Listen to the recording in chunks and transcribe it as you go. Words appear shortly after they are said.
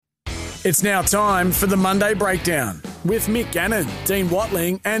It's now time for the Monday Breakdown with Mick Gannon, Dean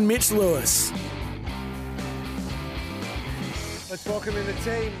Watling and Mitch Lewis. Let's welcome in the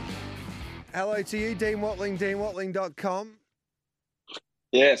team. Hello to you, Dean Watling, deanwatling.com.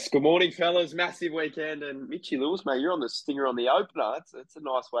 Yes, good morning, fellas. Massive weekend. And Mitchy Lewis, mate, you're on the stinger on the opener. It's a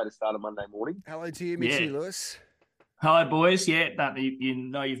nice way to start a Monday morning. Hello to you, Mitchy Lewis. Hello, boys. Yeah, you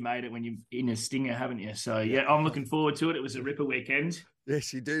know you've made it when you're in a stinger, haven't you? So, yeah, I'm looking forward to it. It was a ripper weekend.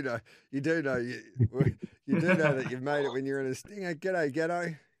 Yes, you do know. You do know. You do know that you've made it when you're in a stinger. G'day,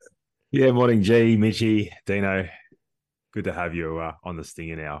 Ghetto. Yeah, morning, G, Mitchy, Dino. Good to have you on the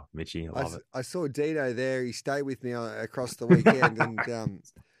stinger now, Mitchy. I love it. I saw Dino there. He stayed with me across the weekend, and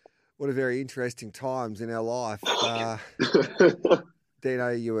what a very interesting times in our life.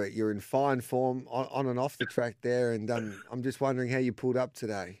 Dino, you're in fine form on and off the track there, and I'm just wondering how you pulled up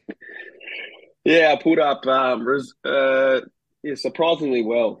today. Yeah, I pulled up surprisingly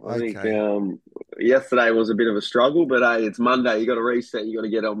well. Okay. I think yesterday was a bit of a struggle, but hey, it's Monday. You got to reset. You got to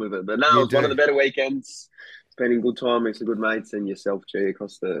get on with it. But no, it was one of the better weekends. Spending good time with some good mates and yourself, G,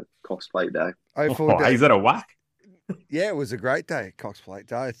 across the Cox Plate Day. Is that a whack? Yeah, it was a great day, Cox Plate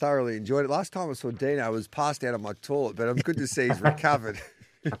Day. I thoroughly enjoyed it. Last time I saw Dino, I was passed out on my toilet, but I'm good to see he's recovered.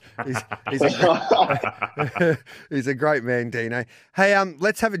 He's a great man, Dino. Hey,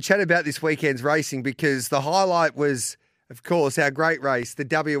 let's have a chat about this weekend's racing, because the highlight was, of course, our great race, the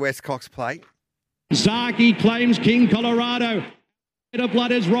WS Cox Plate. Zaki claims King Colorado.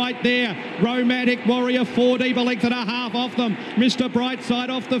 Blood is right there. Romantic Warrior 4 deep, a length and a half off them. Mr. Brightside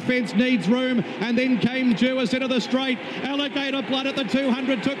off the fence, needs room, and then came Jewis into the straight. Alligator Blood at the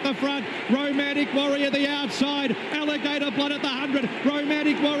 200 took the front. Romantic Warrior the outside. Alligator Blood at the 100.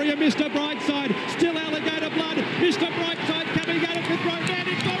 Romantic Warrior, Mr. Brightside, still Alligator Blood. Mr. Brightside coming at it with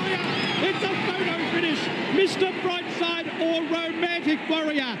Romantic Warrior. It's a photo finish. Mr. Brightside or Romantic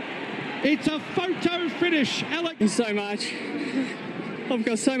Warrior. It's a photo finish. Thanks so much. I've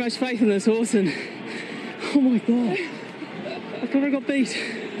got so much faith in this horse, and oh my God, I thought I got beat.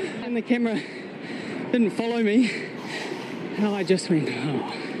 And the camera didn't follow me. And I just went,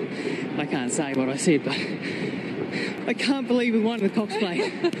 I can't say what I said, but I can't believe we won the Cox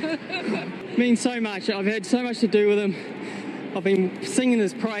Plate. It means so much. I've had so much to do with him. I've been singing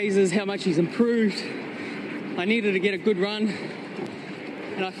his praises, how much he's improved. I needed to get a good run,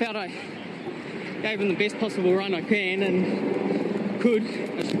 and I felt I gave him the best possible run I can, and could,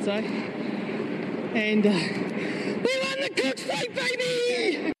 I should say. And we won the Cox Plate,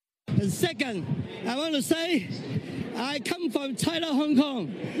 baby! And second, I want to say, I come from China, Hong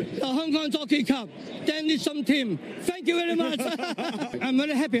Kong, the Hong Kong Jockey Cup. Danny Shum team. Thank you very much. I'm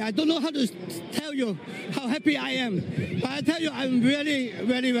very happy. I don't know how to tell you how happy I am. But I tell you, I'm really,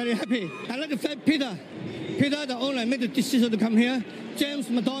 very, very happy. I like to thank Peter. Peter, the owner, made the decision to come here. James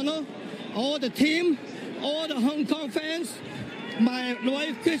McDonald, all the team, all the Hong Kong fans, my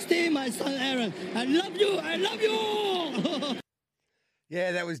wife Christy, my son Aaron. I love you. I love you.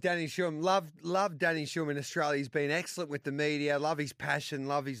 Yeah, that was Danny Shum. Love Danny Shum in Australia. He's been excellent with the media. Love his passion.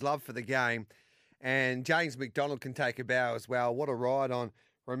 Love his love for the game. And James McDonald can take a bow as well. What a ride on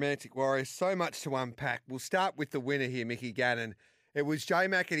Romantic Warrior. So much to unpack. We'll start with the winner here, Mickey Gannon. It was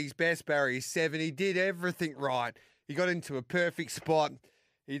J-Mac at his best, barrier 7. He did everything right. He got into a perfect spot.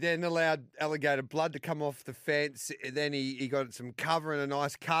 He then allowed Alligator Blood to come off the fence. Then he got some cover and a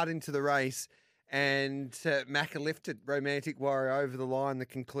nice cut into the race. And Macca lifted Romantic Warrior over the line, the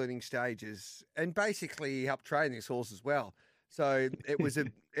concluding stages. And basically he helped train this horse as well. So it was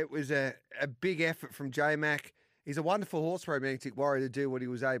a big effort from J-Mac. He's a wonderful horse, Romantic Warrior, to do what he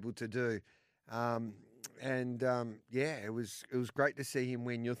was able to do. It was great to see him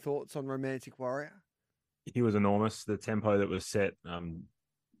win. Your thoughts on Romantic Warrior? He was enormous. The tempo that was set,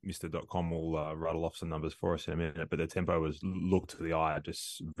 Mr.com will rattle off some numbers for us in a minute, but the tempo looked to the eye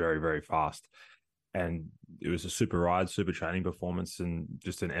just very, very fast. And it was a super ride, super training performance, and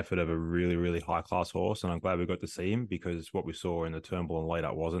just an effort of a really, really high-class horse. And I'm glad we got to see him, because what we saw in the Turnbull and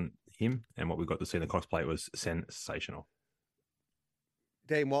lead-up wasn't him, and what we got to see in the Cox Plate was sensational.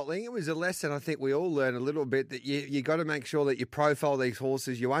 Dean Watling, it was a lesson I think we all learned a little bit, that you got to make sure that you profile these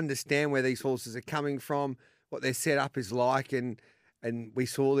horses, you understand where these horses are coming from, what their setup is like, and we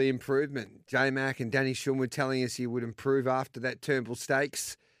saw the improvement. J-Mac and Danny Shum were telling us he would improve after that Turnbull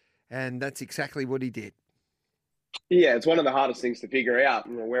Stakes, and that's exactly what he did. Yeah, it's one of the hardest things to figure out,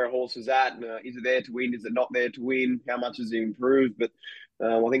 where a horse is at. Is it there to win? Is it not there to win? How much has he improved? But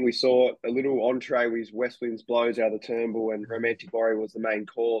I think we saw a little entree with his West Winds Blows out of the Turnbull, and Romantic Warrior was the main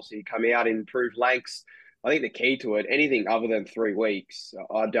course. He come out in improved lengths. I think the key to it, anything other than 3 weeks,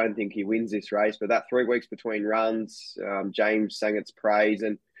 I don't think he wins this race. But that 3 weeks between runs, James sang its praise,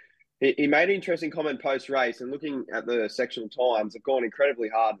 and He made an interesting comment post-race, and looking at the sectional times, have gone incredibly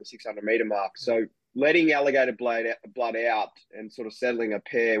hard at the 600-metre mark. So letting Alligator Blood out and sort of settling a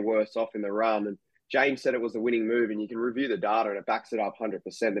pair worse off in the run. And James said it was the winning move, and you can review the data, and it backs it up 100%.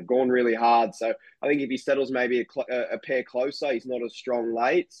 They've gone really hard. So I think if he settles maybe a pair closer, he's not as strong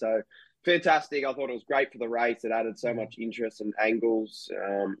late. So fantastic. I thought it was great for the race. It added so much interest and angles.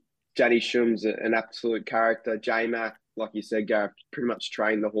 Danny Shum's an absolute character. J-Mac, like you said, Gareth, pretty much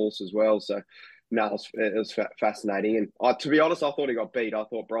trained the horse as well. So, no, it was fascinating. And to be honest, I thought he got beat. I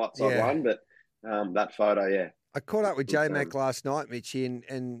thought Brightside won, but that photo, yeah. I caught up with J-Mac last night, Mitchy,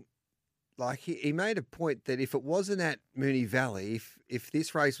 and like he made a point that if it wasn't at Moonee Valley, if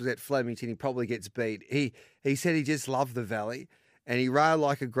this race was at Flemington, he probably gets beat. He said he just loved the Valley. And he railed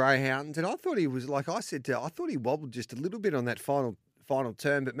like a greyhound. And I thought he was, like I said, I thought he wobbled just a little bit on that final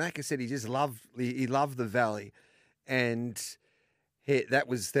turn. But Macca said he loved the Valley. And that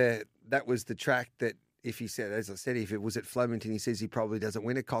was the track that if he said, as I said, if it was at Flemington, he says he probably doesn't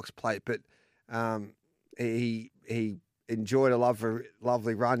win a Cox Plate. But he enjoyed a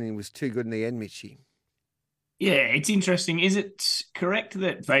lovely run and he was too good in the end, Mitchie. Yeah, it's interesting. Is it correct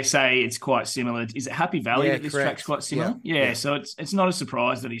that they say it's quite similar? Is it Happy Valley that this track's quite similar? Yeah, so it's not a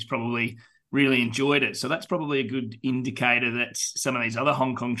surprise that he's probably really enjoyed it. So that's probably a good indicator that some of these other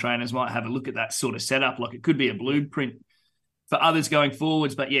Hong Kong trainers might have a look at that sort of setup. Like it could be a blueprint for others going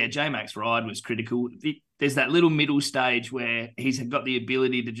forwards. But yeah, J-Mac's ride was critical. There's that little middle stage where he's got the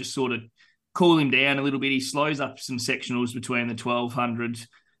ability to just sort of cool him down a little bit. He slows up some sectionals between the 1200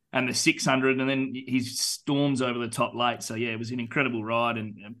 and the 600, and then he storms over the top late. So, yeah, it was an incredible ride,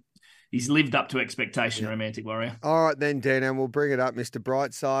 and he's lived up to expectation, Romantic Warrior. All right then, Dan, and we'll bring it up, Mr.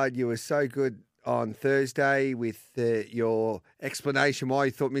 Brightside. You were so good on Thursday with your explanation why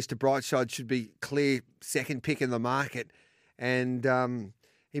you thought Mr. Brightside should be clear second pick in the market. And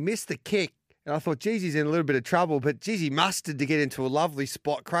he missed the kick, and I thought, geez, he's in a little bit of trouble, but geez, he mustered to get into a lovely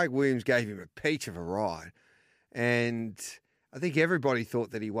spot. Craig Williams gave him a peach of a ride, and I think everybody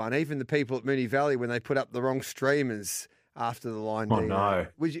thought that he won, even the people at Moonee Valley when they put up the wrong streamers after the line. Oh, Dino. no.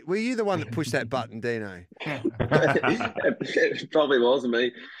 Were you the one that pushed that button, Dino? It probably wasn't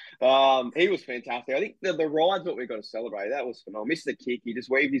me. He was fantastic. I think the ride's what we've got to celebrate. That was phenomenal. Missed the kick. He just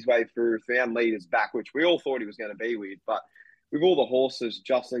weaved his way through, found leaders back, which we all thought he was going to be with. But with all the horses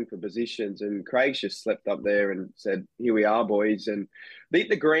jostling for positions, and Craig's just slept up there and said, here we are, boys. And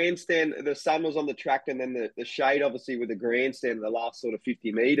the grandstand, the sun was on the track, and then the shade, obviously, with the grandstand in the last sort of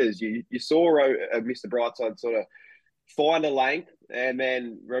 50 metres. You saw Mr. Brightside sort of find a length, and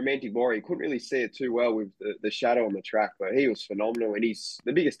then Romantic Warrior, couldn't really see it too well with the shadow on the track, but he was phenomenal. And he's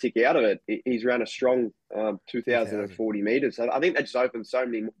the biggest tick out of it. He's ran a strong 2,040 metres. So I think that just opens so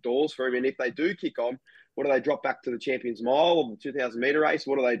many doors for him. And if they do kick on, what do they drop back to the Champions Mile or the 2,000-metre race?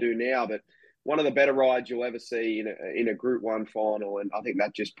 What do they do now? But one of the better rides you'll ever see in a Group 1 final. And I think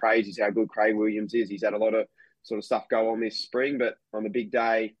that just praises how good Craig Williams is. He's had a lot of sort of stuff go on this spring, but on the big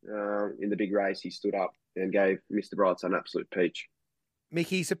day, in the big race, he stood up and gave Mr. Brightside an absolute peach.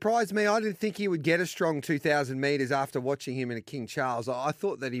 Mickey, surprised me. I didn't think he would get a strong 2,000 metres after watching him in a King Charles. I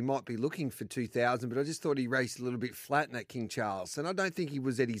thought that he might be looking for 2,000, but I just thought he raced a little bit flat in that King Charles. And I don't think he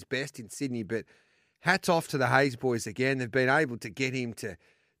was at his best in Sydney, but hats off to the Hayes boys again. They've been able to get him to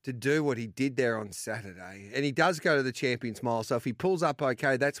do what he did there on Saturday. And he does go to the Champions Mile, so if he pulls up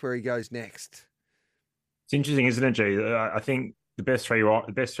okay, that's where he goes next. It's interesting, isn't it, G? I think the best three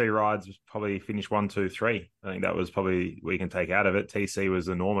rides was probably finish 1, 2, 3. I think that was probably what you can take out of it. TC was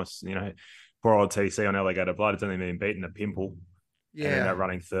enormous. You know, poor old TC on Alligator Blood. It's only been beaten a pimple. Yeah. And they're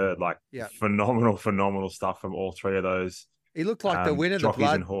running third. Phenomenal stuff from all three of those. He looked like the winner, the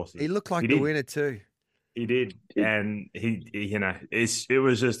Blood. He looked like the winner too. He did. And it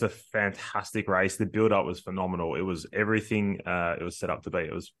was just a fantastic race. The build-up was phenomenal. It was everything it was set up to be.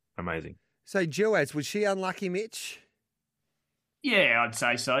 It was amazing. So, Joaz, was she unlucky, Mitch? Yeah, I'd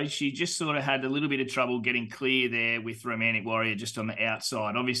say so. She just sort of had a little bit of trouble getting clear there with Romantic Warrior just on the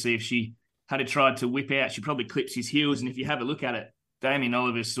outside. Obviously, if she had tried to whip out, she probably clips his heels. And if you have a look at it, Damien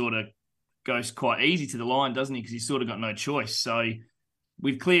Oliver sort of goes quite easy to the line, doesn't he? Because he's sort of got no choice. So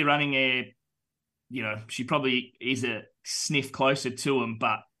with clear running there, you know, she probably is a sniff closer to him.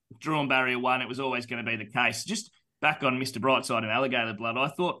 But drawn barrier 1, it was always going to be the case. Just back on Mr. Brightside and Alligator Blood, I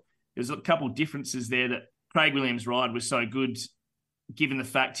thought there was a couple of differences there that Craig Williams' ride was so good, given the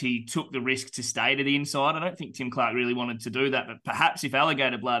fact he took the risk to stay to the inside. I don't think Tim Clark really wanted to do that, but perhaps if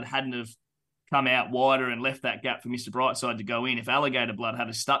Alligator Blood hadn't have come out wider and left that gap for Mr. Brightside to go in, if Alligator Blood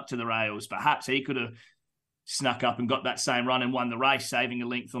had stuck to the rails, perhaps he could have snuck up and got that same run and won the race, saving a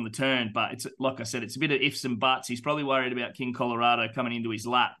length on the turn. But it's like I said, it's a bit of ifs and buts. He's probably worried about King Colorado coming into his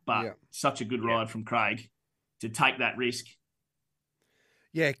lap, but such a good ride from Craig to take that risk.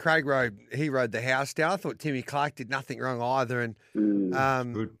 Yeah, Craig rode the house down. I thought Timmy Clark did nothing wrong either. And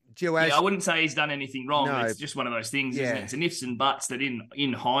I wouldn't say he's done anything wrong. No, it's just one of those things, isn't it? It's an ifs and buts that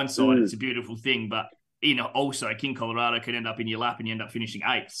in hindsight, it's a beautiful thing. But also, King Colorado could end up in your lap and you end up finishing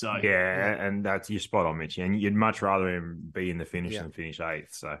 8th. So and that's you're spot on, Mitch. And you'd much rather him be in the finish than finish 8th.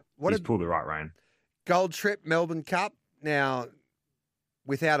 So he's pulled the right rein. Gold Trip, Melbourne Cup. Now,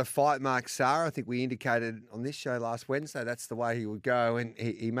 without a fight, Mark Sarra, I think we indicated on this show last Wednesday that's the way he would go, and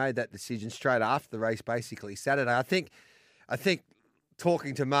he made that decision straight after the race, basically Saturday. I think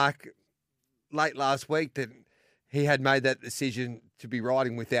talking to Mark late last week that he had made that decision to be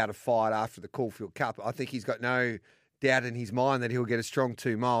riding without a fight after the Caulfield Cup. I think he's got no doubt in his mind that he'll get a strong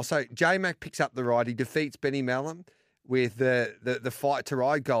 2 miles. So J-Mac picks up the ride. He defeats Benny Mellon with the fight to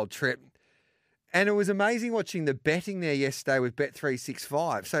ride Gold Trip. And it was amazing watching the betting there yesterday with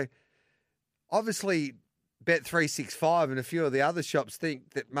Bet365. So obviously Bet365 and a few of the other shops think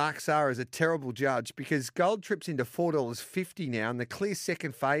that Mark Sarra is a terrible judge because Gold Trip's into $4.50 now and the clear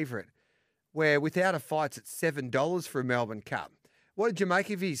second favourite, where without a fight's at $7 for a Melbourne Cup. What did you make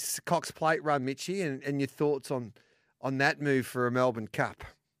of his Cox Plate run, Mitchie, and your thoughts on that move for a Melbourne Cup?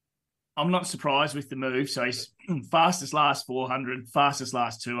 I'm not surprised with the move. So he's fastest last 400, fastest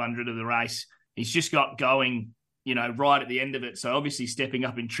last 200 of the race. He's just got going, right at the end of it. So obviously stepping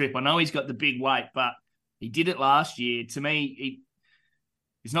up in trip. I know he's got the big weight, but he did it last year. To me,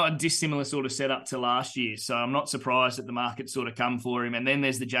 it's not a dissimilar sort of setup to last year. So I'm not surprised that the market sort of come for him. And then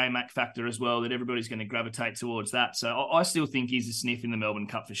there's the J-Mac factor as well, that everybody's going to gravitate towards that. So I still think he's a sniff in the Melbourne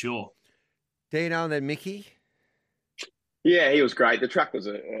Cup for sure. Dino and then Mickey? Yeah, he was great. The track was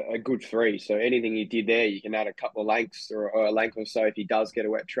a good 3. So anything he did there, you can add a couple of lengths or a length or so if he does get a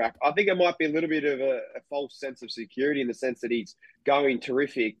wet track. I think it might be a little bit of a false sense of security in the sense that he's going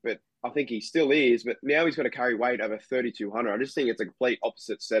terrific, but I think he still is. But now he's got to carry weight over 3,200. I just think it's a complete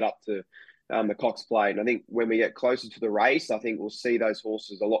opposite setup to the Cox Plate. And I think when we get closer to the race, I think we'll see those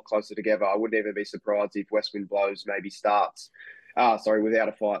horses a lot closer together. I would never be surprised if West Wind Blows maybe without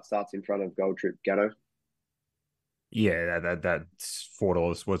a fight, starts in front of Gold Trip, Gatto. Yeah, that's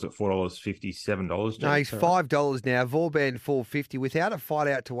 $4. Was it $4.50, $7? No, he's $5 now. Vauban $4.50 without a fight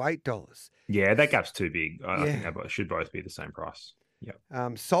out to $8. Yeah, that gap's too big. I think they should both be the same price. Yeah.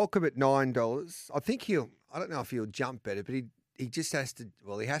 Solcombe at $9. I think I don't know if he'll jump better, but he just has to.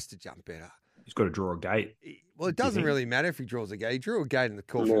 Well, he has to jump better. He's got to draw a gate. Well, it doesn't really matter if he draws a gate. He drew a gate in the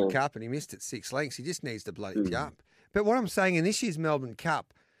Caulfield Cup and he missed it 6 lengths. He just needs to bloody jump. But what I'm saying in this year's Melbourne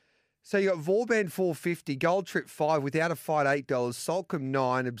Cup. So you got Vauban $4.50, Gold Trip $5, without a fight $8, Solcombe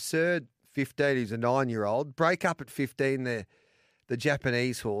 $9, Absurd $15, who's a 9-year-old, Break Up at $15, the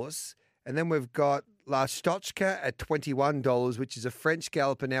Japanese horse, and then we've got La Stochka at $21, which is a French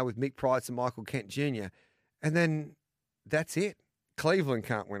galloper now with Mick Price and Michael Kent Jr. And then that's it. Cleveland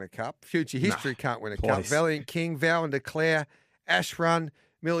can't win a cup. Future History can't win a cup. Valiant King, Vow and Declare, Ash Run,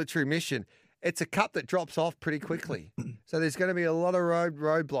 Military Mission. It's a cup that drops off pretty quickly. So there's going to be a lot of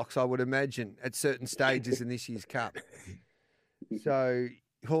roadblocks, I would imagine, at certain stages in this year's cup. So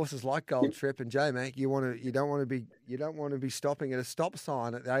horses like Gold Trip and J-Mac, you don't want to be stopping at a stop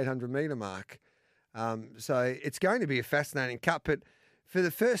sign at the 800-metre mark. So it's going to be a fascinating cup. But for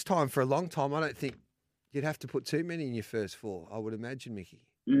the first time for a long time, I don't think you'd have to put too many in your first 4, I would imagine, Mickey.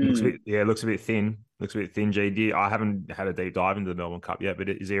 Looks a bit thin. GD. I haven't had a deep dive into the Melbourne Cup yet, but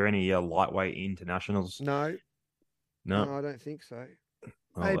is there any lightweight internationals? No, I don't think so.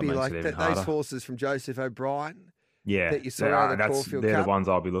 Oh, maybe like those horses from Joseph O'Brien. Yeah, that you saw at the Caulfield Cup. They're the ones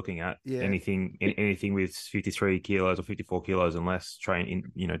I'll be looking at. Yeah. Anything with 53 kilos or 54 kilos and less, trained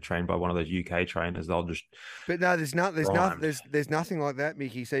by one of those UK trainers. They'll just. But no, there's nothing like that,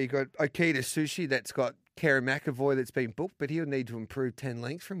 Mickey. So you've got Okita Sushi that's got Kerry McAvoy that's been booked, but he'll need to improve 10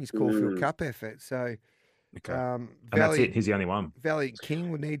 lengths from his Caulfield Cup effort. So, and that's it. He's the only one. Valiant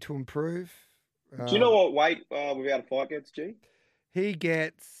King would need to improve. Do you know what weight without a fight gets, G? He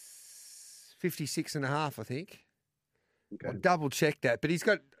gets 56.5, I think. Okay. I'll double check that, but he's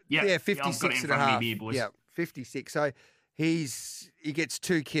got 56.5. Yeah, 56. So he gets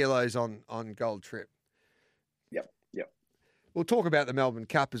 2 kilos on Gold Trip. Yep. We'll talk about the Melbourne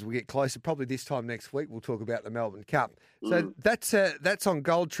Cup as we get closer. Probably this time next week we'll talk about the Melbourne Cup. So that's on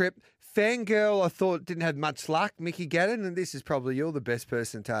Gold Trip. Fangirl, I thought didn't have much luck. Mickey Gannon, and this is probably you're the best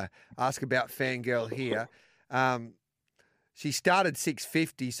person to ask about Fangirl here. She started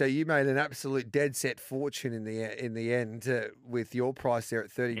 650, so you made an absolute dead set fortune in the end with your price there at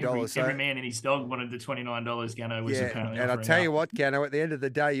 $30. Every man and his dog wanted the $29 Gano was apparently and I'll offering tell up. you what, Gano, at the end of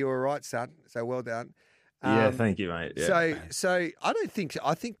the day, you were right, son. So well done. Thank you, mate. Yeah. So I don't think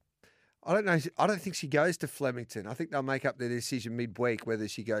she goes to Flemington. I think they'll make up their decision midweek whether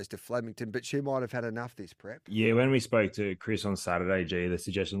she goes to Flemington, but she might have had enough this prep. Yeah, when we spoke to Chris on Saturday, the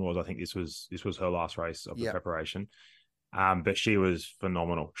suggestion was I think this was her last race of the preparation. But she was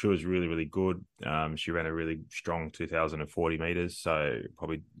phenomenal. She was really, really good. She ran a really strong 2,040 meters, so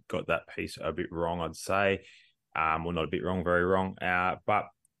probably got that piece a bit wrong, I'd say. Well, not a bit wrong, very wrong. But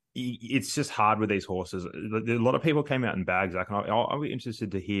it's just hard with these horses. A lot of people came out in bags, Zach, and I'll be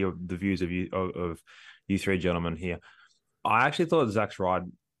interested to hear the views of you three gentlemen here. I actually thought Zach's ride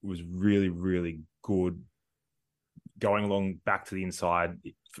was really, really good going along back to the inside.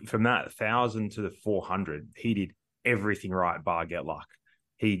 From that 1,000 to the 400, he did everything right bar get luck.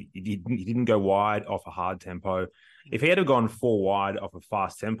 He didn't go wide off a hard tempo. If he had gone 4 wide off a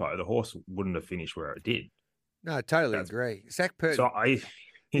fast tempo, the horse wouldn't have finished where it did. No, I totally agree. Zach Purton. So I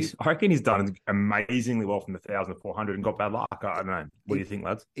reckon he's done amazingly well from the 1,400 and got bad luck. I don't know. What do you think,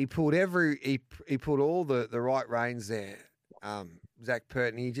 lads? He pulled he pulled all the right reins there. Zach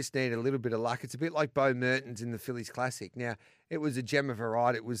Purton. He just needed a little bit of luck. It's a bit like Bo Mertens in the Phillies Classic. Now, it was a gem of a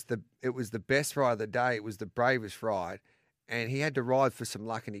ride. It was the best ride of the day. It was the bravest ride, and he had to ride for some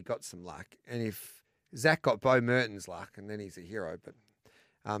luck, and he got some luck. And if Zach got Bo Mertens' luck, and then he's a hero. But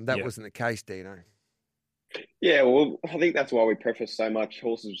that wasn't the case, Dino. Yeah, well, I think that's why we preface so much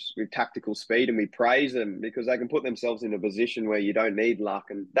horses with tactical speed, and we praise them because they can put themselves in a position where you don't need luck.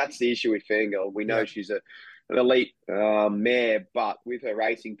 And that's the issue with Fangirl. We know she's an elite mare, but with her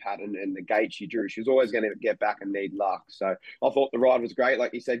racing pattern and the gate she drew, she was always going to get back and need luck. So I thought the ride was great.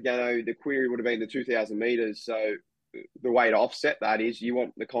 Like you said, the query would have been the 2,000 metres. So the way to offset that is you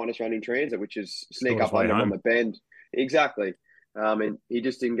want the kindest running transit, which is sneak up under on the bend. Exactly. And he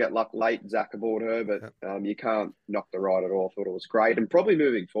just didn't get luck late, Zach, aboard her, but you can't knock the ride at all. I thought it was great. And probably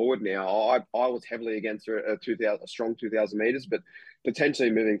moving forward now, I was heavily against a strong 2,000 metres, but potentially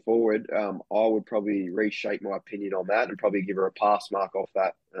moving forward, I would probably reshape my opinion on that and probably give her a pass mark off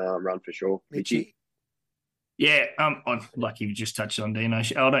that run for sure. Mitchie? Yeah, like you just touched on, Dino,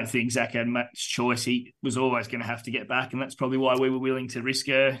 I don't think Zach had much choice. He was always going to have to get back, and that's probably why we were willing to risk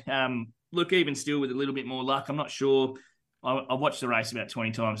her. Look, even still with a little bit more luck, I'm not sure. I watched the race about 20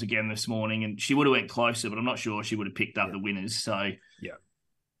 times again this morning, and she would have went closer, but I'm not sure she would have picked up the winners. So,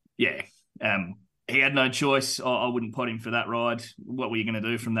 he had no choice. I wouldn't pot him for that ride. What were you going to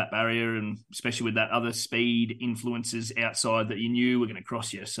do from that barrier, and especially with that other speed influences outside that you knew were going to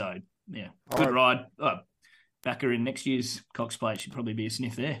cross you? So, good ride. Back her in next year's Cox Plate should probably be a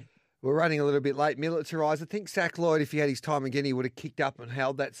sniff there. We're running a little bit late. Militarised. I think Zach Lloyd, if he had his time again, he would have kicked up and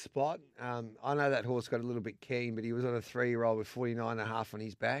held that spot. I know that horse got a little bit keen, but he was on a 3-year-old with 49.5 on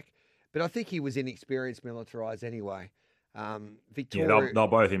his back. But I think he was inexperienced Militarised anyway. Victoria, they'll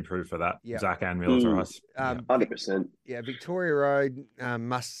both improve for that, Zach and Militarised. 100%. Yeah, Victoria Road, there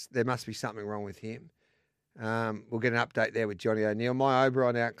must be something wrong with him. We'll get an update there with Johnny O'Neill. My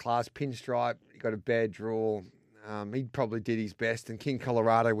Oberon outclass, pinstripe, he got a bad draw. He probably did his best, and King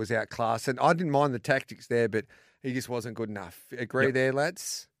Colorado was outclassed. And I didn't mind the tactics there, but he just wasn't good enough. Agree there,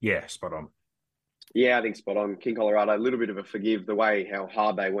 lads? Yeah, spot on. Yeah, I think spot on. King Colorado, a little bit of a forgive the way how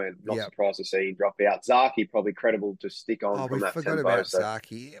hard they went. Not surprised to see him drop out. Zaki probably credible to stick on from that tempo. We forgot about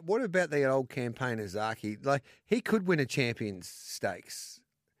Zaki. What about the old campaigner Zaki? Like, he could win a Champions Stakes.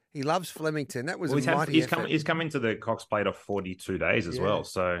 He loves Flemington. That was a mighty effort. He's come into the Cox Plate of 42 days as well.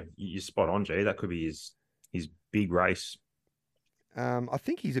 So you're spot on, G. That could be his big race. I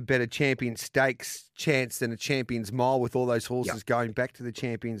think he's a better Champions Stakes chance than a Champions Mile with all those horses going back to the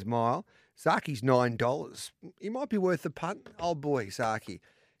Champions Mile. Zaki's $9. He might be worth the punt. Oh, boy, Zaki.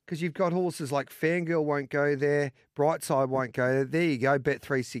 Because you've got horses like Fangirl won't go there. Brightside won't go there. There you go,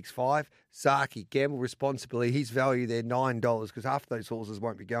 Bet365. Zaki, gamble responsibly. His value there, $9, because half of those horses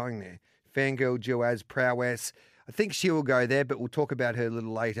won't be going there. Fangirl, Juaz, Prowess. I think she will go there, but we'll talk about her a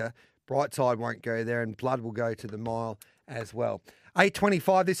little later. Brightside won't go there, and Blood will go to the mile as well.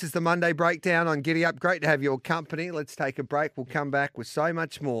 8:25, this is the Monday Breakdown on Giddy Up. Great to have your company. Let's take a break. We'll come back with so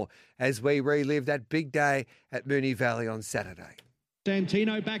much more as we relive that big day at Moonee Valley on Saturday.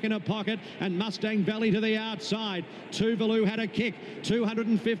 Santino back in a pocket and Mustang Valley to the outside. Tuvalu had a kick.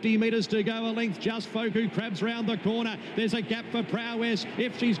 250 metres to go, a length. Just Foku crabs round the corner. There's a gap for Prowess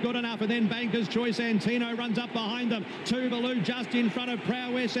if she's good enough. And then Banker's Choice. Santino runs up behind them. Tuvalu just in front of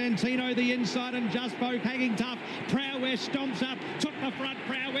Prowess. Santino the inside and Just Folk hanging tough. Prowess stomps up. Took the front.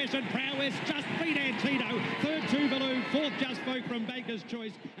 Prowess and Prowess just beat Antino. Third Tuvalu. Fourth Just Folk from Banker's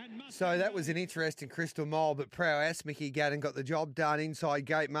Choice. So that was an interesting crystal mole, but Prowess, Mickey Gannon got the job done inside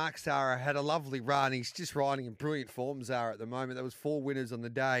gate. Mark Zara had a lovely run. He's just riding in brilliant form, Zara, at the moment. There was 4 winners on the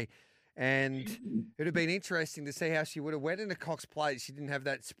day. And it would have been interesting to see how she would have went in a Cox Plate. She didn't have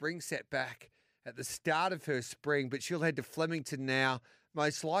that spring setback at the start of her spring, but she'll head to Flemington now,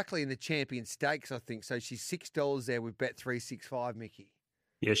 most likely in the Champion Stakes, I think. So she's $6 there with Bet365, Mickey.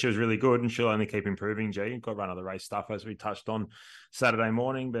 Yeah, she was really good, and she'll only keep improving, G. Got run of the race stuff, as we touched on Saturday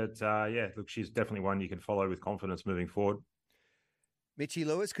morning. But, yeah, look, she's definitely one you can follow with confidence moving forward. Mitchy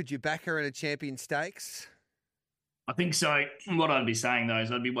Lewis, could you back her in a Champion Stakes? I think so. What I'd be saying, though,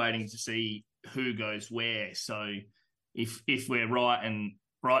 is I'd be waiting to see who goes where. So if we're right and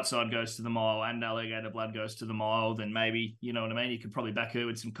Brightside goes to the mile and Alligator Blood goes to the mile, then maybe, you know what I mean, you could probably back her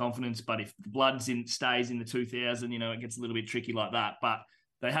with some confidence. But if the Blood stays in the 2000, it gets a little bit tricky like that. But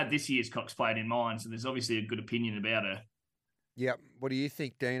they had this year's Cox Plate in mind, so there's obviously a good opinion about her. Yep. What do you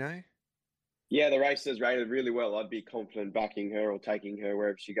think, Dino? Yeah, the race is rated really well. I'd be confident backing her or taking her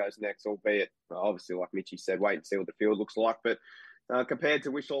wherever she goes next, albeit, obviously, like Mitchy said, wait and see what the field looks like. But compared to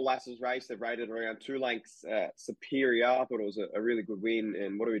Wish All Lasses race, they've rated around 2 lengths superior. I thought it was a really good win.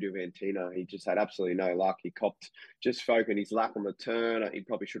 And what do we do with Antino? He just had absolutely no luck. He copped Just Folk in his lap on the turn. He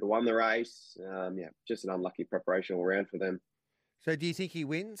probably should have won the race. Just an unlucky preparation all around for them. So do you think he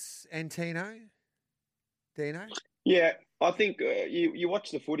wins, Antino? Dino? Yeah, I think you watch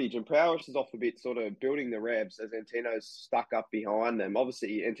the footage and Prowess is off a bit, sort of building the revs as Antino's stuck up behind them.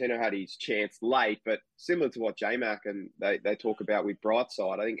 Obviously, Antino had his chance late, but similar to what J-Mac and they talk about with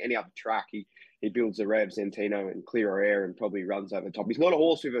Brightside, I think any other track, he builds the revs, Antino, in clearer air and probably runs over the top. He's not a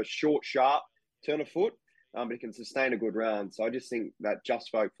horse with a short, sharp turn of foot, but he can sustain a good run. So I just think that Just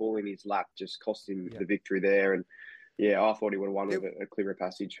Folk falling in his lap just cost him the victory there. And yeah, I thought he would have won with a clearer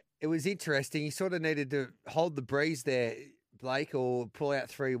passage. It was interesting. He sort of needed to hold the breeze there, Blake, or pull out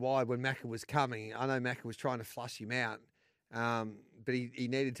 3 wide when Macca was coming. I know Macca was trying to flush him out, but he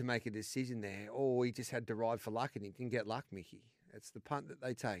needed to make a decision there, or he just had to ride for luck, and he didn't get luck, Mickey. That's the punt that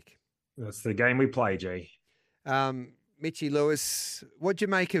they take. That's the game we play, G. Mitchy Lewis, what'd you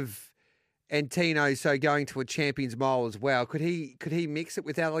make of Antino, so going to a Champions Mile as well? Could he mix it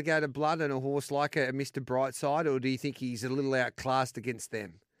with Alligator Blood and a horse like a Mr. Brightside, or do you think he's a little outclassed against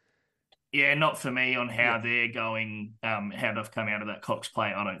them? Yeah, not for me on how they're going, how they've come out of that Cox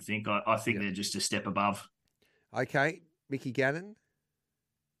Plate, I don't think. I think they're just a step above. Okay. Mickey Gannon?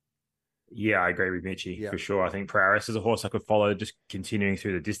 Yeah, I agree with Mitchy for sure. I think Prowess is a horse I could follow just continuing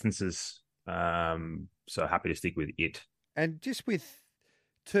through the distances. So happy to stick with it. And just with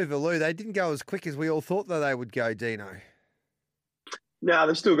Tuvalu, they didn't go as quick as we all thought that they would go, Dino. No,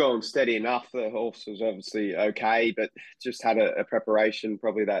 they're still going steady enough. The horse was obviously okay, but just had a preparation,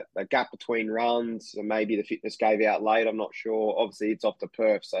 probably that gap between runs, and maybe the fitness gave out late. I'm not sure. Obviously, it's off to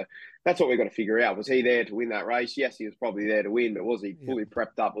Perth, so that's what we've got to figure out. Was he there to win that race? Yes, he was probably there to win, but was he fully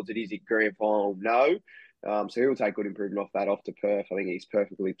prepped up? Was it his grand final? No. So he'll take good improvement off that, off to Perth. I think he's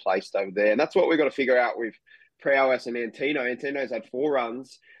perfectly placed over there. And that's what we've got to figure out with Prowess and Antino. Antino's had 4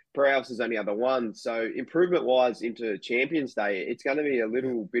 runs. Prowess has only other one. So improvement-wise into Champions Day, it's going to be a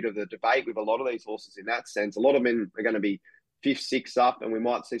little bit of the debate with a lot of these horses in that sense. A lot of them are going to be 5th, 6th up, and we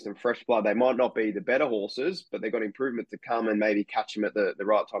might see some fresh blood. They might not be the better horses, but they've got improvement to come and maybe catch them at the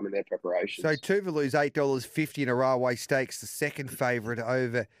right time in their preparation. So Tuvalu's $8.50 in a railway stakes, the second favourite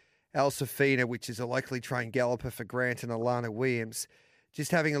over Elsafina, which is a locally trained galloper for Grant and Alana Williams.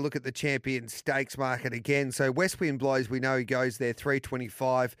 Just having a look at the Champion Stakes market again. So West Wind Blows, we know he goes there,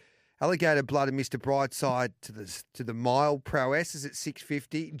 $3.25. Alligator Blood and Mr. Brightside to the mile. Prowess is at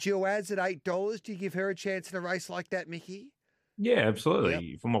 $6.50. Joaz at $8. Do you give her a chance in a race like that, Mickey? Yeah, absolutely.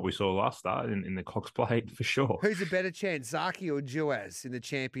 Yep. From what we saw last start in the Cox Plate, for sure. Who's a better chance, Zaki or Joaz in the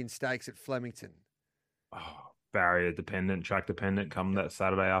Champion Stakes at Flemington? Barrier dependent, track dependent come that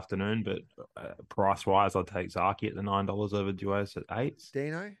Saturday afternoon, but price wise, I'd take Zaki at the $9 over Duos at $8.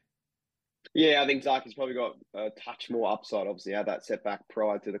 Dino? Yeah, I think Zaki's probably got a touch more upside. Obviously, had that setback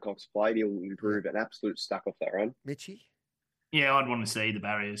prior to the Cox Plate. He'll improve an absolute stack off that run. Mitchy? Yeah, I'd want to see the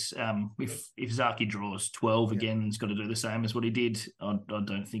barriers. If Zaki draws 12 again, he's got to do the same as what he did. I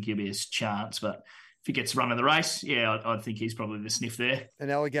don't think he'll be his chance, but if he gets run of the race, I think he's probably the sniff there.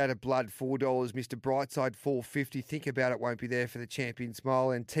 An Alligator Blood, $4. Mr. Brightside, $4.50. Think About It won't be there for the Champions Mile.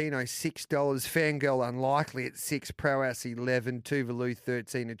 And Tino, $6. Fangirl, Unlikely at 6. Prowess, 11. Tuvalu,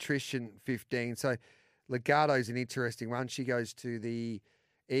 13. Attrition, 15. So Legato's an interesting one. She goes to the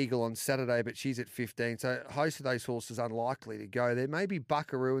Eagle on Saturday, but she's at 15. So a host of those horses unlikely to go there. Maybe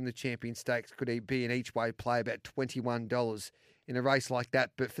Buckaroo in the Champion Stakes could be an each-way play, about $21 in a race like that.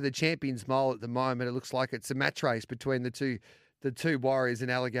 But for the Champions Mile at the moment, it looks like it's a match race between the two Warriors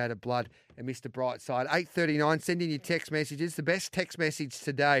and Alligator Blood and Mr. Brightside. 8:39, send in your text messages. The best text message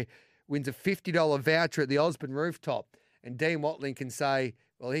today wins a $50 voucher at the Osborne Rooftop. And Dean Watling can say,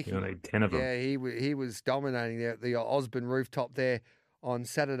 well, he can need 10 of them. Yeah, he was dominating the Osborne Rooftop there on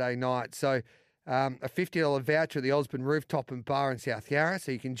Saturday night. So a $50 voucher at the Osborne Rooftop and Bar in South Yarra.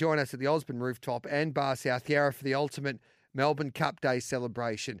 So you can join us at the Osborne Rooftop and Bar South Yarra for the ultimate Melbourne Cup Day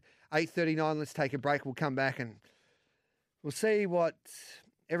celebration. 8:39, let's take a break. We'll come back and we'll see what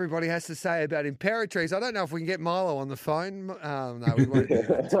everybody has to say about Imperatrice. I don't know if we can get Milo on the phone. No, we won't.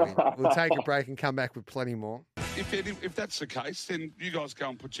 We'll take a break and come back with plenty more. If that's the case, then you guys go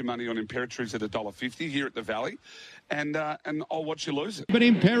and put your money on Imperatrice at $1.50 here at the Valley, and I'll watch you lose it. But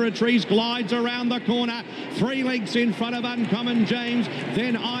Imperatrice glides around the corner, 3 lengths in front of Uncommon James,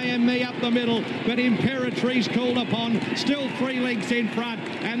 then I Am Me up the middle, but Imperatrice called upon, still 3 lengths in front,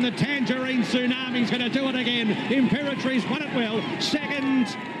 and the Tangerine Tsunami's going to do it again. Imperatrice won it well, second,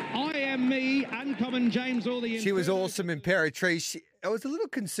 I Am Me, Uncommon James, all the... She was awesome, Imperatrice. It was a little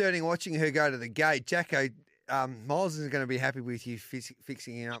concerning watching her go to the gate. Jacko, Miles isn't going to be happy with you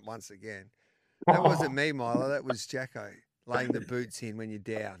fixing him up once again. That wasn't me, Milo. That was Jacko laying the boots in when you're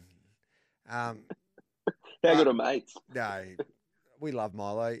down. How good are mates? No, we love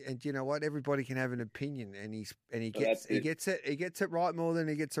Milo, and you know what? Everybody can have an opinion, and he gets it right more than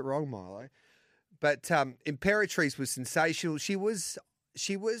he gets it wrong, Milo. But Imperatrice was sensational. She was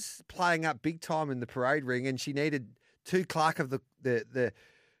playing up big time in the parade ring, and she needed 2 Clark of the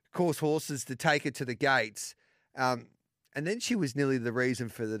course horses to take her to the gates. And then she was nearly the reason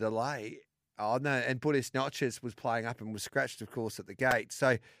for the delay. Oh, no, and Buddhist Notches was playing up and was scratched, of course, at the gate.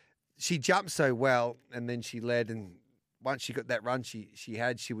 So she jumped so well, and then she led, and once she got that run she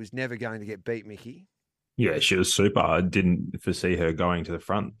was never going to get beat, Mickey. Yeah, she was super. I didn't foresee her going to the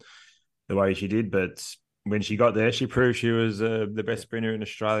front the way she did, but when she got there, she proved she was the best sprinter in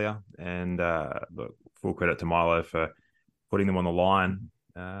Australia. And look, full credit to Milo for putting them on the line.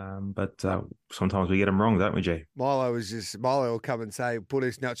 But sometimes we get them wrong, don't we, G? Milo will come and say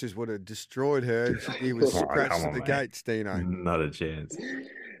Buddhist Nutches would have destroyed her. He was scratched at the gates, Dino. Not a chance.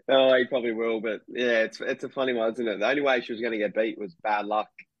 Oh, he probably will, but yeah, it's a funny one, isn't it? The only way she was going to get beat was bad luck,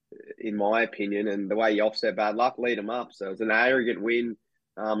 in my opinion, and the way you offset bad luck, lead them up. So it was an arrogant win.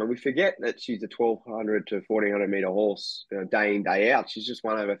 And we forget that she's a 1,200 to 1,400 metre horse day in, day out. She's just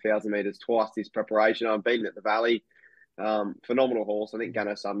won over 1,000 metres twice this preparation. I'm beaten at the Valley. Phenomenal horse. I think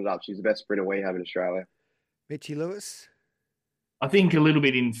Gunnar summed it up. She's the best sprinter we have in Australia. Mitchy Lewis? I think a little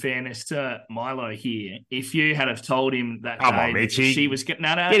bit in fairness to Milo here, if you had have told him that she was get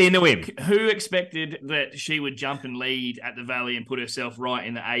in the win, who expected that she would jump and lead at the Valley and put herself right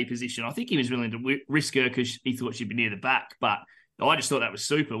in the A position? I think he was willing to risk her because he thought she'd be near the back, but I just thought that was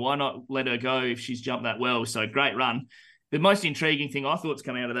super. Why not let her go if she's jumped that well? So great run. The most intriguing thing I thought's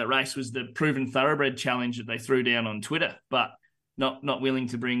come out of that race was the proven thoroughbred challenge that they threw down on Twitter, but not willing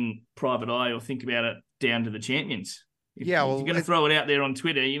to bring Private Eye or Think About It down to the champions. If you're going to throw it out there on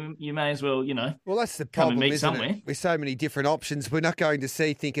Twitter, you may as well, Well, that's the problem, isn't it? With so many different options, we're not going to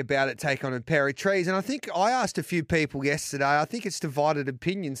see Think About It take on Imperatrice. And I think I asked a few people yesterday, I think it's divided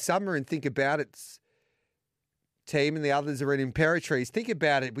opinions. Some are in Think About It's team and the others are in Imperatrice. Think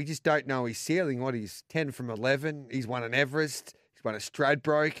About It, we just don't know his ceiling. He's 10 from 11. He's won an Everest. He's won a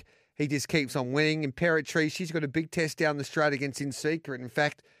Stradbroke. He just keeps on winning. Imperatrice, she's got a big test down the straight against In Secret. In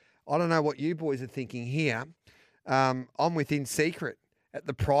fact, I don't know what you boys are thinking here. I'm with In Secret at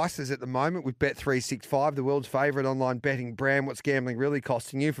the prices at the moment with Bet365, the world's favourite online betting brand. What's gambling really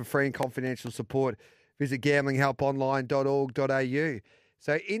costing you? For free and confidential support, visit gamblinghelponline.org.au.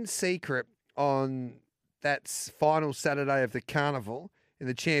 So In Secret on that final Saturday of the Carnival in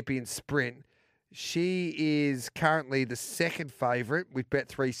the Champion Sprint, she is currently the second favourite with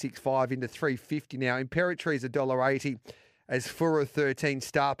Bet365 into $3.50 now. Imperatrice $1.80 as Fura 13,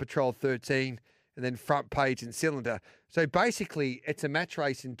 Star Patrol 13, and then Front Page and Cylinder. So basically, it's a match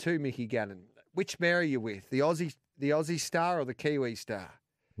race in two, Mickey Gannon. Which mare are you with, the Aussie Star or the Kiwi Star?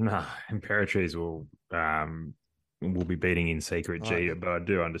 No, Imperatrice will be beating In Secret, G, but I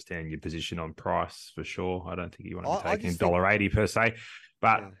do understand your position on price for sure. I don't think you want to be taking $1.80 per se.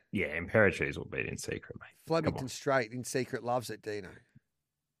 But yeah, Imperatrice will beat In Secret, mate. Flemington Straight, In Secret loves it, Dino.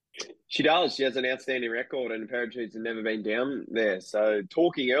 She does. She has an outstanding record, and Imperatrice has never been down there. So,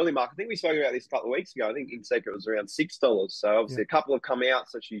 talking early, Mark, I think we spoke about this a couple of weeks ago. I think In Secret was around $6. So, obviously, a couple have come out,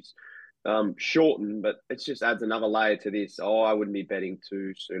 so she's shortened, but it just adds another layer to this. I wouldn't be betting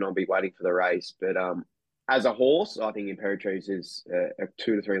too soon. I'll be waiting for the race. But as a horse, I think Imperatrice is a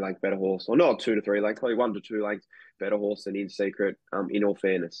 2 to 3 length better horse, or not 2 to 3 length, probably 1 to 2 lengths better horse than In Secret. In all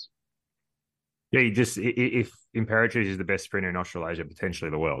fairness. Yeah, if Imperatrice is the best sprinter in Australasia, potentially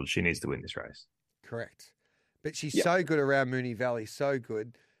the world, she needs to win this race. Correct. But she's so good around Moonee Valley, so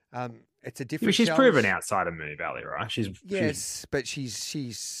good. It's a different. But she's challenge. proven outside of Moonee Valley, right? But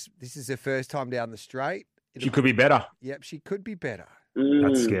she's. This is her first time down the straight. She could be better. Yep, she could be better.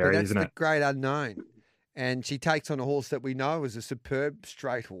 That's scary, that's isn't the it? great unknown. And she takes on a horse that we know is a superb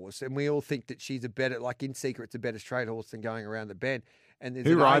straight horse, and we all think that she's a better, like In Secret's a better straight horse than going around the bend. And there's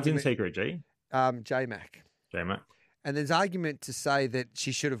who rides In Secret, G? J-Mac. J-Mac. And there's argument to say that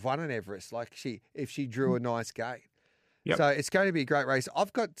she should have won an Everest, if she drew a nice gate. Yep. So it's going to be a great race.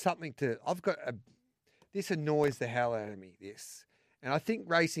 This annoys the hell out of me, this. And I think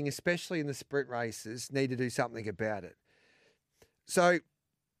racing, especially in the sprint races, need to do something about it. So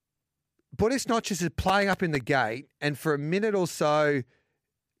Buddhist Notches is playing up in the gate, and for a minute or so,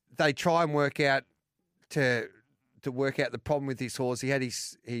 they try and work out the problem with this horse. He had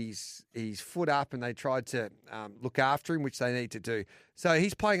his foot up, and they tried to look after him, which they need to do. So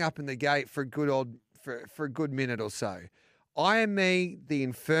he's playing up in the gate for a good minute or so. I Am Me, the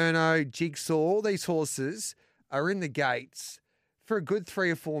Inferno, Jigsaw, all these horses are in the gates for a good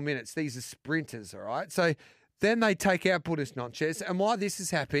 3 or 4 minutes. These are sprinters, all right? So then they take out Buddhist Notches, and while this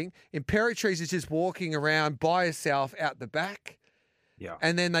is happening, Imperatrice is just walking around by herself out the back. Yeah.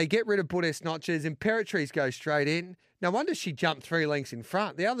 And then they get rid of Buddhist Notches. Imperatrice goes straight in. No wonder she jumped 3 lengths in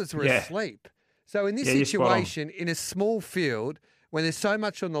front. The others were asleep. So in this situation, in a small field, when there's so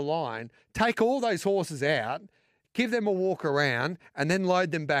much on the line, take all those horses out, give them a walk around, and then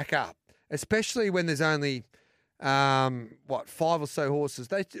load them back up, especially when there's only, 5 or so horses.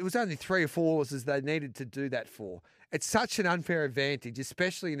 It was only 3 or 4 horses they needed to do that for. It's such an unfair advantage,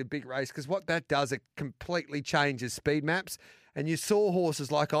 especially in a big race, because what that does, it completely changes speed maps. And you saw horses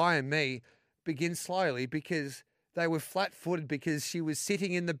like I Am Me begin slowly because they were flat-footed because she was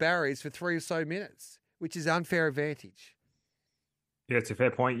sitting in the barriers for 3 or so minutes, which is unfair advantage. Yeah, it's a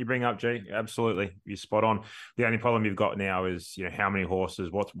fair point you bring up, G. Absolutely, you're spot on. The only problem you've got now is how many horses.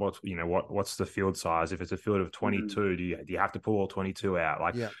 What's the field size? If it's a field of 22, do you have to pull all 22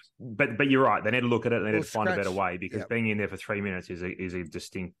 out? But you're right. They need to look at it. They need to find a better way because being in there for 3 minutes is a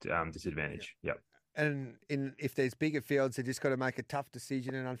distinct disadvantage. Yep. And if there's bigger fields, they just got to make a tough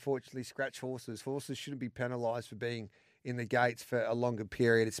decision and unfortunately scratch horses. Horses shouldn't be penalised for being in the gates for a longer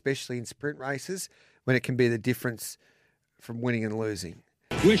period, especially in sprint races when it can be the difference from winning and losing.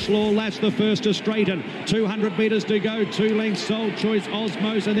 Wishlaw Lass the first to straighten. 200 metres to go. 2 lengths Soul Choice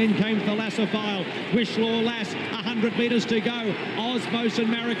Osmos, and then came Thalassophile. Wishlaw Lass, 100 metres to go. Osmos and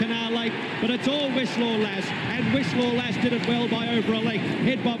Maracana Lake, but it's all Wishlaw Lass, and Wishlaw Lass did it well by over a length.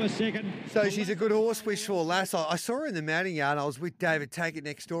 Head Bob a second. So she's a good horse, Wishlaw Lass. I saw her in the mounting yard. I was with David Taggart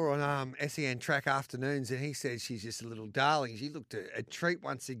next door on SEN Track Afternoons, and he said she's just a little darling. She looked a treat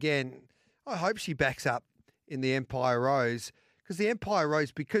once again. I hope she backs up in the Empire Rose. Because the Empire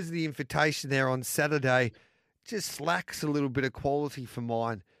Rose, because of the invitation there on Saturday, just lacks a little bit of quality for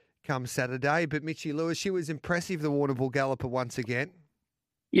mine come Saturday. But Mitchie Lewis, she was impressive, the Warrnambool galloper once again.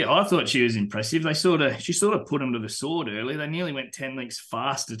 Yeah, I thought she was impressive. She sort of put them to the sword early. They nearly went 10 lengths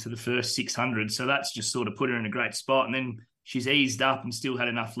faster to the first 600, so that's just sort of put her in a great spot. And then she's eased up and still had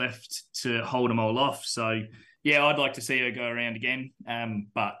enough left to hold them all off. So, yeah, I'd like to see her go around again.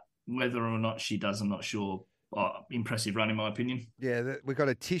 But whether or not she does, I'm not sure. Impressive run, in my opinion. Yeah, we've got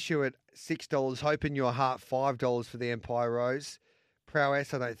a tissue at $6. Hope in Your Heart, $5 for the Empire Rose.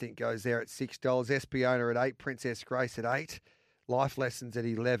 Prowess, I don't think, goes there at $6. Espiona at $8. Princess Grace at $8. Life Lessons at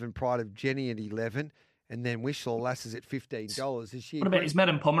 $11. Pride of Jenny at $11. And then Wishlaw Lass is at $15. Is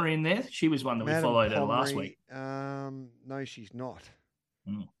Madame Pomeroy in there? She was one that we followed last week. No, she's not.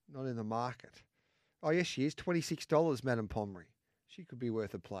 Not in the market. Oh, yes, she is. $26, Madame Pomeroy. She could be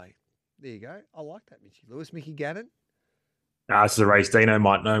worth a play. There you go. I like that, Mitchie Lewis. Mickey Gannon? This is a race Dino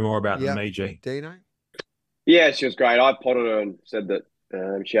might know more about than me, G. Dino? Yeah, she was great. I potted her and said that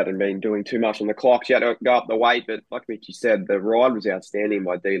she hadn't been doing too much on the clock. She had to go up the weight, but like Mitchie said, the ride was outstanding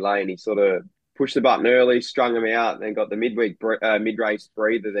by D Lane. He sort of pushed the button early, strung him out, and then got the mid-race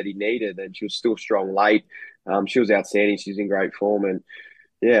breather that he needed, and she was still strong late. She was outstanding. She's in great form, and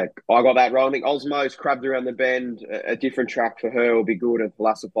Yeah, I got that wrong. I think Osmo's crabbed around the bend. A different track for her will be good, and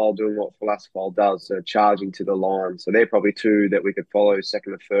Philosophle doing what Philosophle does, so charging to the line. So they're probably two that we could follow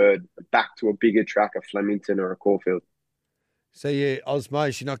second or third, back to a bigger track, a Flemington or a Caulfield. So yeah,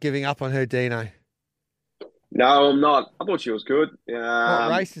 Osmos, you're not giving up on her, Dino. No, I'm not. I thought she was good.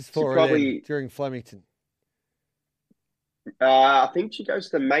 What races She for her then probably, during Flemington? I think she goes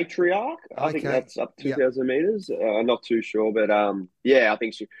to Matriarch. I think Okay. that's up Yep. 2,000 meters. I'm not too sure, but yeah, I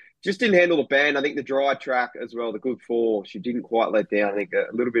think she just didn't handle the band. I think the dry track as well, the good four, she didn't quite let down. I think a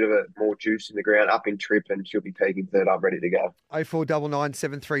little bit of a more juice in the ground, up in trip, and she'll be taking third up, ready to go. 0499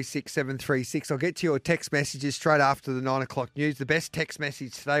 736 736. I'll get to your text messages straight after the 9 o'clock news. The best text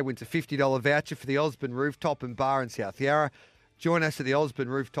message today wins a $50 voucher for the Osborne Rooftop and Bar in South Yarra. Join us at the Osborne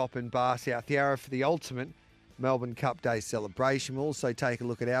Rooftop and Bar, South Yarra, for the ultimate Melbourne Cup Day celebration. We'll also take a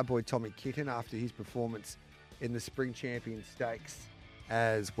look at our boy Tommy Kitten after his performance in the Spring Champion Stakes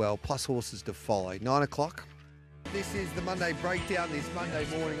as well, plus horses to follow. 9 o'clock. This is the Monday Breakdown this Monday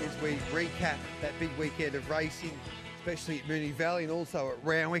morning as we recap that big weekend of racing, especially at Moonee Valley and also at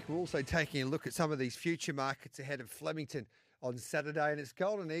Randwick. We're also taking a look at some of these future markets ahead of Flemington on Saturday, and it's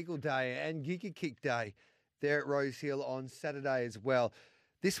Golden Eagle Day and Giga Kick Day there at Rosehill on Saturday as well.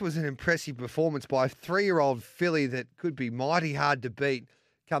 This was an impressive performance by a 3-year-old filly that could be mighty hard to beat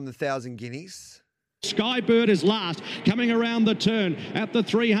come the 1,000 guineas. Skybird is last, coming around the turn at the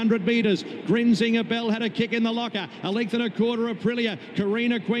 300 metres. Grinzinger Bell had a kick in the locker. A length and a quarter Aprilia.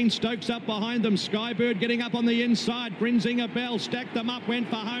 Karina Queen Stokes up behind them. Skybird getting up on the inside. Grinzinger Bell stacked them up, went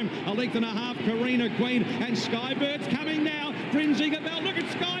for home. A length and a half Karina Queen. And Skybird's coming now. Grinzinger Bell, look at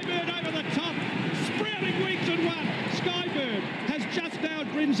Skybird over the top. Sprouting weeks and one. Skybird has just now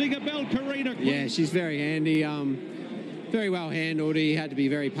Grinzinger Bell, Karina Queen. Yeah, she's very handy. Very well handled. He had to be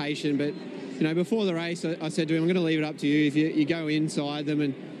very patient, but you know, before the race, I said to him, I'm going to leave it up to you. If you go inside them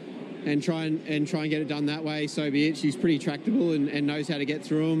and try and get it done that way, so be it. She's pretty tractable and knows how to get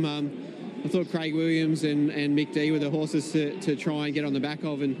through them. I thought Craig Williams and Mick D were the horses to try and get on the back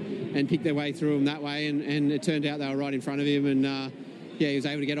of and pick their way through them that way. And it turned out they were right in front of him. And yeah, he was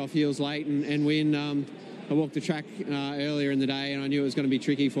able to get off heels late and win. I walked the track earlier in the day and I knew it was going to be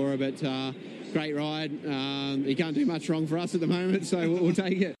tricky for her, but great ride. He can't do much wrong for us at the moment, so we'll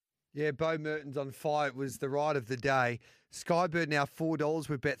take it. Yeah, Bo Merton's on fire. It was the ride of the day. Skybird now $4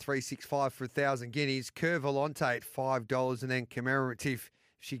 with Bet365 for 1,000 guineas. Cur Volante at $5, and then Commemorative,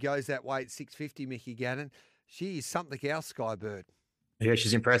 if she goes that way, at $6.50, Mickey Gannon. She is something else, Skybird. Yeah,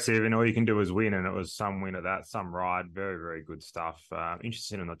 she's impressive, and all you can do is win, and it was some win of that, some ride. Very, very good stuff.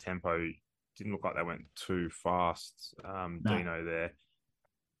 Interesting in the tempo. Didn't look like they went too fast, Dino there.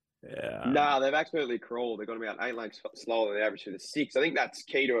 Yeah. No, they've absolutely crawled. They've got about 8 lengths slower than the average for the 6. I think that's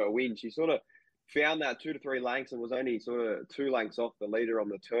key to her win. She sort of found that 2 to 3 lengths and was only sort of 2 lengths off the leader on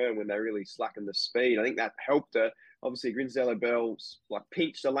the turn when they really slackened the speed. I think that helped her. Obviously, Grinzello Bell's like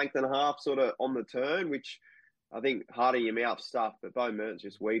pinched a length and a half sort of on the turn, which I think hard in your mouth stuff, but Bo Mertens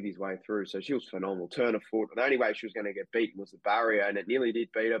just weaved his way through. So she was phenomenal. Turn of foot. The only way she was going to get beaten was the barrier, and it nearly did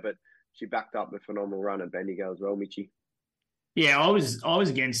beat her, but she backed up the phenomenal run at Bendigo as well, Mitchie. Yeah, I was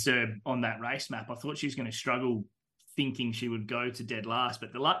against her on that race map. I thought she was going to struggle thinking she would go to dead last,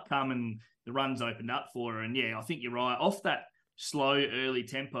 but the luck come and the runs opened up for her. And yeah, I think you're right. Off that slow early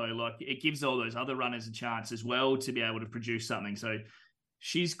tempo, like it gives all those other runners a chance as well to be able to produce something. So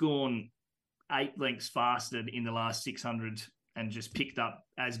she's gone 8 lengths faster in the last 600 and just picked up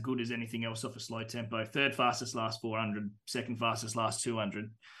as good as anything else off a slow tempo. Third fastest last 400, second fastest last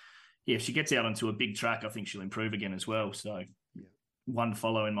 200. Yeah, if she gets out onto a big track, I think she'll improve again as well. So one to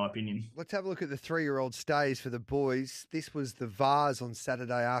follow, in my opinion. Let's have a look at the 3-year-old stays for the boys. This was the Vars on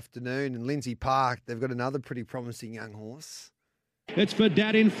Saturday afternoon, and Lindsay Park, they've got another pretty promising young horse. It's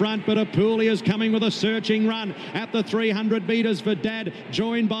Verdad in front, but Apulia's coming with a searching run at the 300 metres. Verdad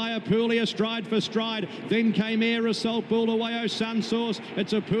joined by Apulia stride for stride. Then came Air Assault, Bulawayo Sunsource.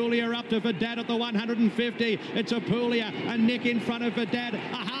 It's Apulia up to Verdad at the 150. It's Apulia, a neck in front of Verdad, a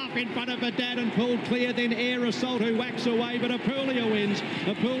half in front of Verdad and pulled clear. Then Air Assault who whacks away, but Apulia wins.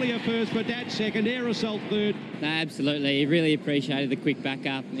 Apulia first, Verdad second, Air Assault third. No, absolutely. He really appreciated the quick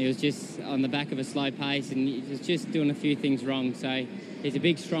backup. He was just on the back of a slow pace and he was just doing a few things wrong. So he's a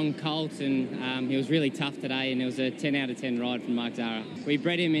big, strong colt, and he was really tough today, and it was a 10 out of 10 ride from Mark Zara. We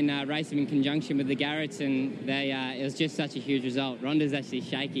bred him in race him in conjunction with the Garretts, and it was just such a huge result. Rhonda's actually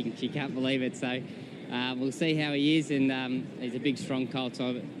shaking. She can't believe it. So we'll see how he is, and he's a big, strong colt,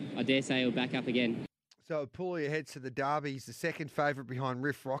 so I dare say he'll back up again. So Apulia heads to the Derby. He's the second favourite behind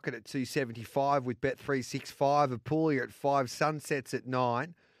Riff Rocket at $2.75 with Bet365. Apulia at 5, Sunsets at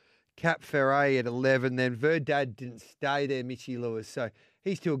 9. Cap Ferret at 11. Then Verdad didn't stay there, Mitchy Lewis. So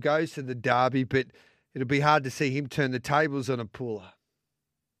he still goes to the Derby, but it'll be hard to see him turn the tables on a Pula.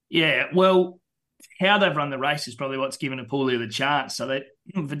 Yeah, well, how they've run the race is probably what's given Apulia the chance. So that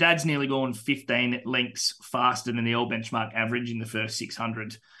Verdad's nearly gone 15 lengths faster than the All Benchmark average in the first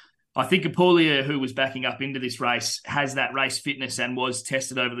 600. I think Apulia, who was backing up into this race, has that race fitness and was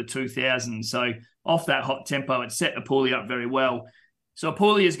tested over the 2000. So off that hot tempo, it set Apulia up very well. So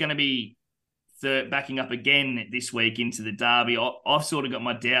Apulia is going to be backing up again this week into the Derby. I've sort of got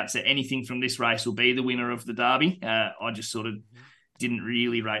my doubts that anything from this race will be the winner of the Derby. I just sort of didn't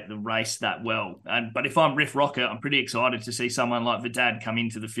really rate the race that well. But if I'm Riff Rocker, I'm pretty excited to see someone like Verdad come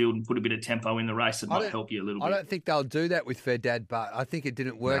into the field and put a bit of tempo in the race. That might help you a little bit. I don't think they'll do that with Verdad, but I think it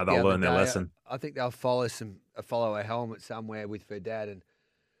didn't work. No, they'll learn their lesson. I think they'll follow a helmet somewhere with Verdad and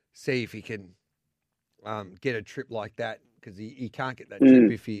see if he can get a trip like that, because he can't get that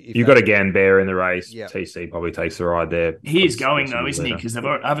trip if you've got a Gambare in the race. Yep. TC probably takes the ride there. He is going though, isn't he? Because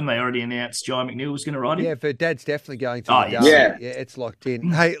haven't they already announced Jai McNeil was going to ride him? Yeah, Verdad's definitely going to. Yeah, it's locked in.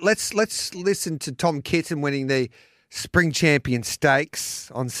 Hey, let's listen to Tom Kitten winning the Spring Champion Stakes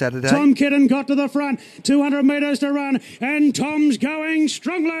on Saturday. Tom Kitten got to the front, 200 metres to run, and Tom's going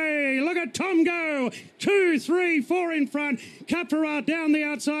strongly. Look at Tom go. 2, 3, 4 in front. Capra down the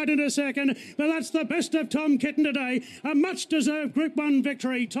outside in a second, but that's the best of Tom Kitten today. A much-deserved Group 1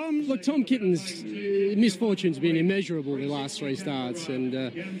 victory. Tom Kitten's misfortune's been immeasurable the last 3 starts, and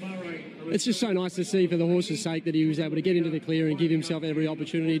it's just so nice to see for the horse's sake that he was able to get into the clear and give himself every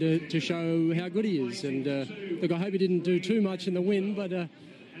opportunity to show how good he is. And look, I hope he didn't do too much in the win, but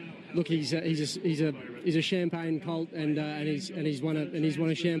look, he's a champagne colt, and he's won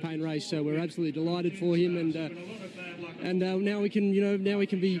a champagne race. So we're absolutely delighted for him, and now we can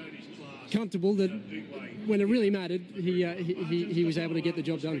be comfortable that when it really mattered, he was able to get the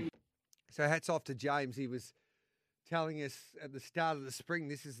job done. So hats off to James. He was telling us at the start of the spring,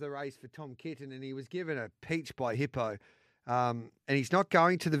 this is the race for Tom Kitten, and he was given a peach by Hippo. And he's not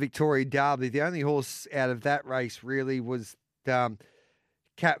going to the Victoria Derby. The only horse out of that race really was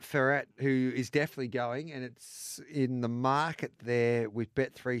Cap Ferret, who is definitely going, and it's in the market there with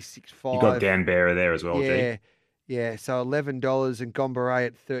Bet365. You got Gambare there as well, yeah, G. Yeah, so $11 and Gombaret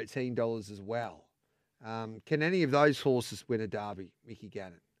at $13 as well. Can any of those horses win a Derby, Mickey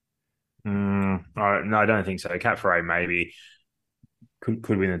Gannon? No, I don't think so. Cap Ferret maybe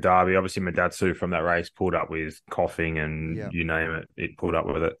could win the Derby. Obviously, Madatsu from that race pulled up with coughing and you name it pulled up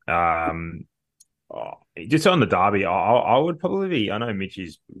with it. Just on the Derby, I would probably be. I know Mitch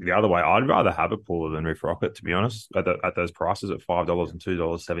is the other way. I'd rather have a Pula than Riff Rocket, to be honest. At those prices at $5 and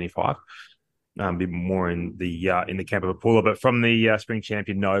 $2.75. A bit more in the camp of a Pula, but from the Spring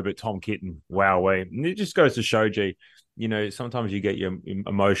Champion, no. But Tom Kitten, wowee! And it just goes to show, G. You know, sometimes you get your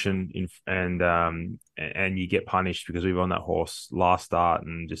emotion and you get punished because we were on that horse last start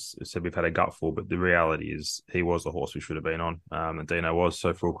and just said we've had a gutful. But the reality is he was the horse we should have been on, and Dino was,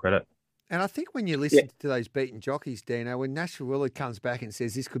 so full credit. And I think when you listen to those beaten jockeys, Dino, when Nashville Willard comes back and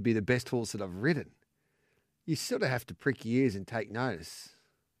says this could be the best horse that I've ridden, you sort of have to prick your ears and take notice.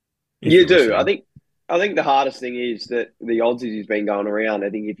 You do. I think the hardest thing is that the odds he's been going around. I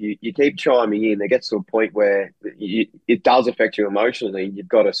think if you keep chiming in, it gets to a point where it does affect you emotionally. You've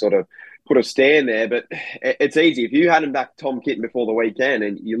got to sort of put a stand there. But it's easy. If you had him back Tom Kitten before the weekend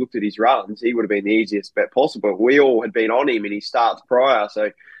and you looked at his runs, he would have been the easiest bet possible. We all had been on him in his starts prior, so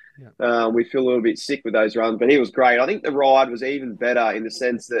we feel a little bit sick with those runs. But he was great. I think the ride was even better in the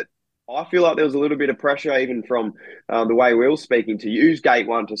sense that I feel like there was a little bit of pressure even from the way we were speaking to use gate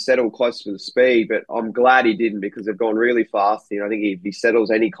 1 to settle close to the speed, but I'm glad he didn't because they've gone really fast. You know, I think if he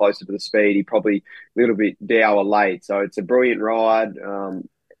settles any closer to the speed, he probably a little bit dour late. So it's a brilliant ride.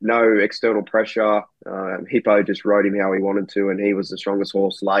 No external pressure. Hippo just rode him how he wanted to, and he was the strongest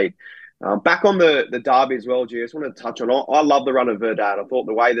horse late. Back on the Derby as well, G, I just want to touch on, I love the run of Verdad. I thought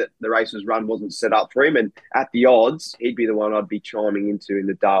the way that the race was run wasn't set up for him, and at the odds, he'd be the one I'd be chiming into in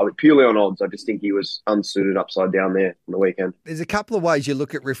the Derby. Purely on odds, I just think he was unsuited upside down there on the weekend. There's a couple of ways you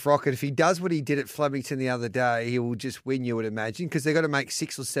look at Riff Rocket. If he does what he did at Flemington the other day, he will just win, you would imagine, because they've got to make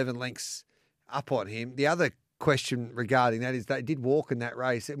 6 or 7 lengths up on him. The other question regarding that is they did walk in that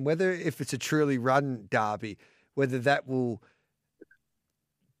race, and whether if it's a truly run Derby, whether that will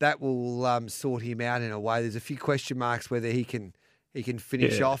sort him out in a way. There's a few question marks whether he can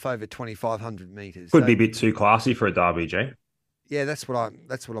finish off over 2,500 metres. Could be a bit too classy for a Derby, Jay. Yeah, that's what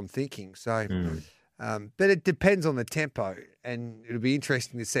I'm thinking. So, but it depends on the tempo, and it'll be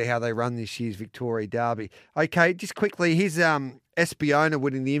interesting to see how they run this year's Victoria Derby. Okay, just quickly, here's Espiona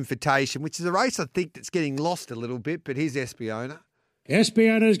winning the Invitation, which is a race I think that's getting lost a little bit. But here's Espiona.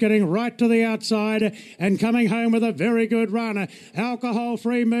 Espiona's getting right to the outside and coming home with a very good run. Alcohol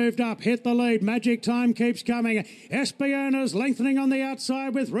Free moved up, hit the lead. Magic Time keeps coming. Espiona's lengthening on the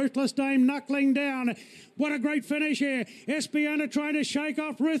outside with Ruthless Dame knuckling down. What a great finish here. Espiona trying to shake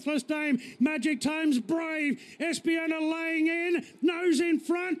off Ruthless Dame. Magic Time's brave. Espiona laying in, nose in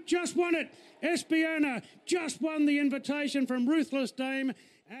front, just won it. Espiona just won the invitation from Ruthless Dame.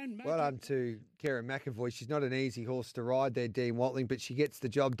 Well done to Karen McAvoy. She's not an easy horse to ride there, Dean Watling, but she gets the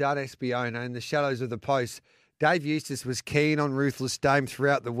job done, Espiona, in the shadows of the post. Dave Eustace was keen on Ruthless Dame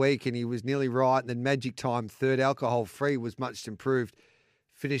throughout the week, and he was nearly right. And then Magic Time, third. Alcohol Free was much improved,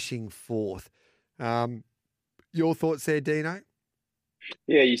 finishing fourth. Your thoughts there, Dino?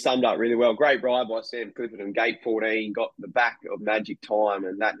 Yeah, you summed up really well. Great ride by Sam Clipperton. Gate 14 got the back of Magic Time,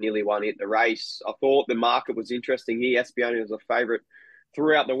 and that nearly won it the race. I thought the market was interesting here. Espiona was a favourite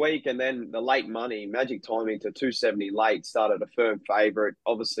throughout the week, and then the late money, Magic Time into 270 late, started a firm favourite.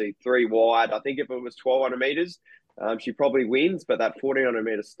 Obviously, 3 wide. I think if it was 1,200 metres, she probably wins, but that 1,400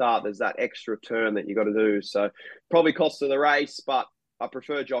 metre start, there's that extra turn that you got to do. So probably cost her the race, but I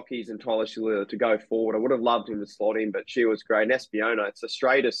prefer jockeys and Tyler Schiller to go forward. I would have loved him to slot in, but she was great. And Espiona, it's the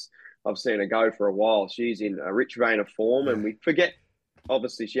straightest I've seen her go for a while. She's in a rich vein of form, and we forget,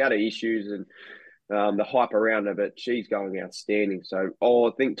 obviously, she had her issues and the hype around her, but she's going outstanding. So, I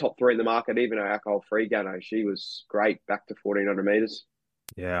think top 3 in the market, even her alcohol-free Gano, she was great back to 1,400 metres.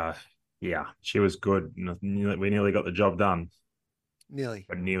 Yeah, she was good. We nearly got the job done. Nearly.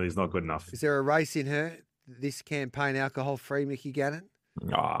 But nearly is not good enough. Is there a race in her, this campaign, alcohol-free, Mickey Gannon?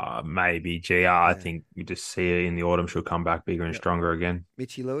 Maybe. I think you just see her in the autumn. She'll come back bigger and stronger again.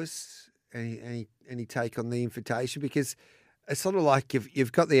 Mitchy Lewis, any take on the invitation? Because it's sort of like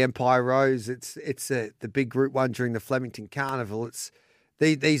you've got the Empire Rose. It's the big Group 1 during the Flemington Carnival. It's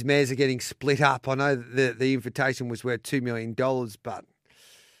these mares are getting split up. I know the invitation was worth $2 million, but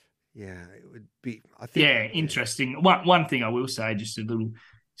yeah, it would be. I think. Yeah, interesting. One thing I will say, just a little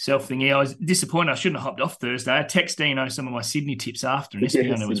self thing here. I was disappointed. I shouldn't have hopped off Thursday. I texted Dino some of my Sydney tips after, and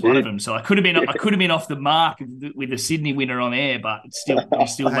Espiona was one of them. So I could have been off the mark with the Sydney winner on air, but you're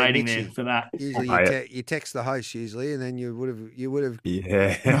still waiting Mitchie, there for that. Usually you text the host usually, and then you would have.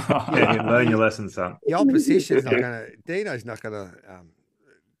 Yeah, you learn your lesson, son. The opposition's not going to. Dino's not going to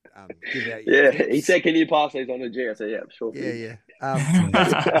give out. Yeah, he said, "Can you pass these on to G?" I said, "Yeah, sure." Yeah.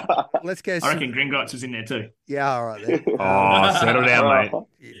 Let's go. I reckon Gringotts was in there too. Yeah, all right then. Settle down,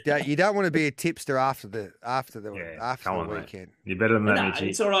 mate. You don't want to be a tipster after the weekend. Mate. You're better than that, Mitchie.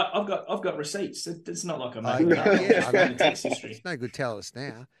 It's all right. I've got receipts. It's not like I'm making It's no good telling us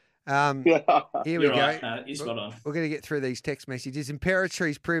now. Here we go. You're spot on. We're going to get through these text messages.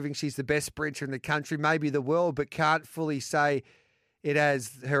 Imperatrice proving she's the best sprinter in the country, maybe the world, but can't fully say it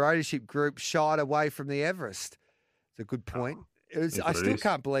as her ownership group shied away from the Everest. It's a good point. I still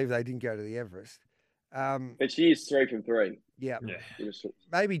can't believe they didn't go to the Everest. But she is 3 from 3. Yeah.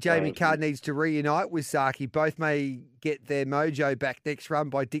 Maybe Jamie Carr needs to reunite with Zaki. Both may get their mojo back next run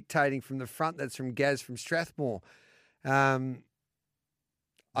by dictating from the front. That's from Gaz from Strathmore. Maybe.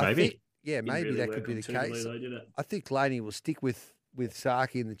 Maybe that could be the case. I think Laney will stick with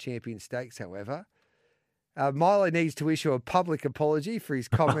Zaki in the Champion Stakes, however. Milo needs to issue a public apology for his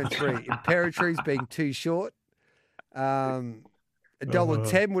comments for Imperatrice being too short.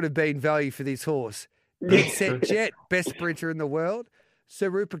 $1.10 would have been value for this horse. Dead Set Jet, best sprinter in the world. Sir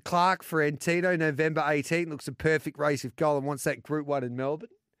Rupert Clark for Antino, November 18th. Looks a perfect race if Golan wants that Group 1 in Melbourne.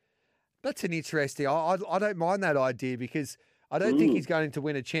 That's an interesting. I don't mind that idea because I don't think he's going to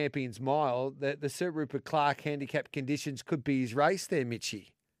win a Champions Mile. The Sir Rupert Clark handicap conditions could be his race there, Mitchie.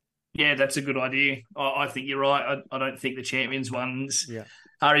 Yeah, that's a good idea. I think you're right. I don't think the Champions ones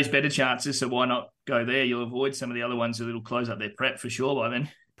are his better chances, so why not go there? You'll avoid some of the other ones that'll close up their prep for sure by then.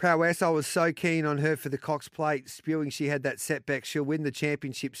 Prowess, I was so keen on her for the Cox Plate, spewing she had that setback. She'll win the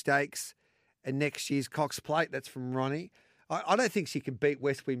Championship Stakes and next year's Cox Plate. That's from Ronnie. I don't think she can beat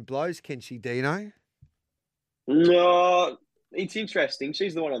West Wind Blows, can she, Dino? No, it's interesting.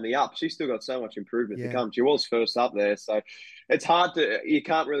 She's the one on the up. She's still got so much improvement to come. She was first up there, so it's hard you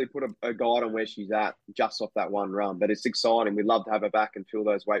can't really put a guide on where she's at just off that one run, but it's exciting. We'd love to have her back and fill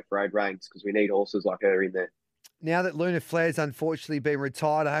those weight for 8 ranks because we need horses like her in there. Now that Luna Flair's unfortunately been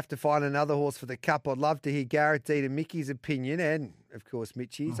retired, I have to find another horse for the Cup. I'd love to hear Garrett Dean and Mickey's opinion and, of course,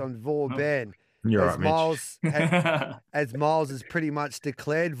 Mitchie's on Vauban. You're right, Mitch. As Miles has pretty much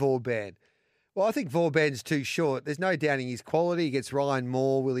declared Vauban. Well, I think Vauban's too short. There's no doubting his quality. He gets Ryan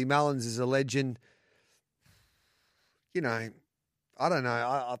Moore. Willie Mullins is a legend. You know, I don't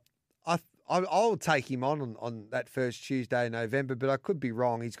know. I'll take him on that first Tuesday in November, but I could be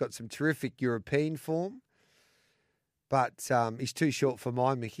wrong. He's got some terrific European form. but he's too short for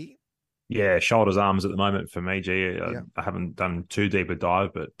mine, Mickey. Yeah, shoulders, arms at the moment for me, G. I haven't done too deep a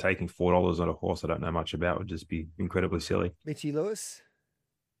dive, but taking $4 on a horse I don't know much about would just be incredibly silly. Mitchy Lewis?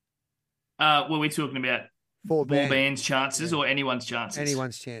 Well, we're talking about Four band's chances or anyone's chances?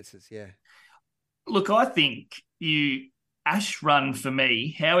 Anyone's chances, yeah. Look, I think Ash Run for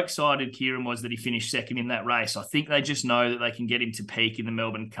me, how excited Kieran was that he finished second in that race. I think they just know that they can get him to peak in the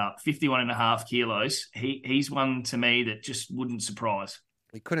Melbourne Cup. 51.5 kilos. He's one to me that just wouldn't surprise.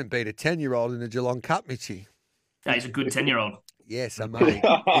 He couldn't beat a 10-year-old in the Geelong Cup, Mitchy. No, he's a good 10-year-old. Yes, I mean,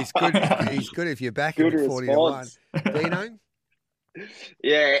 he's good. He's good if you're back at 40-1. Dino?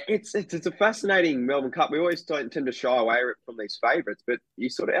 Yeah, it's a fascinating Melbourne Cup. We always don't tend to shy away from these favourites, but you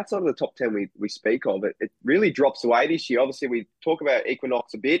sort of outside of the top 10 we speak of, it really drops away this year. Obviously, we talk about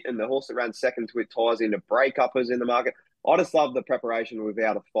Equinox a bit, and the horse that ran second to it ties into break-uppers in the market. I just love the preparation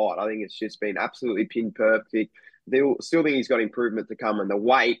without a fight. I think it's just been absolutely pin perfect. They'll still think he's got improvement to come, and the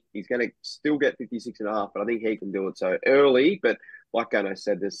weight, he's going to still get 56.5, but I think he can do it so early. But like Gano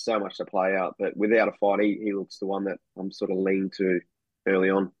said, there's so much to play out, but without a fight, he looks the one that I'm sort of leaning to early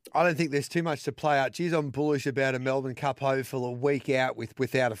on. I don't think there's too much to play out. Geez, I'm bullish about a Melbourne Cup hopeful a week out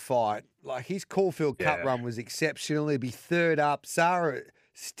without a fight. Like his Caulfield Cup run was exceptional. He'd be third up. Sarah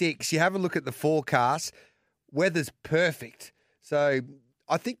sticks. You have a look at the forecast. Weather's perfect. So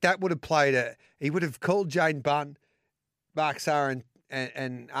I think that would have played he would have called Jane Bunn, Mark Sarah,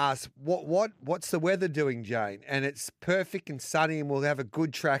 and asked, what's the weather doing, Jane? And it's perfect and sunny, and we'll have a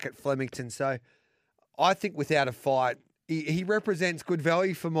good track at Flemington. So I think without a fight, he represents good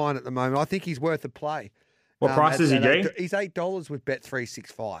value for mine at the moment. I think he's worth a play. What price is he, G? He's $8 with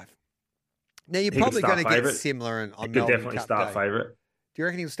Bet365. Now, you're probably going to get similar on Melbourne Cup. He could definitely start favourite. Do you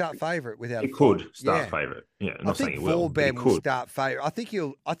reckon he'll start favourite without? He could start favourite. Yeah, I think Vauban will start favourite. I think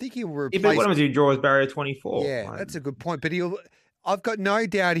he'll replace. But what happens if he draws barrier 24? Yeah, that's a good point. But I've got no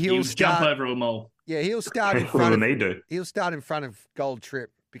doubt he'll start. Jump over a mole. Yeah, he'll start in front of. He'll start in front of Gold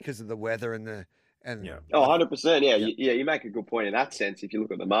Trip because of the weather and the. Yeah. Oh, 100%. Yeah. You make a good point in that sense. If you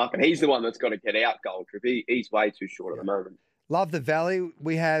look at the market, he's the one that's got to get out Gold Trip. He's way too short at the moment. Love the Valley.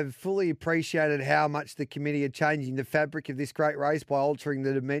 We have fully appreciated how much the committee are changing the fabric of this great race by altering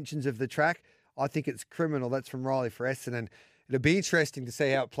the dimensions of the track. I think it's criminal. That's from Riley for Essendon. It'll be interesting to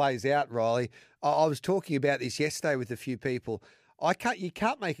see how it plays out, Riley. I was talking about this yesterday with a few people. You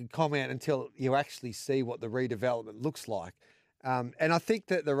can't make a comment until you actually see what the redevelopment looks like. And I think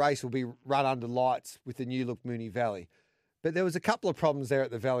that the race will be run under lights with the new look Moonee Valley. But there was a couple of problems there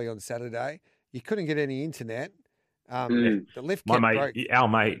at the Valley on Saturday. You couldn't get any internet. The lift kept our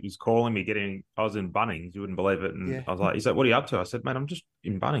mate was calling me I was in Bunnings, you wouldn't believe it. And I was like, he's like, what are you up to? I said, mate, I'm just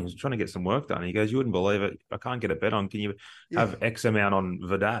in Bunnings trying to get some work done. And he goes, you wouldn't believe it. I can't get a bet on. Can you have X amount on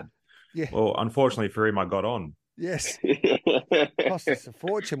Verdad? Yeah. Well, unfortunately for him, I got on. Yes. Cost us a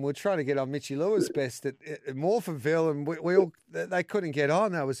fortune. We're trying to get on Mitchy Lewis best at Morphettville, and they couldn't get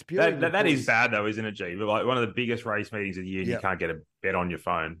on. That was spewing. That is bad though, isn't it, G? But like one of the biggest race meetings of the year, and you can't get a bet on your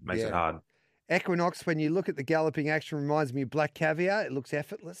phone. Makes it hard. Equinox, when you look at the galloping action, reminds me of Black Caviar. It looks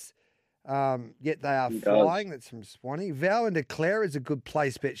effortless. Yet they are flying. That's from Swanee. Vow and Declare is a good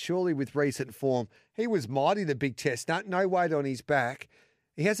place bet, surely with recent form. He was mighty, the big chestnut. No weight on his back.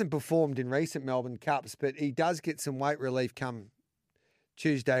 He hasn't performed in recent Melbourne Cups, but he does get some weight relief come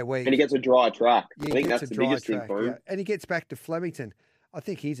Tuesday week. And he gets a dry track. I think that's the biggest thing for him. Yeah. And he gets back to Flemington. I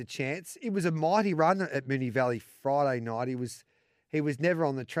think he's a chance. It was a mighty run at Moonee Valley Friday night. He was never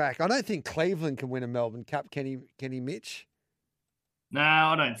on the track. I don't think Cleveland can win a Melbourne Cup. Can he, Mitch? No,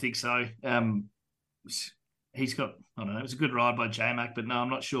 I don't think so. He's got, I don't know, it was a good ride by J-Mac, but no, I'm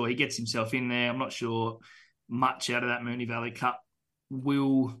not sure. He gets himself in there. I'm not sure much out of that Moonee Valley Cup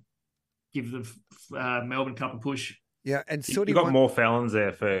will give the Melbourne Cup a push. Yeah, and you got more felons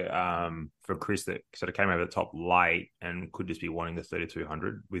there for Chris that sort of came over the top late and could just be wanting the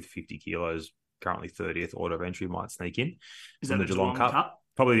 3,200 with 50 kilos. Currently 30th order of entry might sneak in. Is that the Geelong Cup?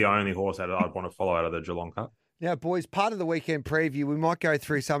 Probably the only horse that I'd want to follow out of the Geelong Cup. Now, boys, part of the weekend preview, we might go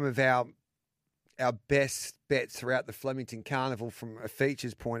through some of our best bets throughout the Flemington Carnival from a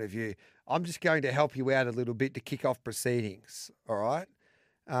features point of view. I'm just going to help you out a little bit to kick off proceedings, all right?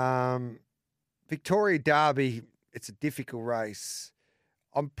 Victoria Derby, it's a difficult race.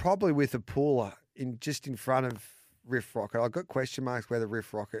 I'm probably with a pooler in front of Riff Rocket. I've got question marks whether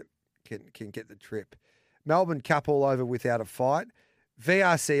Riff Rocket can get the trip. Melbourne Cup all over without a fight.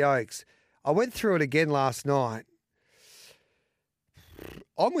 VRC Oaks. I went through it again last night.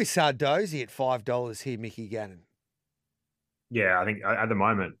 I'm with Sardozi at $5 here, Mickey Gannon. Yeah, I think at the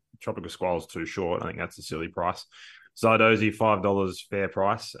moment, Tropical Squall's too short. I think that's a silly price. Zardozi, $5 fair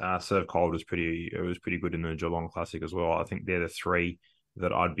price. Serve Cold was pretty good in the Geelong Classic as well. I think they're the three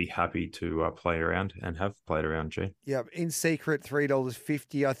that I'd be happy to play around and have played around, G. Yeah, in secret,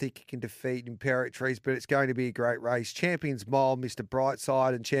 $3.50. I think you can defeat Imperatrice, but it's going to be a great race. Champions Mile, Mr.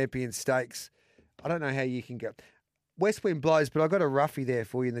 Brightside, and Champions Stakes. I don't know how you can go. West Wind blows, but I got a roughie there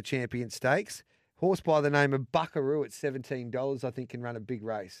for you in the Champions Stakes. Horse by the name of Buckaroo at $17, I think can run a big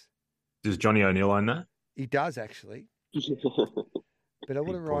race. Does Johnny O'Neill own that? He does, actually. But I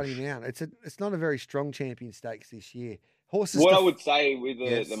wouldn't ride him out. It's not a very strong Champion Stakes this year. Horses. What I would say with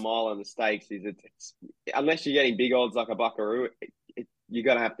the mile and the stakes is it's unless you're getting big odds like a Buckaroo, you're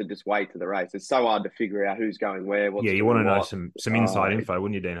going to have to just wait to the race. It's so hard to figure out who's going where. You want to know some inside info,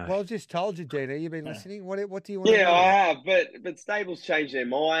 wouldn't you, Dino? Well, I just told you, Dino. You've been listening. What do you want to know? Yeah, I have. But stables change their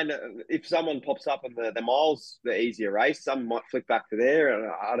mind. If someone pops up in the miles, the easier race, some might flick back to there. And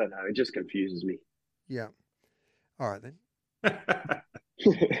I don't know. It just confuses me. Yeah. All right, then.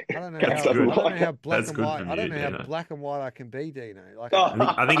 I don't know how black and white. I don't know how black and white I can be, Dino. Like,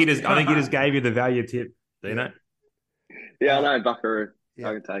 I think he just gave you the value tip, Dino. Yeah, I know Buckaroo. Yeah.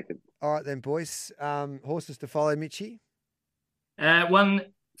 I can take it. All right then, boys. Horses to follow, Mitchie. One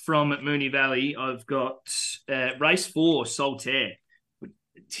from Moonee Valley. I've got race 4, Solitaire.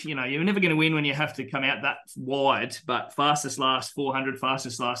 You know, you're never going to win when you have to come out that wide, but fastest last 400,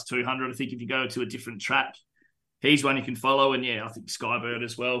 fastest last 200. I think if you go to a different track, he's one you can follow. And yeah, I think Skybird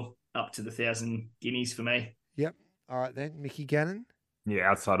as well, up to the 1,000 guineas for me. Yep. All right then, Mickey Gannon. Yeah,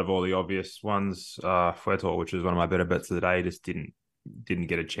 outside of all the obvious ones, Fuetor, which was one of my better bets of the day, just didn't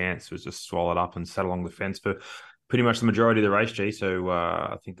get a chance. It was just swallowed up and sat along the fence for pretty much the majority of the race, G. So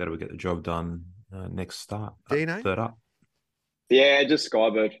I think that will get the job done next start. Dino? Third up. Yeah, just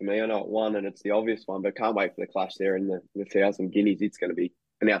Skybird for me. I know it won and it's the obvious one, but can't wait for the clash there in the 1,000 guineas. It's going to be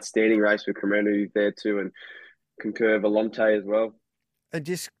an outstanding race with Commander there too, and Concur Volante as well. And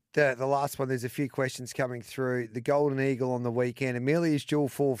just the last one, there's a few questions coming through. The Golden Eagle on the weekend. Amelia's Jewel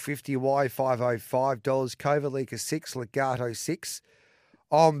 $4.50, Y $505, Kovalika $6, Legato $6.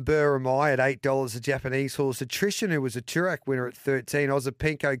 On Buramai at $8, a Japanese horse. Attrition, who was a Turak winner at $13.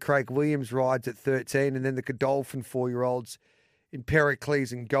 Ozapenko Craig Williams rides at $13. And then the Godolphin 4-year-olds in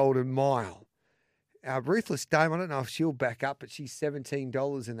Pericles and Golden Mile. Ruthless Dame, I don't know if she'll back up, but she's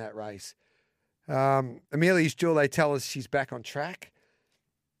 $17 in that race. Amelia's Jewel, they tell us she's back on track.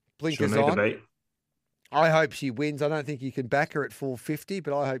 Blinkers on. I hope she wins. I don't think you can back her at $4.50,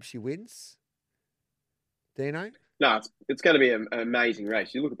 but I hope she wins. Dino? No, it's going to be an amazing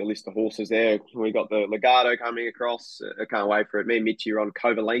race. You look at the list of horses there. We got the Legato coming across. I can't wait for it. Me and Mitchie are on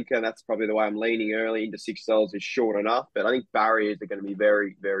Kovalenka. That's probably the way I'm leaning early into $6 is short enough. But I think barriers are going to be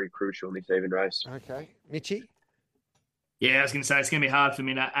very, very crucial in this even race. Okay. Mitchie? Yeah, I was going to say, it's going to be hard for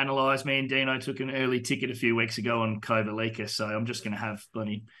me to analyse. Me and Dino took an early ticket a few weeks ago on Kovalika, so I'm just going to have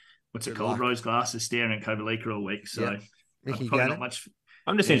bloody, rose glasses staring at Kovalika all week. So probably not much.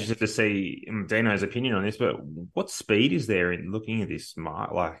 I'm just interested to see Dino's opinion on this, but what speed is there in looking at this,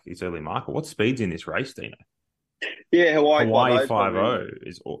 like his early market? What speed's in this race, Dino? Yeah, Hawaii 5-0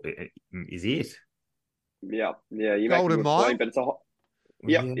 is it? Yeah. You Golden Mile, but it's a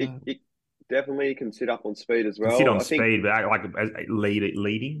it definitely can sit up on speed as well. Sit on speed, but like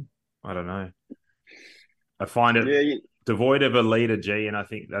leading. I don't know. I find it devoid of a leader, G, and I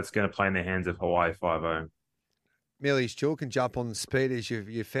think that's going to play in the hands of Hawaii 5-0. Millie's Jewel can jump on the speed, as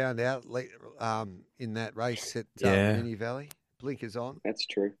you found out in that race at Moonee Valley. Blinkers on. That's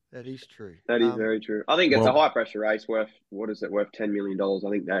true. That is true. That is very true. I think it's a high pressure race worth $10 million. I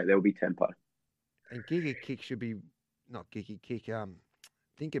think there will be tempo. And Giga Kick should be not Giga Kick.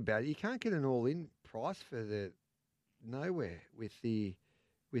 Think about it. You can't get an all in price for the nowhere with the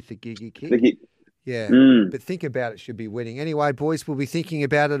Giga Kick. But think about it, should be winning. Anyway, boys, we'll be thinking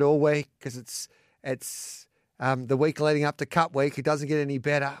about it all week because it's the week leading up to Cup Week. It doesn't get any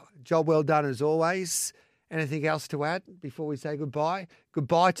better. Job well done as always. Anything else to add before we say goodbye?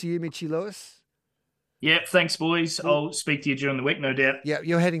 Goodbye to you, Mitchie Lewis. Yeah, thanks, boys. I'll speak to you during the week, no doubt. Yeah,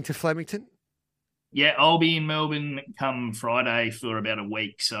 you're heading to Flemington? Yeah, I'll be in Melbourne come Friday for about a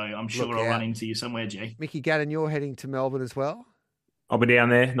week, so I'm sure I'll run into you somewhere, G. Mickey Gannon, you're heading to Melbourne as well? I'll be down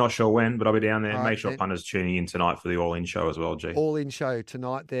there. Not sure when, but I'll be down there. All Make sure punters tuning in tonight for the all-in show as well, G. All-in show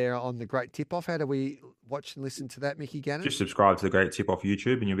tonight there on the Great Tip-Off. How do we watch and listen to that, Mickey Gannon? Just subscribe to the Great Tip-Off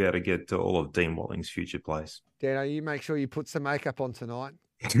YouTube and you'll be able to get to all of Dean Watling's future plays. Dano, you make sure you put some makeup on tonight.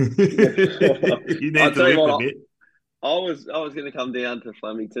 You need to lift a bit. I was going to come down to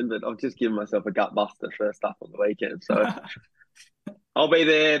Flemington, but I've just given myself a gut buster first up on the weekend. So I'll be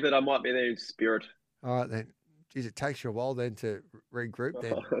there, but I might be there in spirit. All right, then. geez, it takes you a while then to regroup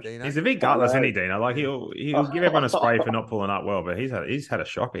then, Dino. He's a bit gutless, isn't he, Dino? Like he'll give everyone a spray for not pulling up well, but he's had a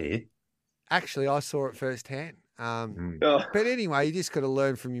shocker here. Actually, I saw it firsthand. But anyway, you just got to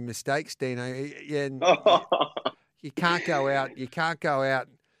learn from your mistakes, Dino. You can't go out. You can't go out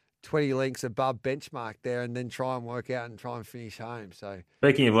 20 lengths above benchmark there and then try and work out and try and finish home. So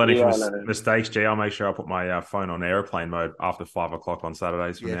speaking of learning from mistakes, G, I'll make sure I put my phone on airplane mode after 5 o'clock on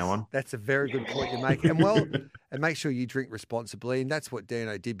Saturdays from now on. That's a very good point you make. And make sure you drink responsibly. And that's what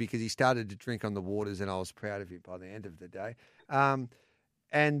Dino did because he started to drink on the waters, and I was proud of him by the end of the day.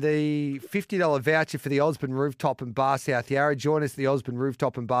 And the $50 voucher for the Osborne Rooftop and Bar South Yarra. Join us at the Osborne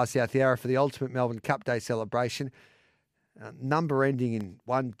Rooftop and Bar South Yarra for the Ultimate Melbourne Cup Day celebration. Number ending in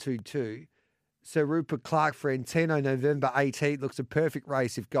 122. Sir Rupert Clark for Antino, November 18th. Looks a perfect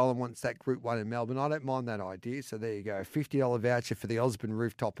race if Golem wants that Group 1 in Melbourne. I don't mind that idea. So there you go. $50 voucher for the Osborne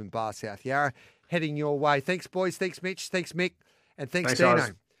Rooftop and Bar South Yarra. Heading your way. Thanks, boys. Thanks, Mitch. Thanks, Mick. And thanks Dino.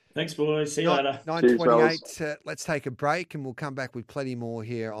 Guys. Thanks, boys. See you later. 9:28. Let's take a break and we'll come back with plenty more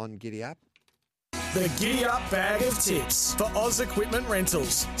here on Giddy Up. The Giddy Up bag of tips for Oz Equipment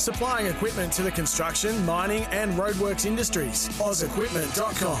Rentals. Supplying equipment to the construction, mining and roadworks industries.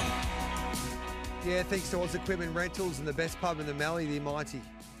 OzEquipment.com. Yeah, thanks to Oz Equipment Rentals and the best pub in the Mallee, the mighty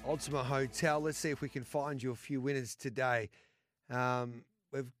Ultima Hotel. Let's see if we can find you a few winners today.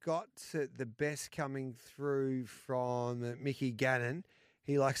 We've got the best coming through from Mickey Gannon.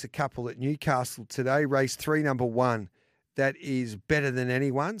 He likes a couple at Newcastle today. Race 3, number 1. That is Better Than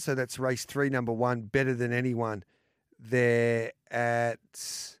Anyone. So that's race 3, number 1, Better Than Anyone. There at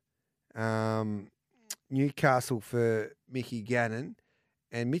Newcastle for Mickey Gannon.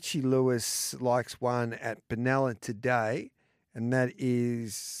 And Mitchie Lewis likes one at Benalla today. And that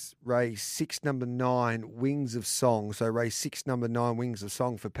is race 6, number 9, Wings of Song. So race 6, number 9, Wings of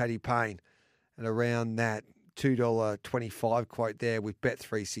Song for Paddy Payne. And around that $2.25 quote there with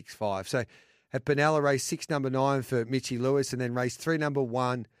Bet365. So at Benalla, race 6, number 9 for Mitchie Lewis, and then race 3, number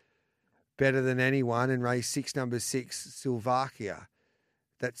 1, Better Than Anyone, and race 6, number 6, Slovakia.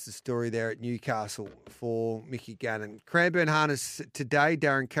 That's the story there at Newcastle for Mickey Gannon. Cranbourne Harness today.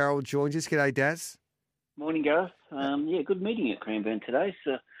 Darren Carroll joins us. G'day, Daz. Morning, Gareth. Good meeting at Cranbourne today.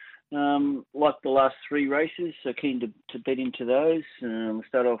 So, like the last 3 races, so keen to bet into those. We'll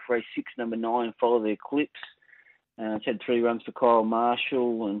start off race 6, number 9, Follow the Eclipse. It's had 3 runs for Kyle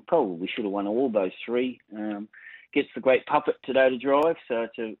Marshall and probably should have won all those 3. Gets the great puppet today to drive, so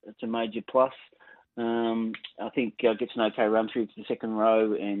it's a major plus. I think gets an okay run through to the second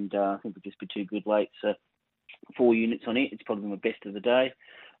row, and I think it'll just be too good late. So 4 units on it. It's probably my best of the day.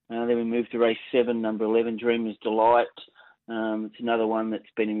 Then we move to race 7, number 11, Dreamer's Delight. It's another one that's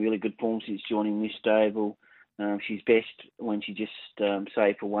been in really good form since joining this stable. She's best when she just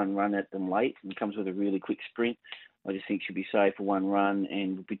save for 1 run at them late and comes with a really quick sprint. I just think she'll be safe for 1 run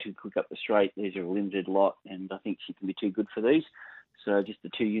and will be too quick up the straight. There's a limited lot, and I think she can be too good for these. So just the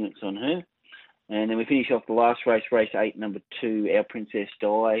 2 units on her. And then we finish off the last race, race 8, number 2, Our Princess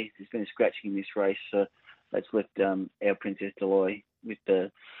Di. There's been a scratching in this race, so that's left Our Princess Di with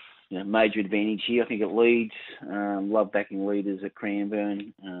the major advantage here. I think it leads. Love backing leaders at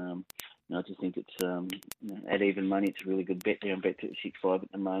Cranbourne. I just think it's at even money. It's a really good bet there. I'm bet at 6.5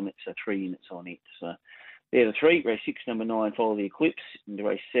 at the moment, so 3 units on it. So they're the 3. Race 6, number 9, Follow the Eclipse. Into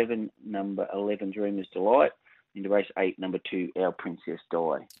race 7, number 11, Dreamer's Delight. Into race 8, number 2, Our Princess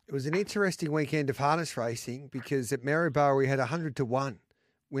Di. It was an interesting weekend of harness racing because at Maryborough we had 100-1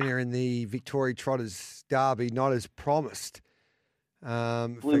 winner in the Victoria Trotters Derby, not as promised. For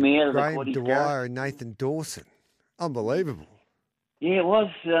Graham Dwyer and Nathan Dawson. Unbelievable. Yeah, it was,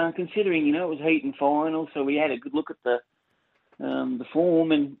 considering, it was heat and final, so we had a good look at the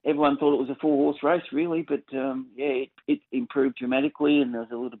form, and everyone thought it was a 4-horse race, really, but, it improved dramatically, and there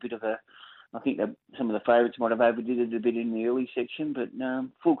was a little bit of I think that some of the favourites might have overdid it a bit in the early section, but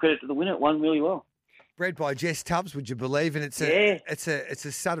full credit to the winner. It won really well. Bred by Jess Tubbs, would you believe? And it's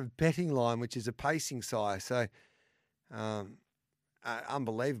a sort of betting line, which is a pacing sire, so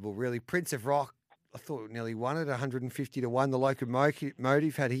unbelievable, really. Prince of Rock, I thought nearly won it, 150-1. The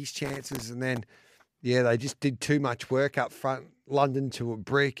Locomotive had his chances, and then, they just did too much work up front. London to a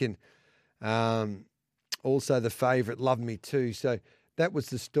brick, and also the favourite, Love Me Too. So that was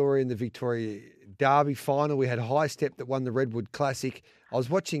the story in the Victoria Derby final. We had High Step that won the Redwood Classic. I was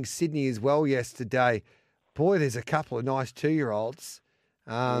watching Sydney as well yesterday. Boy, there's a couple of nice 2-year-olds.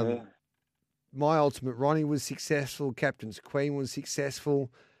 My Ultimate Ronnie was successful. Captain's Queen was successful.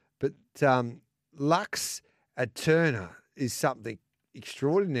 But Lux at Turner is something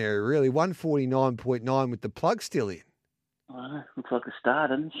extraordinary, really. 149.9 with the plug still in. Looks like a star,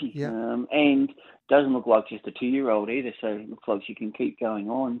 doesn't she? Yeah. And doesn't look like just a 2-year-old either, so it looks like she can keep going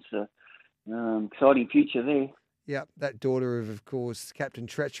on. So exciting future there. Yeah, that daughter of course, Captain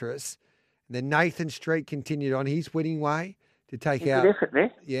Treacherous. And then Nathan Street continued on his winning way to take out. Good effort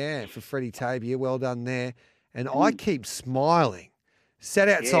there. Yeah, for Freddie Tabia. Well done there. And I keep smiling. Sat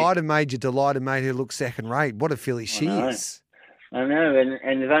outside and made you delight and made her look second rate. What a filly she is. I know,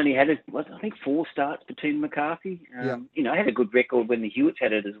 and they've only had, I think, 4 starts between McCarthy. Had a good record when the Hewitts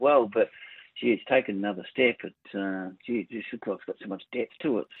had it as well, but it's taken another step. It just looks like it's got so much depth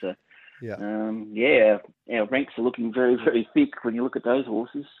to it. So, our ranks are looking very, very thick when you look at those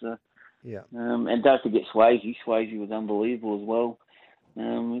horses. And don't forget Swayze. Swayze was unbelievable as well.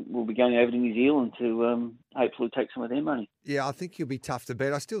 We'll be going over to New Zealand to hopefully take some of their money. Yeah, I think you'll be tough to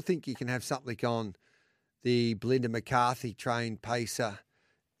beat. I still think you can have something on the Belinda McCarthy trained pacer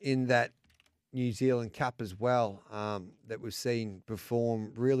in that New Zealand Cup as well, that we've seen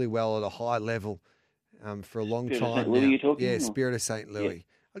perform really well at a high level for a long Spirit time of St. now. Louis, you're talking? Yeah, Spirit of St. Louis. Yeah.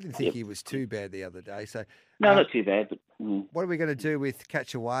 I didn't think he was too bad the other day. So no, not too bad. But what are we going to do with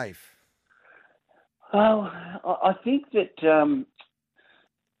Catch a Wave? Well, I think that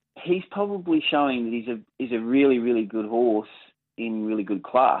he's probably showing that he's a really, really good horse in really good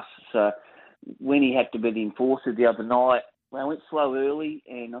class. So when he had to be the enforcer the other night, well, I went slow early,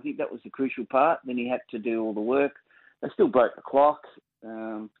 and I think that was the crucial part. Then he had to do all the work. They still broke the clock.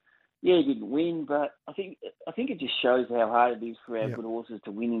 He didn't win, but I think it just shows how hard it is for our good horses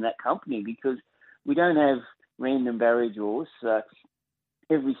to win in that company, because we don't have random barrier draws. So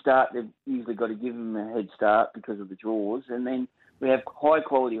every start they've usually got to give them a head start because of the draws, and then we have high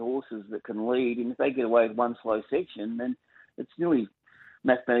quality horses that can lead, and if they get away with one slow section, then it's nearly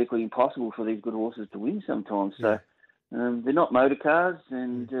mathematically impossible for these good horses to win sometimes. So they're not motor cars,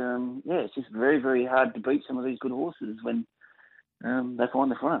 and it's just very, very hard to beat some of these good horses when they find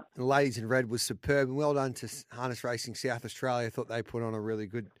the front. The Ladies in Red was superb, and well done to Harness Racing South Australia. I thought they put on a really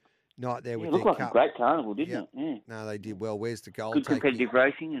good night there with it their looked like cup. a great carnival, didn't it? Yeah. No, they did well. Where's the gold? Good competitive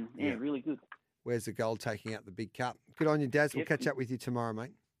racing, and really good. Where's the gold taking out the big cup? Good on you, Daz. We'll catch up with you tomorrow,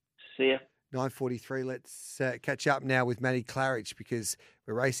 mate. See ya. 9:43. Let's catch up now with Matty Claridge, because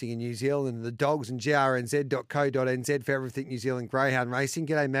we're racing in New Zealand and the dogs and grnz.co.nz for everything New Zealand greyhound racing.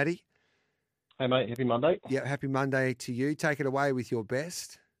 G'day, Matty. Hey, mate. Happy Monday. Yeah, happy Monday to you. Take it away with your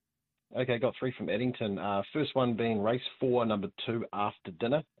best. Okay, got 3 from Eddington. First one being race 4, number 2, After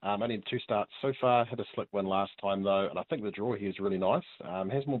Dinner. Only had 2 starts so far. Had a slick win last time, though, and I think the draw here is really nice.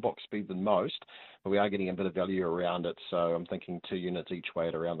 Has more box speed than most, but we are getting a bit of value around it, so I'm thinking 2 units each way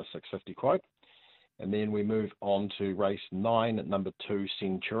at around the 650 quote. And then we move on to race 9, number 2,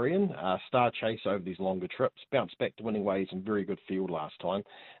 Centurion. Star chase over these longer trips. Bounced back to winning ways and very good field last time.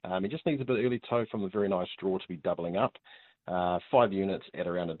 He just needs a bit of early toe from the very nice draw to be doubling up. 5 units at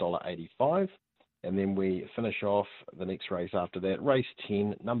around $1.85. And then we finish off the next race after that. Race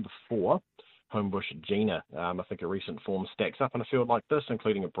 10, number 4, Homebush Gina. I think a recent form stacks up in a field like this,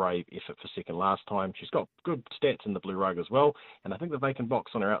 including a brave effort for second last time. She's got good stats in the blue rug as well, and I think the vacant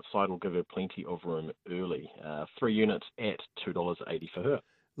box on her outside will give her plenty of room early. 3 units at $2.80 for her.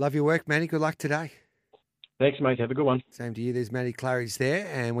 Love your work, Manny. Good luck today. Thanks, mate. Have a good one. Same to you. There's Matty Claridge there,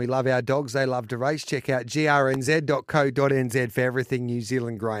 and we love our dogs. They love to race. Check out grnz.co.nz for everything New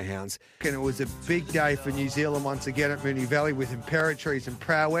Zealand greyhounds. And it was a big day for New Zealand once again at Moonee Valley with Imperatrice and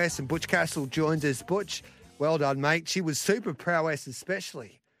Prowess, and Butch Castle joins us. Butch, well done, mate. She was super, Prowess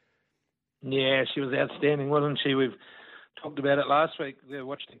especially. Yeah, she was outstanding, wasn't she? We've talked about it last week. We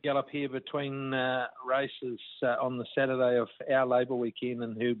watched the gallop here between races on the Saturday of our Labour weekend,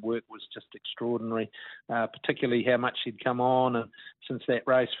 and her work was just extraordinary, particularly how much she'd come on and since that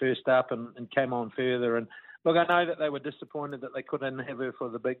race first up and came on further. And look, I know that they were disappointed that they couldn't have her for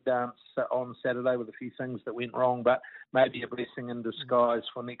the big dance on Saturday with a few things that went wrong, but maybe a blessing in disguise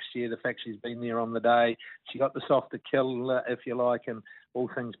for next year, the fact she's been there on the day. She got the softer kill, if you like, and all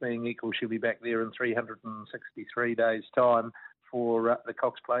things being equal, she'll be back there in 363 days' time for the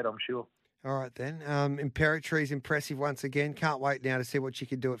Cox Plate, I'm sure. All right, then. Imperatrice impressive once again. Can't wait now to see what she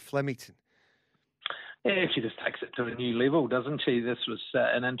can do at Flemington. Yeah, she just takes it to a new level, doesn't she? This was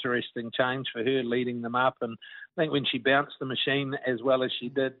an interesting change for her, leading them up. And I think when she bounced the machine as well as she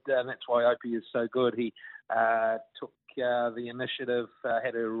did, and that's why Opie is so good, he took the initiative,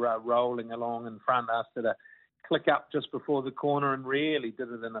 had her rolling along in front, asked her to click up just before the corner and really did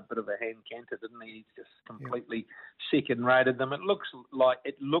it in a bit of a hand canter, didn't he? He just completely second rated them. It looked like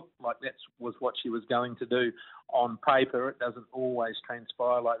that was what she was going to do on paper. It doesn't always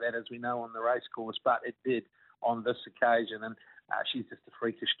transpire like that, as we know, on the race course, but it did on this occasion. And she's just a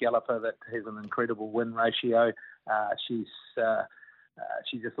freakish galloper that has an incredible win ratio.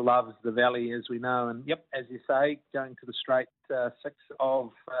 She just loves the Valley, as we know. And, yep, as you say, going to the straight 6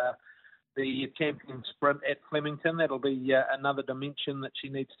 of the champion sprint at Flemington, that'll be another dimension that she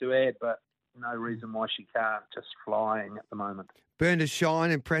needs to add, but no reason why she can't. Just flying at the moment. Burn to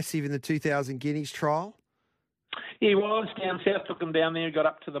shine, impressive in the 2000 Guineas trial. Yeah, he was down south, took him down there, got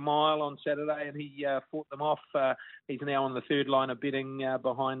up to the mile on Saturday, and he fought them off. He's now on the third line of bidding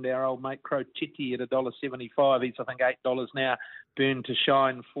behind our old mate Crocetti at $1.75. He's, I think, $8 now. Burn to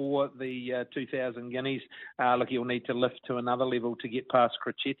shine for the 2000 Guineas. Look, he'll need to lift to another level to get past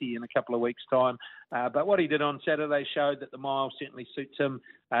Crocetti in a couple of weeks' time. But what he did on Saturday showed that the mile certainly suits him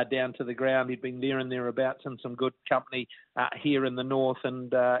down to the ground. He'd been there and thereabouts in some good company here in the north,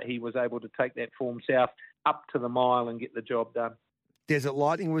 and he was able to take that form south up to the mile and get the job done. Desert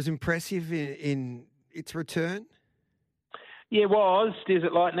Lightning was impressive in its return. Yeah, it was.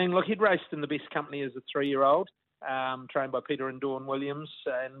 Desert Lightning. Look, he'd raced in the best company as a 3-year-old, trained by Peter and Dawn Williams,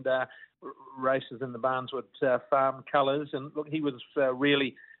 and races in the Barneswood Farm colours. And look, he was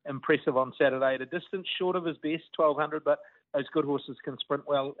really impressive on Saturday at a distance short of his best, 1200, but those good horses can sprint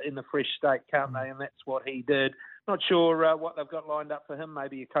well in the fresh state, can't they? And that's what he did. Not sure what they've got lined up for him.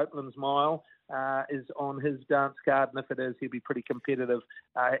 Maybe a Copeland's Mile is on his dance card, and if it is, he'll be pretty competitive.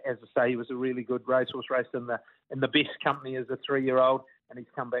 As I say, he was a really good racehorse, raced in the best company as a 3-year-old, and he's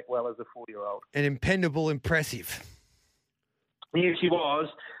come back well as a 4-year-old. And impendable, impressive. Yes, he was.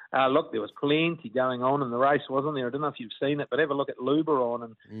 Look, there was plenty going on in the race, wasn't there? I don't know if you've seen it, but have a look at Luberon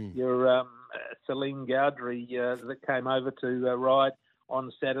and your Celine Gowdry that came over to ride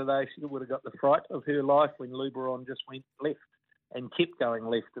on Saturday. She would have got the fright of her life when Luberon just went left and kept going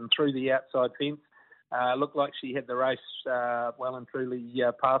left and through the outside fence. Looked like she had the race well and truly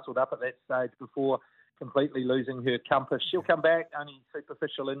parcelled up at that stage before completely losing her compass. She'll come back, only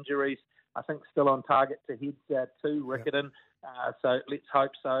superficial injuries. I think still on target to head to Riccarton. So let's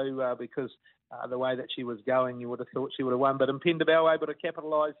hope so, because the way that she was going, you would have thought she would have won. But Impendabel able to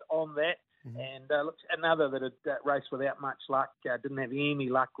capitalise on that. Mm-hmm. And look, another that had raced without much luck, didn't have any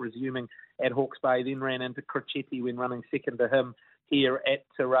luck resuming at Hawke's Bay, then ran into Crocetti when running second to him here at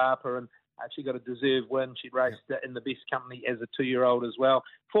Te Rapa, and she got a deserved win. She'd raced in the best company as a 2-year-old as well.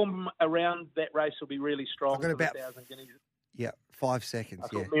 Form around that race will be really strong. I've got about 1,000 guineas. Yeah, 5 seconds. I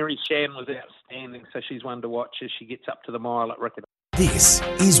thought Mary Shan was outstanding, so she's one to watch as she gets up to the mile at Riccarton. This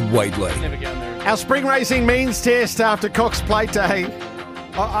is Waitley. Our spring racing means test after Cox Plate Day.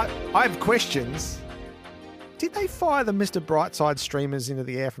 I have questions. Did they fire the Mr. Brightside streamers into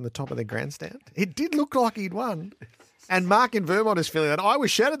the air from the top of the grandstand? It did look like he'd won. And Mark in Vermont is feeling that. I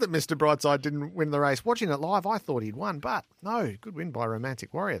was shattered that Mr. Brightside didn't win the race. Watching it live, I thought he'd won, but no. Good win by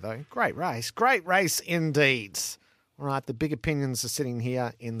Romantic Warrior, though. Great race. Great race indeed. All right, the big opinions are sitting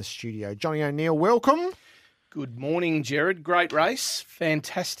here in the studio. Johnny O'Neill, welcome. Good morning, Jared. Great race.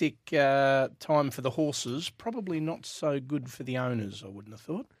 Fantastic time for the horses. Probably not so good for the owners, I wouldn't have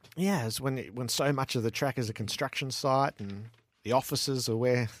thought. Yeah, it's when so much of the track is a construction site and the offices are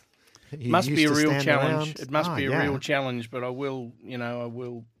where you must be a real challenge. Around. It must be a real challenge, but we'll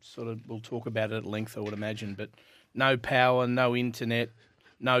talk about it at length, I would imagine. But no power, no internet,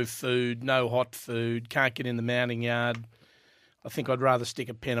 no food, no hot food, can't get in the mounting yard. I think I'd rather stick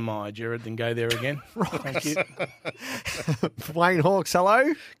a pen in my eye, Jared, than go there again. Right. Thank you. Wayne Hawkes,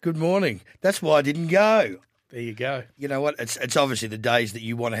 hello. Good morning. That's why I didn't go. There you go. You know what? It's obviously the days that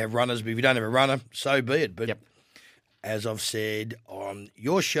you want to have runners, but if you don't have a runner, so be it. But as I've said on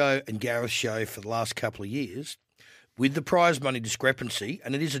your show and Gareth's show for the last couple of years, with the prize money discrepancy,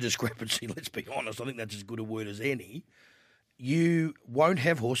 and it is a discrepancy, let's be honest, I think that's as good a word as any, you won't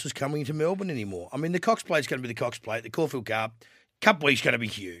have horses coming into Melbourne anymore. I mean, the Cox Plate's going to be the Cox Plate, the Caulfield Cup Week's going to be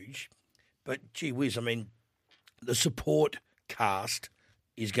huge. But, gee whiz, I mean, the support cast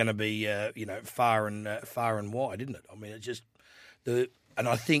is going to be, far and wide, isn't it? I mean, it's just and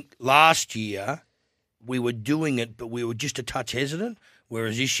I think last year we were doing it, but we were just a touch hesitant,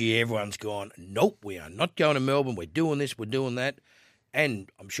 whereas this year everyone's gone, nope, we are not going to Melbourne, we're doing this, we're doing that. And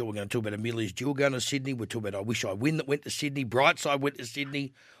I'm sure we're going to talk about Amelia's Jewel going to Sydney. We're talking about I Wish I Win that went to Sydney. Brightside went to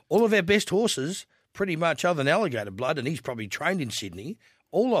Sydney. All of our best horses, pretty much other than Alligator Blood, and he's probably trained in Sydney,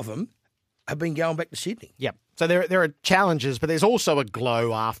 all of them have been going back to Sydney. Yep. So there are challenges, but there's also a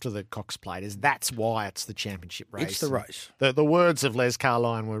glow after the Cox Plate. That's why it's the championship race. It's the race. The words of Les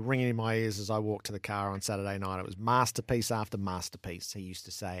Carline were ringing in my ears as I walked to the car on Saturday night. It was masterpiece after masterpiece, he used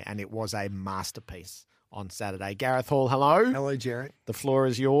to say, and it was a masterpiece on Saturday. Gareth Hall, hello. Hello, Jared. The floor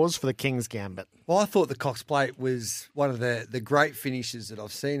is yours for the King's Gambit. Well, I thought the Cox Plate was one of the great finishes that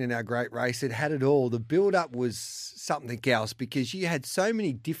I've seen in our great race. It had it all. The build-up was something else because you had so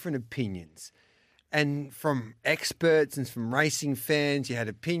many different opinions And from experts and from racing fans, you had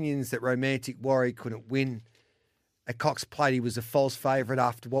opinions that Romantic Warrior couldn't win. At Cox Plate, he was a false favourite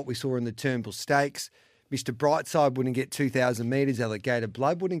after what we saw in the Turnbull Stakes. Mr. Brightside wouldn't get 2,000 metres. Alligator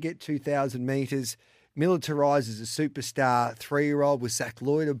Blood wouldn't get 2,000 metres. Militarised as a superstar 3-year-old with Zach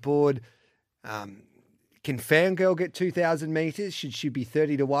Lloyd aboard. Can Fangirl get 2,000 metres? Should she be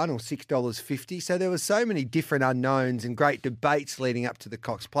 30 to 1 or $6.50? So there were so many different unknowns and great debates leading up to the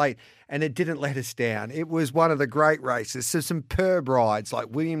Cox Plate, and it didn't let us down. It was one of the great races. So some superb rides,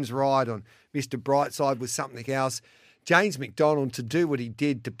 like Williams' ride on Mr. Brightside was something else. James McDonald, to do what he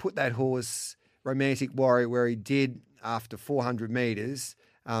did, to put that horse, Romantic Warrior, where he did after 400 metres,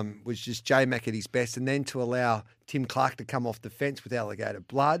 was just J-Mac at his best. And then to allow Tim Clark to come off the fence with Alligator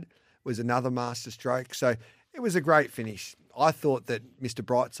Blood was another masterstroke. So it was a great finish. I thought that Mr.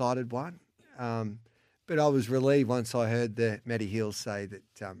 Brightside had won, but I was relieved once I heard Matty Hill say that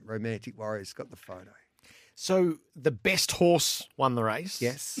Romantic Warrior's got the photo. So the best horse won the race.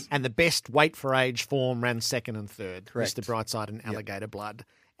 Yes. And the best weight for age form ran second and third. Correct. Mr. Brightside and Alligator Blood.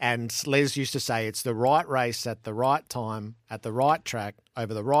 And Les used to say it's the right race at the right time, at the right track,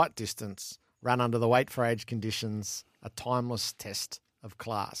 over the right distance, run under the weight for age conditions, a timeless test of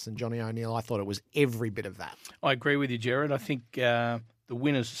class. And Johnny O'Neill, I thought it was every bit of that. I agree with you, Jared. I think the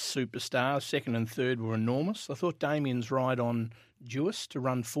winners, superstars, second and third, were enormous. I thought Damien's ride on Jewess to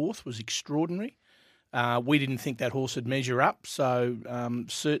run fourth was extraordinary. We didn't think that horse would measure up, so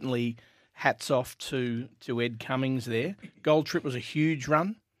certainly hats off to Ed Cummings there. Gold Trip was a huge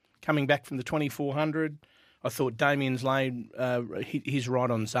run, coming back from the 2400. I thought Damien's Lane, his ride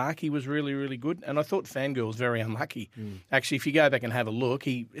on Zaki was really, really good, and I thought Fangirl was very unlucky. Actually, if you go back and have a look,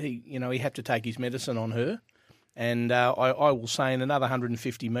 he had to take his medicine on her, and I will say in another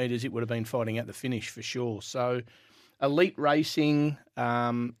 150 metres it would have been fighting at the finish for sure. So, elite racing,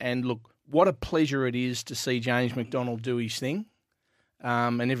 and look, what a pleasure it is to see James McDonald do his thing.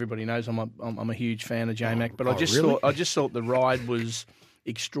 And everybody knows I'm a huge fan of J-Mac, but I just thought the ride was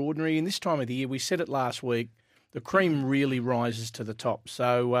extraordinary. And this time of the year, we said it last week, the cream really rises to the top.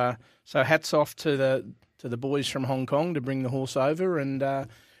 So hats off to the boys from Hong Kong to bring the horse over, and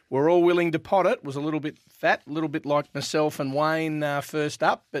we're all willing to pot it. Was a little bit fat, a little bit like myself and Wayne first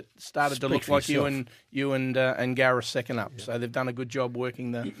up, but started to look like you and Gareth second up. Yeah. So they've done a good job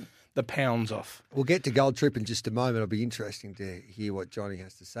working the pounds off. We'll get to Gold Trip in just a moment. It'll be interesting to hear what Johnny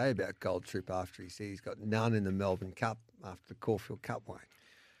has to say about Gold Trip after he said he's got none in the Melbourne Cup after the Caulfield Cup, Wayne.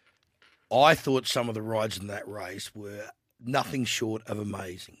 I thought some of the rides in that race were nothing short of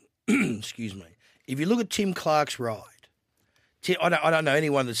amazing. Excuse me. If you look at Tim Clark's ride, I don't know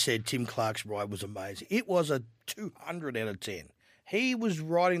anyone that said Tim Clark's ride was amazing. It was a 200 out of 10. He was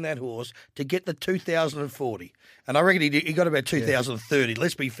riding that horse to get the 2040. And I reckon he got about 2030.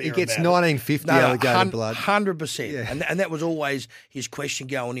 Let's be fair. He gets about 1950 Alligator Blood. 100%. Yeah. And that was always his question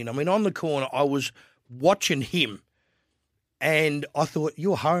going in. I mean, on the corner, I was watching him and I thought,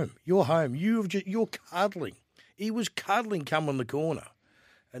 you're home. You're home. You're cuddling. He was cuddling come on the corner.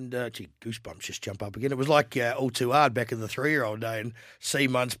 And, goosebumps just jump up again. It was like All Too Hard back in the 3-year-old day, and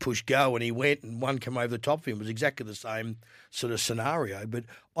Seamun's push go, and he went, and one came over the top of him. It was exactly the same sort of scenario. But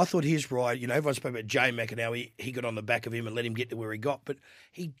I thought his ride, everyone spoke about J-Mac and how he got on the back of him and let him get to where he got, but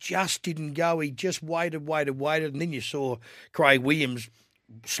he just didn't go. He just waited, and then you saw Craig Williams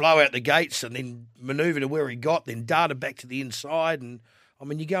slow out the gates and then manoeuvre to where he got, then darted back to the inside. And, I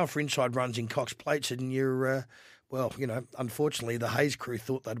mean, you're going for inside runs in Cox Plates and you're... unfortunately, the Hayes crew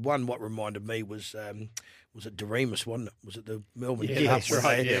thought they'd won. What reminded me was it Doremus, wasn't it? Was it the Melbourne Cup? That's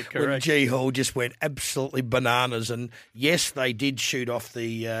right. Yeah, correct. When G Hall just went absolutely bananas. And, yes, they did shoot off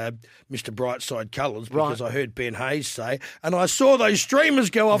the Mr. Brightside colours because I heard Ben Hayes say, and I saw those streamers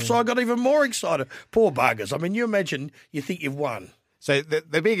go off, so I got even more excited. Poor buggers. I mean, you imagine you think you've won. So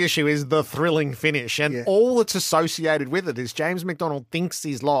the big issue is the thrilling finish, and all that's associated with it is James McDonald thinks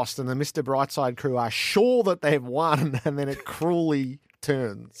he's lost, and the Mr. Brightside crew are sure that they've won, and then it cruelly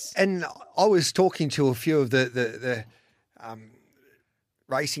turns. And I was talking to a few of the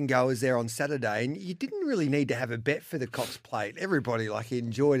racing goers there on Saturday, and you didn't really need to have a bet for the Cox Plate. Everybody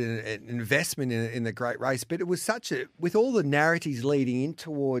enjoyed an investment in the great race, but it was with all the narratives leading in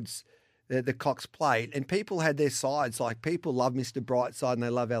towards the Cox Plate, and people had their sides. Like, people love Mr. Brightside and they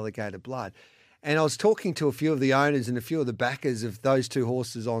love Alligator Blood. And I was talking to a few of the owners and a few of the backers of those two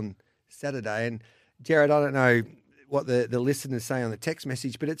horses on Saturday. And Jared, I don't know what the listeners say on the text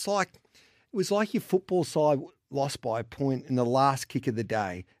message, but it was like your football side lost by a point in the last kick of the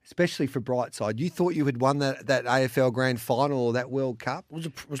day, especially for Brightside. You thought you had won that AFL Grand Final or that World Cup.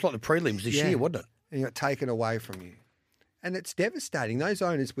 It was like the prelims this year, wasn't it? And it got taken away from you. And it's devastating. Those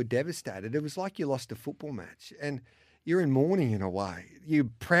owners were devastated. It was like you lost a football match and you're in mourning in a way. You're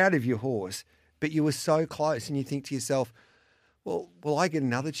proud of your horse, but you were so close and you think to yourself, well, will I get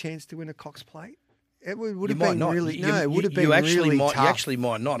another chance to win a Cox Plate? It would have been really it would have been really tough. You actually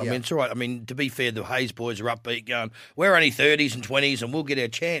might not. I mean, it's all right. I mean, to be fair, the Hayes boys are upbeat going, we're only 30s and 20s and we'll get our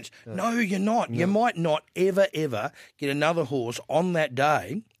chance. No, you're not. No. You might not ever get another horse on that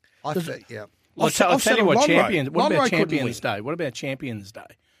day. I'll tell you what, Champions. What about Champions Day? What about Champions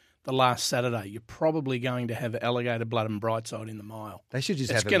Day? The last Saturday, you're probably going to have Alligator Blood and Brightside in the mile. They should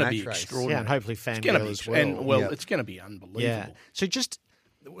just have a match race. It's going to be extraordinary. Yeah, and hopefully Fangirl as well. It's going to be unbelievable. Yeah. So just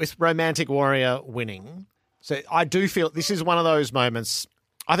with Romantic Warrior winning, so I do feel this is one of those moments.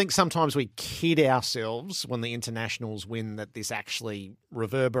 I think sometimes we kid ourselves when the internationals win that this actually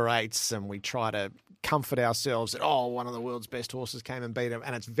reverberates and we try to comfort ourselves that, one of the world's best horses came and beat them.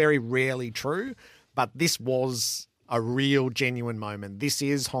 And it's very rarely true. But this was a real, genuine moment. This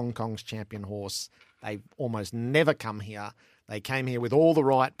is Hong Kong's champion horse. They almost never come here. They came here with all the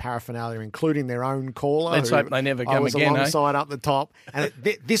right paraphernalia, including their own caller. Let's hope they never come again. Alongside up the top. And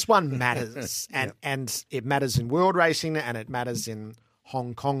this one matters. And it matters in world racing and it matters in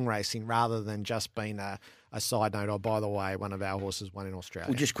Hong Kong racing rather than just being a side note. By the way, one of our horses won in Australia.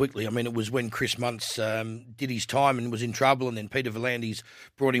 Well, just quickly, I mean, it was when Chris Muntz did his time and was in trouble, and then Peter Volandis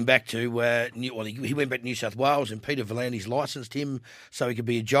brought him back to he went back to New South Wales, and Peter Volandis licensed him so he could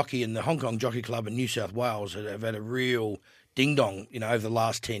be a jockey. And the Hong Kong Jockey Club in New South Wales have had a real ding dong, over the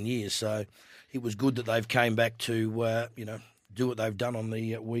last 10 years. So it was good that they've came back to do what they've done on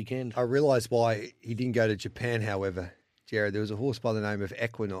the weekend. I realised why he didn't go to Japan, however. Jared, there was a horse by the name of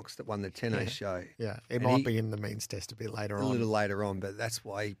Equinox that won the Tenno show. Yeah, it might be in the means test a bit later on. A little later on, but that's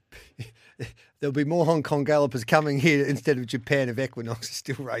why there'll be more Hong Kong gallopers coming here instead of Japan if Equinox is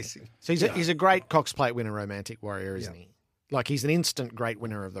still racing. So he's a great Cox Plate winner, Romantic Warrior, isn't he? Like, he's an instant great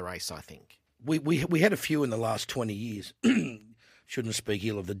winner of the race, I think. We had a few in the last 20 years. Shouldn't speak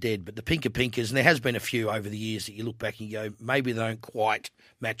ill of the dead, but the Pinkers, and there has been a few over the years that you look back and you go, maybe they don't quite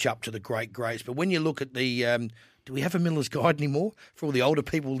match up to the greats. But when you look at the... do we have a Miller's Guide anymore for all the older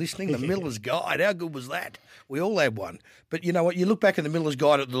people listening? The Miller's Guide, how good was that? We all had one. But you know what? You look back at the Miller's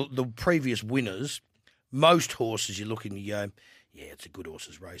Guide at the previous winners, most horses you look and you go, yeah, it's a good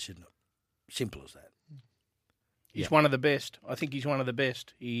horse's race, isn't it? Simple as that. He's one of the best. I think he's one of the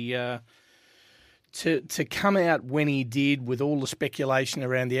best. He to come out when he did with all the speculation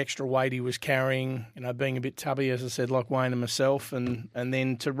around the extra weight he was carrying, being a bit tubby, as I said, like Wayne and myself, and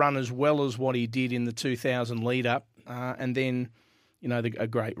then to run as well as what he did in the 2000 lead up, and then, a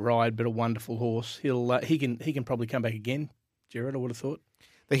great ride, but a wonderful horse. He can probably come back again, Gerard, I would have thought.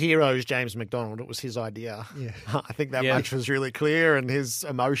 The hero is James McDonald. It was his idea. Yeah. I think that much was really clear, and his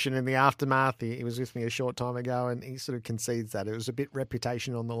emotion in the aftermath. He was with me a short time ago, and he sort of concedes that. It was a bit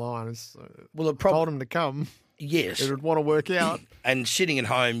reputation on the line. It told him to come. Yes. It would want to work out. And sitting at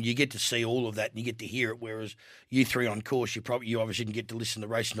home, you get to see all of that and you get to hear it, whereas you three on course, you obviously didn't get to listen to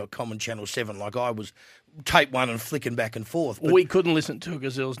Racing.com and Channel 7 like I was, tape one and flicking back and forth. But we couldn't listen to it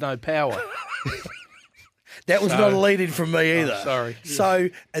because there was no power. That was not a lead-in from me either. Sorry. So,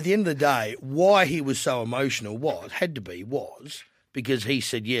 at the end of the day, why he was so emotional was because he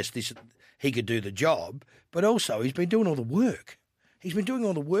said, yes, he could do the job, but also he's been doing all the work. He's been doing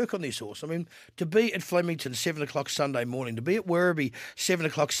all the work on this horse. I mean, to be at Flemington 7 o'clock Sunday morning, to be at Werribee 7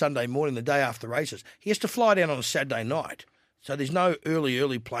 o'clock Sunday morning the day after races, he has to fly down on a Saturday night. So there's no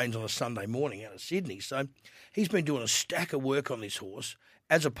early planes on a Sunday morning out of Sydney. So he's been doing a stack of work on this horse,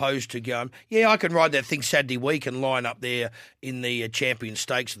 as opposed to going, I can ride that thing Saturday week and line up there in the Champion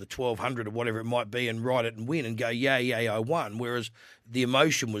Stakes or the 1200 or whatever it might be and ride it and win and go, I won. Whereas the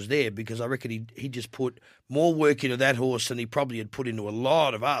emotion was there because I reckon he just put more work into that horse than he probably had put into a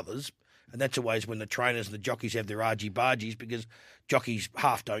lot of others. And that's always when the trainers and the jockeys have their argy-bargies because jockeys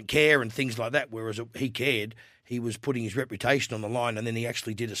half don't care and things like that, whereas he cared. He was putting his reputation on the line, and then he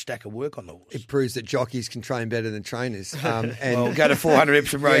actually did a stack of work on the horse. It proves that jockeys can train better than trainers. Well, go to 400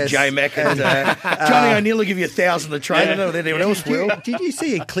 Epsom Road, J-Mac, and Johnny O'Neill will give you 1,000 to train. I don't know that anyone else will. Did you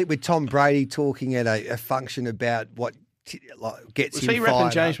see a clip with Tom Brady talking at a function about what gets him fired? Was he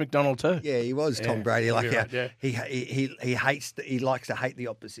repping James McDonald too? Yeah, he was Tom Brady. He likes to hate the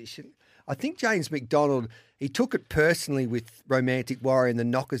opposition. I think James McDonald, he took it personally with Romantic Warrior and the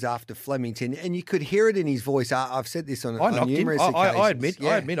knockers after Flemington, and you could hear it in his voice. I've said this on numerous occasions.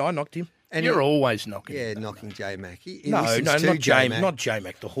 I admit I knocked him. And you're always knocking. Yeah, knocking J-Mac. No, not J-Mac. Not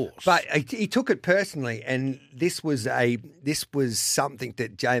J-Mac, the horse. But he took it personally, and this was something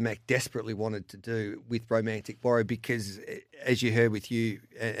that J-Mac desperately wanted to do with Romantic Warrior because, as you heard with you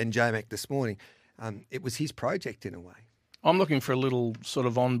and J-Mac this morning, it was his project in a way. I'm looking for a little sort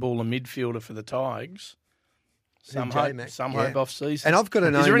of on-baller midfielder for the Tigers. Some hope off season. And I've got to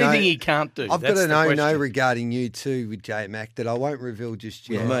know. Is there anything he can't do? I've got to know regarding you too with J Mac that I won't reveal just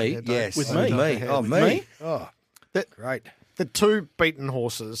yet. Me, yes. With me. Oh, me. Oh, great. The two beaten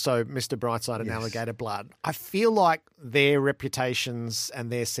horses, so Mr. Brightside and Alligator Blood, I feel like their reputations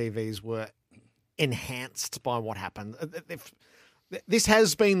and their CVs were enhanced by what happened. This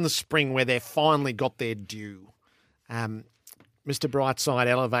has been the spring where they've finally got their due. Mr. Brightside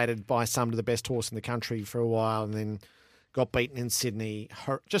elevated by some to the best horse in the country for a while and then got beaten in Sydney.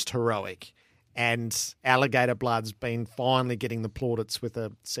 Just heroic. And Alligator Blood's been finally getting the plaudits with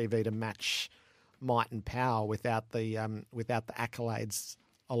a CV to match might and power without the accolades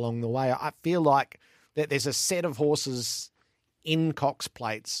along the way. I feel like that there's a set of horses in Cox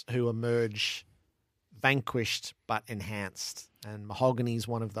Plates who emerge vanquished but enhanced. And Mahogany's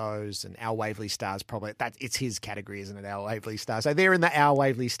one of those, and Our Waverley Star's probably it's his category, isn't it? Our Waverley Star. So they're in the Our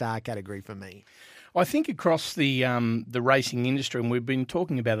Waverley Star category for me. I think across the racing industry, and we've been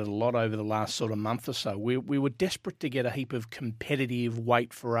talking about it a lot over the last sort of month or so, we were desperate to get a heap of competitive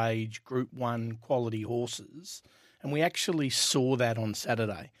weight for age Group 1 quality horses, and we actually saw that on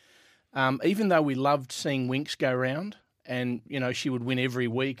Saturday. Even though we loved seeing Winx go round, and, you know, she would win every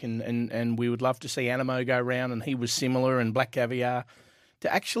week, and we would love to see Animo go round, and he was similar, and Black Caviar,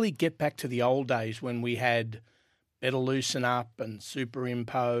 to actually get back to the old days when we had Better Loosen Up and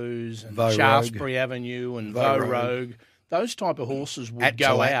Superimpose and Shaftesbury Avenue and Rogue. Those type of horses would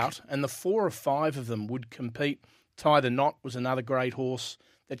go out, and the 4 or 5 of them would compete. Tie the Knot was another great horse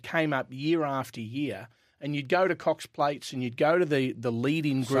that came up year after year, and you'd go to Cox Plates and you'd go to the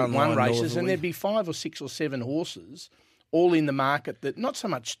lead-in Group 1 races, and there'd be 5 or 6 or 7 horses all in the market that not so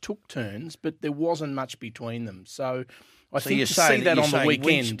much took turns, but there wasn't much between them. So I think to see that on the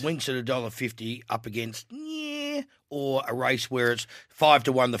weekend. Winx at $1.50 up against, or a race where it's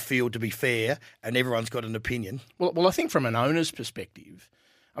 5-1 the field, to be fair, and everyone's got an opinion. Well, I think from an owner's perspective,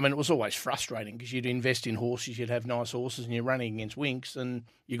 I mean, it was always frustrating because you'd invest in horses, you'd have nice horses, and you're running against Winx, and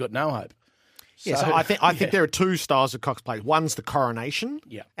you got no hope. So I think there are two styles of Cox Plate. One's the Coronation,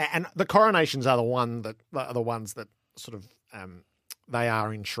 and the Coronations are the ones that sort of they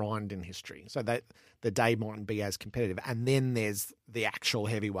are enshrined in history. So that the day mightn't be as competitive. And then there's the actual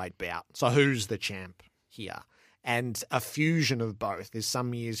heavyweight bout. So who's the champ here? And a fusion of both. There's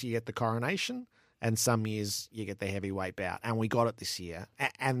some years you get the Coronation, and some years you get the heavyweight bout. And we got it this year.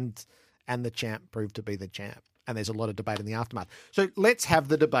 And the champ proved to be the champ. And there's a lot of debate in the aftermath. So let's have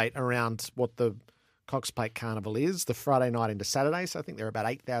the debate around what the Cox Plate Carnival is, the Friday night into Saturday. So I think there are about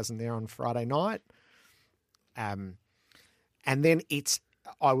 8,000 there on Friday night. And then it's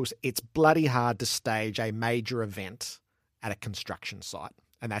bloody hard to stage a major event at a construction site.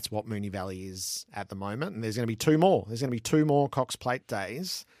 And that's what Moonee Valley is at the moment. And there's going to be 2 more. There's going to be 2 more Cox Plate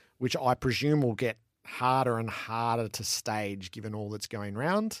days, which I presume will get harder and harder to stage given all that's going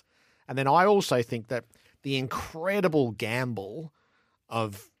round. And then I also think that the incredible gamble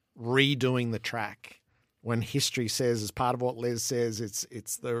of redoing the track when history says, as part of what Les says,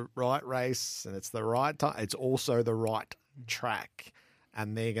 it's the right race and it's the right time. It's also the right track,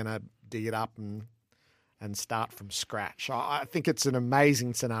 and they're going to dig it up and start from scratch. I think it's an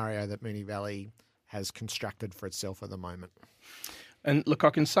amazing scenario that Moonee Valley has constructed for itself at the moment. And look, I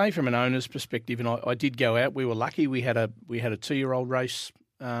can say from an owner's perspective, and I did go out. We were lucky. We had a 2-year-old race,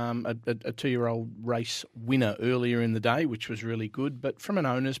 a 2-year-old race winner earlier in the day, which was really good. But from an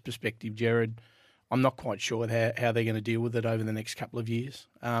owner's perspective, Jared, I'm not quite sure how they're going to deal with it over the next couple of years.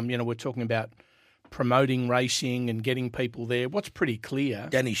 We're talking about promoting racing and getting people there. What's pretty clear...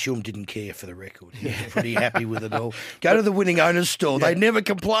 Danny Shum didn't care, for the record. He was pretty happy with it all. Go to the winning owners store. Yeah. They never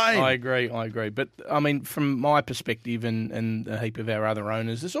complain. I agree. But, I mean, from my perspective and a heap of our other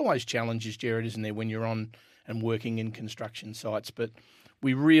owners, there's always challenges, Jared, isn't there, when you're on and working in construction sites. But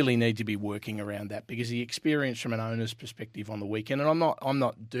we really need to be working around that because the experience from an owner's perspective on the weekend, and I'm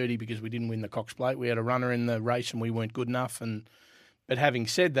not dirty because we didn't win the Cox Plate. We had a runner in the race and we weren't good enough. But having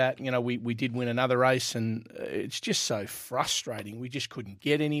said that, we did win another race, and it's just so frustrating. We just couldn't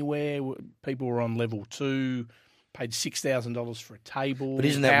get anywhere. People were on level 2, paid $6,000 for a table. But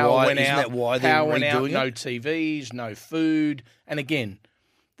isn't that why they're redoing it? No TVs, no food. And again,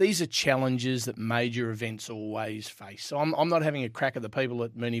 these are challenges that major events always face. So I'm not having a crack at the people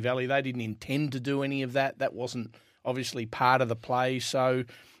at Moonee Valley. They didn't intend to do any of that. That wasn't obviously part of the play. So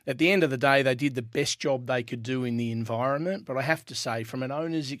at the end of the day, they did the best job they could do in the environment. But I have to say, from an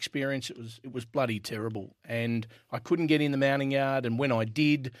owner's experience, it was bloody terrible. And I couldn't get in the mounting yard. And when I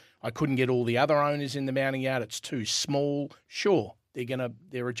did, I couldn't get all the other owners in the mounting yard. It's too small. Sure,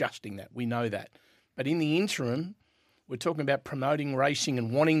 they're adjusting that. We know that. But in the interim, We're talking about promoting racing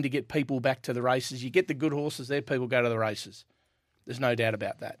and wanting to get people back to the races. You get the good horses there, people go to the races. There's no doubt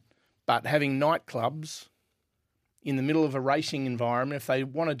about that. But having nightclubs in the middle of a racing environment, if they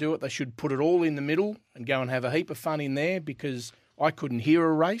want to do it, they should put it all in the middle and go and have a heap of fun in there, because I couldn't hear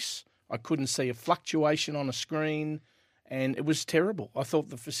a race. I couldn't see a fluctuation on a screen, and it was terrible. I thought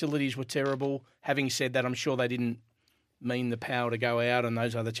the facilities were terrible. Having said that, I'm sure they didn't mean the power to go out and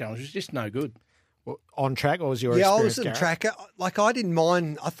those other challenges. Just no good. Well, on track, what was your experience? experience, I was on track. Like, I didn't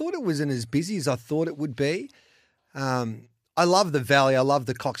mind. I thought it wasn't as busy as I thought it would be. I love the Valley. I love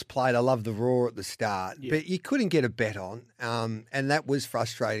the Cox Plate. I love the Raw at the start. Yeah. But you couldn't get a bet on, and that was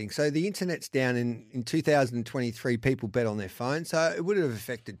frustrating. So the internet's down in 2023. People bet on their phone, so it would have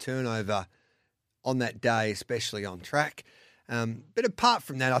affected turnover on that day, especially on track. But apart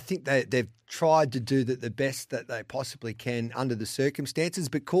from that, I think they've tried to do the best that they possibly can under the circumstances.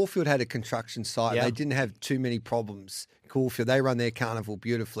 But Caulfield had a construction site. Yeah. They didn't have too many problems. Caulfield, they run their carnival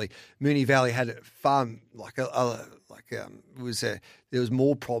beautifully. Moonee Valley had a farm there was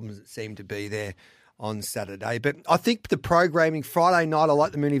more problems that seemed to be there on Saturday. But I think the programming Friday night, I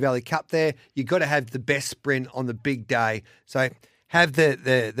like the Moonee Valley Cup there. You've got to have the best sprint on the big day. So have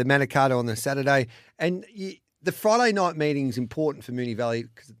the Manikato on the Saturday, and the Friday night meeting is important for Moonee Valley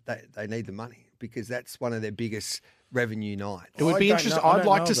because they need the money, because that's one of their biggest revenue nights. It would be interesting. I'd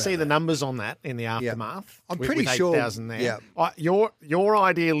like to see the numbers on that in the aftermath. I'm pretty sure. 8,000 there. Yeah. Your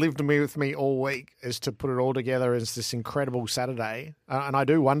idea lived with me all week, is to put it all together as this incredible Saturday, and I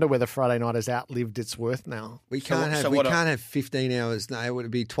do wonder whether Friday night has outlived its worth now. We can't have 15 hours now. It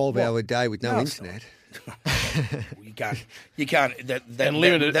would be a 12-hour day with no internet. You can't. That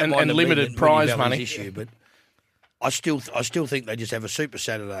limited prize money. Issue, but I still think they just have a Super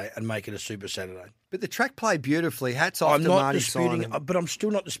Saturday and make it a Super Saturday. But the track played beautifully. Hats off to Marty Simon. But I'm still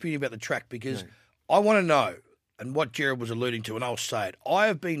not disputing about the track, because I want to know, and what Gerard was alluding to, and I'll say it, I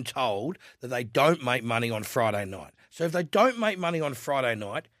have been told that they don't make money on Friday night. So if they don't make money on Friday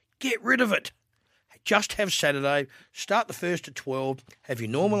night, get rid of it. Just have Saturday, start the first at 12, have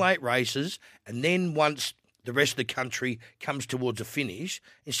your normal 8 races, and then once the rest of the country comes towards a finish,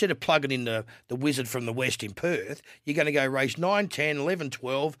 instead of plugging in the Wizard from the West in Perth, you're going to go race 9, 10, 11,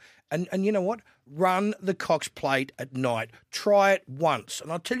 12, and you know what? Run the Cox Plate at night. Try it once.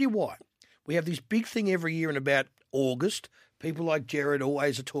 And I'll tell you why. We have this big thing every year in about August. People like Gerard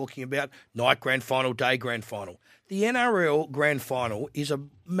always are talking about night grand final, day grand final. The NRL grand final is a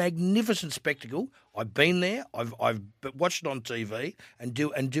magnificent spectacle. I've been there. I've watched it on TV and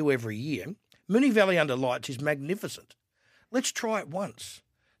do every year. Moonee Valley under lights is magnificent. Let's try it once.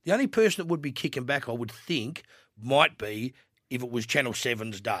 The only person that would be kicking back, I would think, might be if it was Channel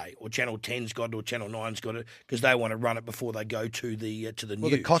 7's day, or Channel 10's got it, or Channel 9's got it, because they want to run it before they go to the news.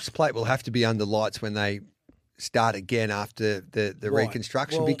 Well, the Cox Plate will have to be under lights when they start again after the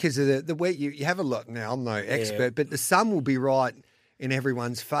reconstruction, because of the way you have a look now. I'm no expert, but the sun will be right in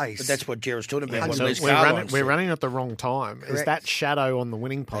everyone's face. But that's what Gerard's talking about. We're running at the wrong time. Correct. Is that shadow on the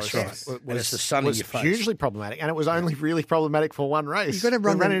winning post? That's right. And it's the sun in your face. Hugely problematic, and it was only really problematic for one race. You've got to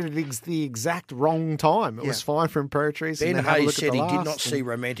run it at the exact wrong time. It was fine for Imperatrice. Ben Hayes said he did not see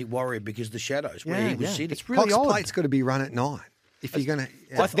Romantic Warrior because of the shadows where he was sitting. It's really Cox Plate's got to be run at night. If you're going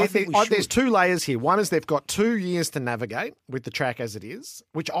to, there's 2 layers here. One is they've got 2 years to navigate with the track as it is,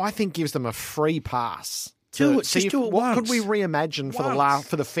 which I think gives them a free pass. Just do it what once. Could we reimagine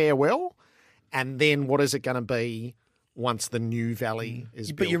for the farewell, and then what is it going to be once the new valley is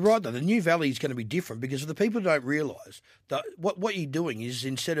built? But you're right, though. The new valley is going to be different, because the people don't realise that what you're doing is,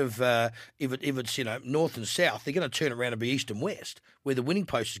 instead of if it's north and south, they're going to turn around and be east and west, where the winning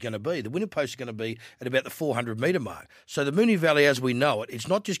post is going to be. The winning post is going to be at about the 400-metre mark. So the Moonee Valley, as we know it, it's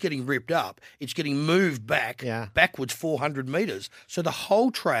not just getting ripped up; it's getting moved backwards 400 metres. So the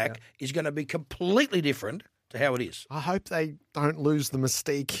whole track is going to be completely different to how it is. I hope they don't lose the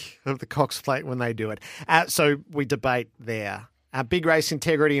mystique of the Cox Plate when they do it. So we debate there. Big race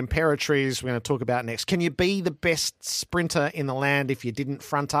integrity, Imperatrice, we're going to talk about next. Can you be the best sprinter in the land if you didn't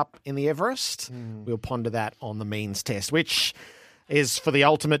front up in the Everest? We'll ponder that on the means test, which is for the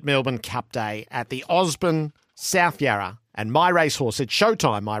ultimate Melbourne Cup Day at the Osborne, South Yarra, and My Racehorse at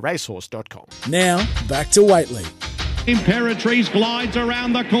Showtime, myracehorse.com. Now, back to Waitley. Imperatrice glides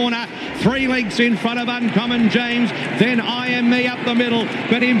around the corner, 3 lengths in front of Uncommon James, then I Am Me up the middle,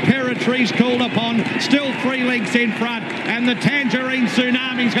 but Imperatrice called upon, still 3 lengths in front, and the Tangerine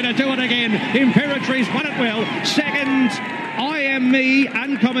Tsunami's going to do it again. Imperatrice won it well. Second, I Am Me,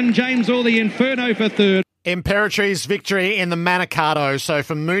 Uncommon James, or the Inferno for third. Imperatrice victory in the Manikato. So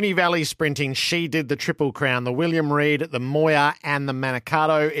for Moonee Valley Sprinting, she did the Triple Crown, the William Reid, the Moya and the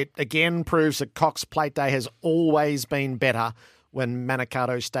Manikato. It again proves that Cox Plate Day has always been better when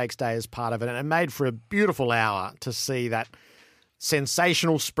Manikato Stakes Day is part of it. And it made for a beautiful hour to see that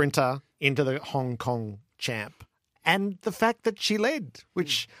sensational sprinter into the Hong Kong champ. And the fact that she led,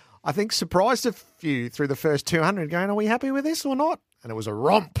 which I think surprised a few through the first 200 going, are we happy with this or not? And it was a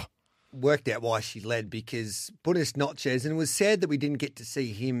romp. Worked out why she led because Buddhist Notches, and it was sad that we didn't get to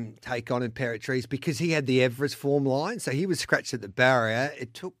see him take on Imperatrice because he had the Everest form line, so he was scratched at the barrier.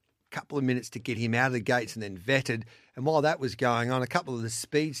 It took a couple of minutes to get him out of the gates and then vetted, and while that was going on, a couple of the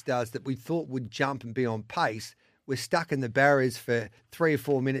speed stars that we thought would jump and be on pace were stuck in the barriers for 3 or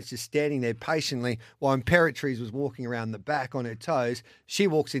 4 minutes just standing there patiently while Imperatrice was walking around the back on her toes. She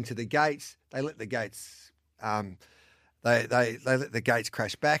walks into the gates. They let the gates... They let the gates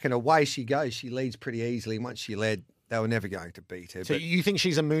crash back and away she goes. She leads pretty easily. Once she led, they were never going to beat her. So you think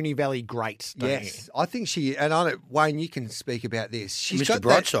she's a Moonee Valley great, don't yes, you? I think she, and Wayne, you can speak about this. She's Mr.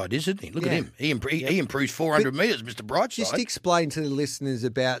 Brightside, isn't he? Look at him. He improves 400 metres, Mr. Brightside. Just explain to the listeners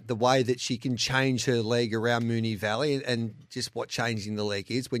about the way that she can change her leg around Moonee Valley and just what changing the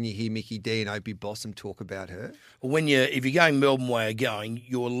leg is when you hear Mickey D and Opie Bossum talk about her. Well, if you're going Melbourne way going,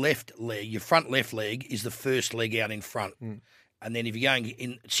 your left leg, your front left leg is the first leg out in front. And then if you're going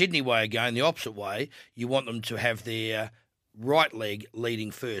in Sydney way going the opposite way, you want them to have their right leg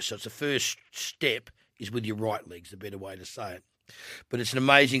leading first. So it's the first step is with your right leg, is the better way to say it. But it's an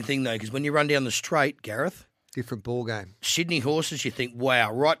amazing thing, though, because when you run down the straight, Gareth... different ball game. Sydney horses, you think,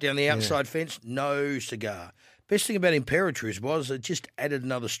 wow, right down the outside fence, no cigar. Best thing about Imperatrice was it just added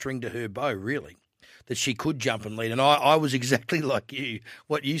another string to her bow, really, that she could jump and lead. And I was exactly like you,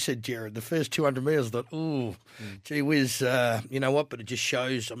 what you said, Jared. The first 200 metres, I thought, ooh, gee whiz, you know what? But it just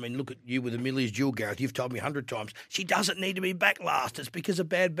shows, I mean, look at you with Amelia's Jewel, Gareth. You've told me 100 times, she doesn't need to be back last. It's because of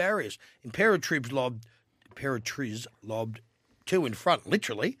bad barriers. Imperatrice lobbed 2 in front,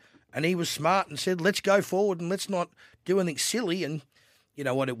 literally, and he was smart and said, let's go forward and let's not do anything silly. And you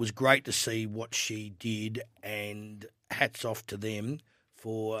know what? It was great to see what she did, and hats off to them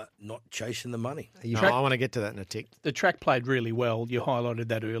for not chasing the money. I want to get to that in a tick. The track played really well. You highlighted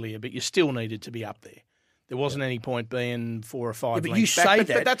that earlier, but you still needed to be up there. There wasn't any point being 4 or 5 but lengths you back. say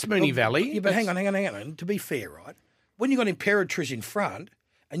that. But that's Moonee Valley. Yeah, but hang on. To be fair, right? When you got Imperatrice in front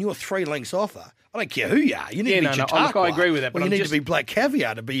and you're 3 lengths off her, I don't care who you are. You need to be Chautauqua. I agree with that. But you need to be Black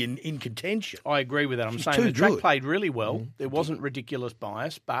Caviar to be in contention. I agree with that. I'm saying the track played really well. There wasn't ridiculous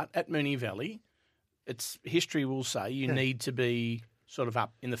bias, but at Moonee Valley, it's history will say you need to be sort of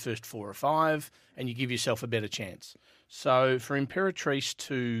up in the first 4 or 5, and you give yourself a better chance. So for Imperatrice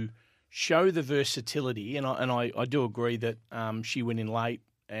to show the versatility, and I do agree that she went in late,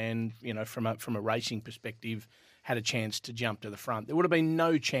 and you know from a racing perspective, had a chance to jump to the front. There would have been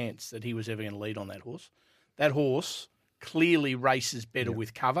no chance that he was ever going to lead on that horse. That horse clearly races better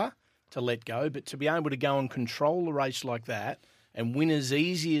with cover to let go, but to be able to go and control the race like that and win as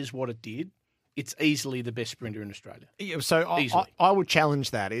easy as what it did, it's easily the best sprinter in Australia. Yeah, so I would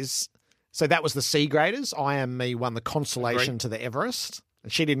challenge that so that was the C graders. I Am Me won the consolation to the Everest.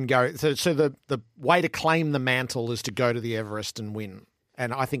 And she didn't go. So the way to claim the mantle is to go to the Everest and win.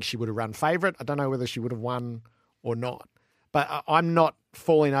 And I think she would have run favourite. I don't know whether she would have won or not. But I'm not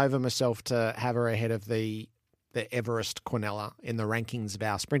falling over myself to have her ahead of the Everest Quinella in the rankings of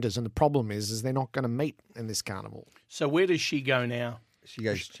our sprinters. And the problem is they're not going to meet in this carnival. So where does she go now? She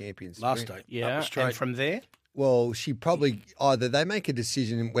goes champions. Last day. Yeah, and from there? Well, she probably either they make a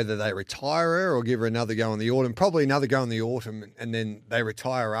decision whether they retire her or give her another go in the autumn, probably another go in the autumn, and then they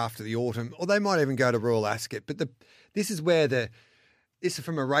retire her after the autumn, or they might even go to Royal Ascot. But this is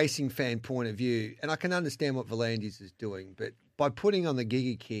from a racing fan point of view, and I can understand what Volandis is doing, but by putting on the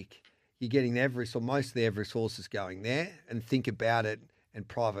Giddy kick, you're getting the Everest or most of the Everest horses going there, and think about it and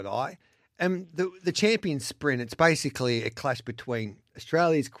Private Eye. And the Champions Sprint, it's basically a clash between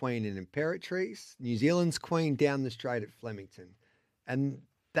Australia's Queen and Imperatrice, New Zealand's Queen down the straight at Flemington. And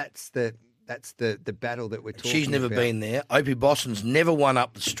that's the battle that we're talking about. She's never been there. Opie Bosson's never won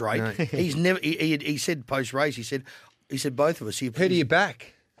up the straight. No. He's never. He said post-race, he said both of us. Who do you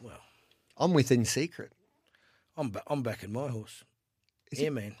back? Well, I'm with In Secret. I'm backing my horse.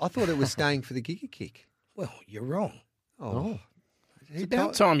 Man. I thought it was staying for the Giga Kick. Well, you're wrong. Oh. It's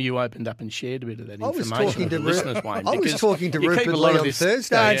about time you opened up and shared a bit of that information with the listeners, Wayne. I was talking to Rupert Lee on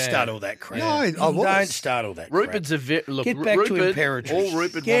Thursday. Don't start all that crap. No, I was. Don't start all that crap. Rupert's Get back to Imperatrice. All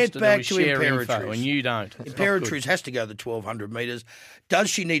Rupert wants to do is share info, and you don't. Imperatrice has to go the 1,200 metres. Does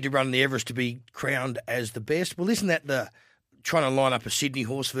she need to run the Everest to be crowned as the best? Well, isn't that trying to line up a Sydney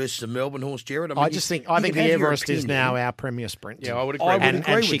horse versus a Melbourne horse, Jared? I think the Everest is now our premier sprint. Yeah, I would agree.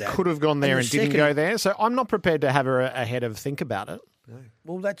 And she could have gone there and didn't go there. So I'm not prepared to have her ahead of Think About It. No.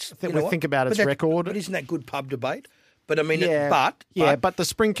 Well, that's Think About Its record. But isn't that good pub debate? But I mean, but the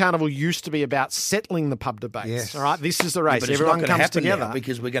Spring Carnival used to be about settling the pub debates. Yes. All right, this is the race. But it's Everyone not gonna comes happen together now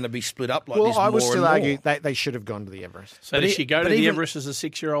because we're going to be split up like this. I would still argue more. they should have gone to the Everest. So did she go to the Everest as a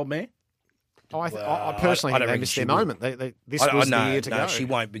 6-year-old mare? I personally think they missed their moment. This was the year to go. No, she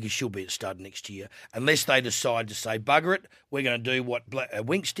won't because she'll be at stud next year. Unless they decide to say, bugger it, we're going to do what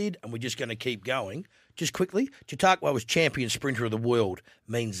Winks did and we're just going to keep going. Just quickly, Chautauqua was champion sprinter of the world.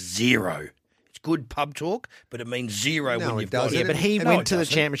 Means zero. It's good pub talk, but it means zero when you've got it. Yeah, but he went to the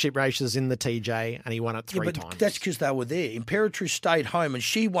championship races in the TJ and he won it three times. That's because they were there. Imperatrice stayed home and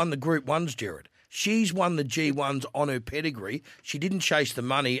she won the Group 1s, Jared. She's won the G1s on her pedigree. She didn't chase the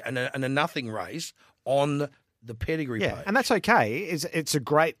money and a nothing race on the pedigree page. And that's okay. It's a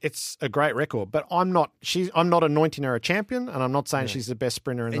great record. But I'm not anointing her a champion, and I'm not saying she's the best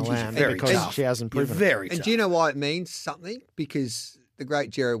sprinter in the land because she hasn't proven it. And do you know why it means something? Because the great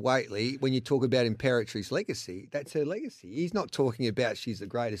Jared Waitley, when you talk about Imperatrice's legacy, that's her legacy. He's not talking about she's the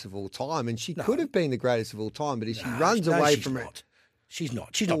greatest of all time, and she could have been the greatest of all time, but if she runs away from it. She's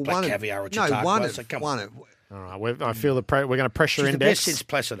not. She's not Black Caviar or Chautauqua. Won it. All right, I feel we're going to pressure She's index. the best since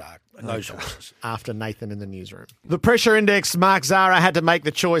Placid Arc, those horses. After Nathan in the newsroom. The pressure index, Mark Zahra had to make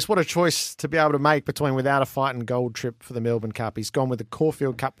the choice. What a choice to be able to make between Without a Fight and Gold Trip for the Melbourne Cup. He's gone with the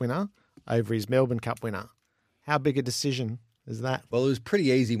Caulfield Cup winner over his Melbourne Cup winner. How big a decision is that? Well, it was pretty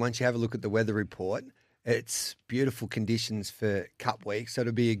easy once you have a look at the weather report. It's beautiful conditions for Cup Week, so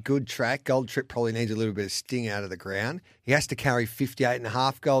it'll be a good track. Gold Trip probably needs a little bit of sting out of the ground. He has to carry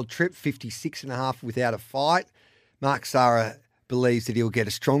 58.5 Gold Trip, 56.5 Without a Fight. Mark Zahra believes that he'll get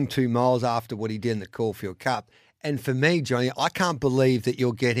a strong 2 miles after what he did in the Caulfield Cup. And for me, Johnny, I can't believe that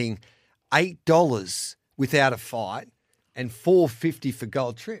you're getting $8 Without a Fight and $4.50 for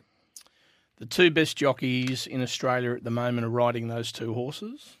Gold Trip. The two best jockeys in Australia at the moment are riding those two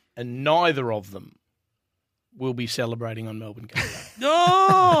horses, and neither of them will be celebrating on Melbourne Cup Day.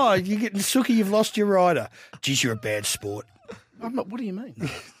 Oh, you're getting Suki, you've lost your rider. Geez, you're a bad sport. I'm not, what do you mean?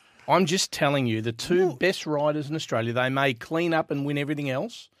 I'm just telling you, the two best riders in Australia, they may clean up and win everything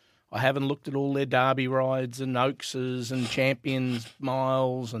else. I haven't looked at all their Derby rides and Oakses and Champions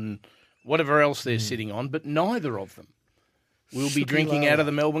Miles and whatever else they're sitting on, but neither of them will be drinking out of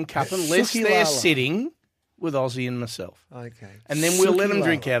the Melbourne Cup unless they're sitting with Ozzy and myself. Okay. And then we'll let them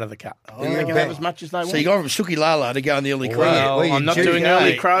drink out of the cup. Then they can have as much as they want. So you're going from Suki Lala to go in the early crows. Well, I'm not doing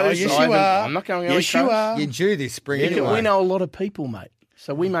early crows. Oh, yes, you are. I'm not going early yes, crows. you are. You're due this spring anyway. We know a lot of people, mate.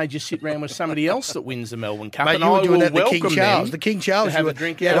 So we may just sit around with somebody else that wins the Melbourne Cup. Mate, and you were I doing will that at the welcome King Charles. them The King Charles. to have a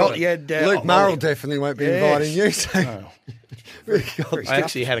drink out of it. Luke Murrell definitely won't be inviting you. So. I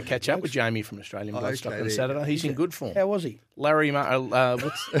actually had a catch up with Jamie from Australian Bloodstock on Saturday. He's in good form. How was he?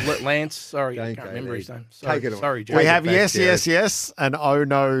 Lance? Sorry, I can't remember his name. Sorry, Jamie. We have yes, and oh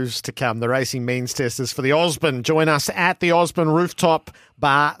no's to come. The racing means testers for the Osborne. Join us at the Osborne Rooftop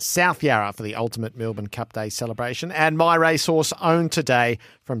Bar, South Yarra, for the ultimate Melbourne Cup Day celebration. And My Racehorse owned today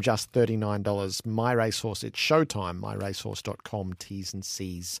from just $39. My Racehorse, it's showtime. MyRacehorse.com, T's and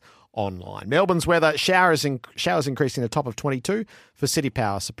C's online. Melbourne's weather, showers increasing to the top of 22 for City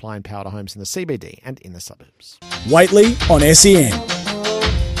Power, supplying power to homes in the CBD and in the suburbs. Waitley on SEN.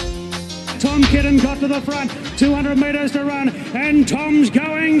 Tom Kidden got to the front, 200 metres to run, and Tom's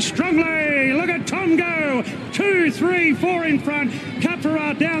going strongly. Look at Tom go. 2, 3, 4 in front.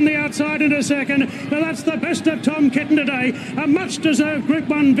 Capferat down the outside into second. Now that's the best of Tom Kidden today. A much-deserved Group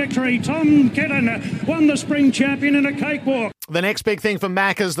 1 victory. Tom Kidden won the Spring Champion in a cakewalk. The next big thing for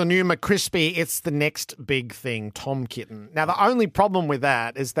Macca's, the new McCrispy, it's the next big thing, Tom Kitten. Now, the only problem with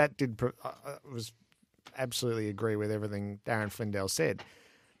that is that was absolutely agree with everything Darren Flindell said.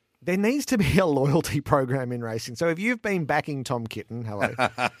 There needs to be a loyalty program in racing. So if you've been backing Tom Kitten, hello,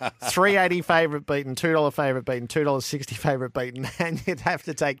 $3.80 favourite beaten, $2 favourite beaten, $2.60 favourite beaten, and you'd have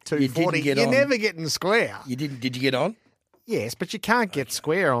to take $2.40, you're never getting square. You didn't? Did you get on? Yes, but you can't get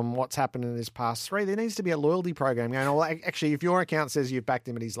square on what's happened in his past three. There needs to be a loyalty program going, well, actually, if your account says you've backed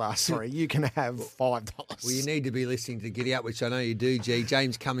him in his last three, you can have $5. Well, you need to be listening to Giddy Up, which I know you do, G.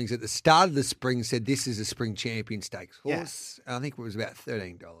 James Cummings at the start of the spring said this is a Spring Champion Stakes horse. Yeah. I think it was about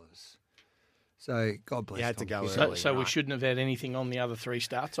 $13. So God bless. You had to Tom. go So, early. so we shouldn't have had anything on the other 3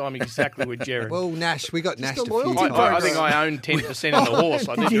 starts. I'm exactly with Jared. Well, Nash, we got Just Nash a a few loyalty times. I think I own 10% of the horse.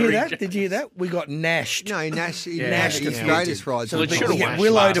 I Did you hear that? Did you hear that? We got nashed. No, Nash. Yeah, Nash, yeah. the greatest rides. So on it the should've bike. We get won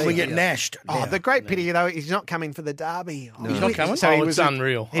Willowed and we last get year. nashed. Oh, now. the great pity though, he's not coming for the Derby. He's not coming? So he Oh, was it's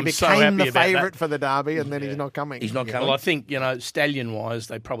unreal. He I'm so became happy the about favourite that. for the Derby, and then he's not coming. He's not coming. Well, I think, stallion-wise,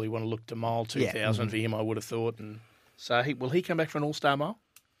 they probably want to look to mile 2,000 for him, I would have thought. And so will he come back for an all-star mile,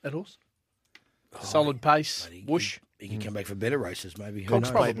 that horse? Solid pace, whoosh. He can come back for better races, maybe. Who Cox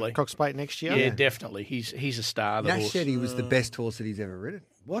knows? Probably. Cox Plate next year. Yeah, definitely. He's a star, the Nash horse. said he was the best horse that he's ever ridden.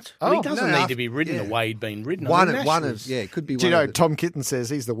 What? Well, he Oh, doesn't no, need to be ridden the way he'd been ridden. One I mean, of it could be. Do you one know of the- Tom Kitten says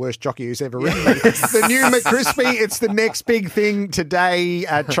he's the worst jockey who's ever ridden me. The new McCrispy, it's the next big thing today.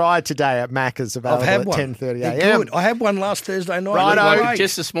 Try today at Macca's, available I've had at one. 10:30 They're a.m. good. I had one last Thursday night. Righto. It was Like, great.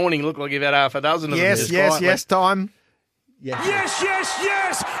 just this morning, looked like you've had half a dozen of them. Yes, just yes, quietly. yes, time. Yes.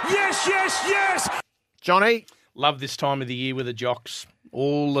 Yes. Johnny, Love this time of the year with the jocks.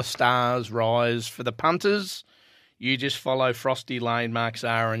 All the stars rise. For the punters, you just follow Frosty Lane, Mark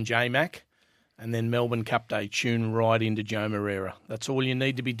Zara and J-Mac. And then Melbourne Cup Day, tune right into Joe Moreira. That's all you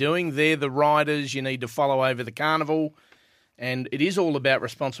need to be doing. They're the riders you need to follow over the carnival. And it is all about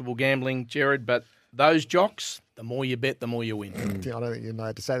responsible gambling, Jared, but those jocks, the more you bet, the more you win. I don't think you're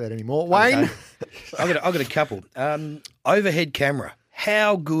allowed to say that anymore. Wayne? I've got a couple. Overhead camera.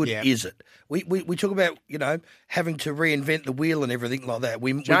 How good is it? We talk about, having to reinvent the wheel and everything like that.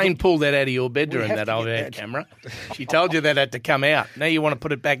 Jane pulled that out of your bedroom, have that to get overhead that. camera. She told you that had to come out. Now you want to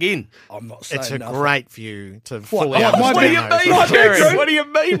put it back in. I'm not saying It's a nothing. great view to fully What What do you understand mean, those. Jared? What do you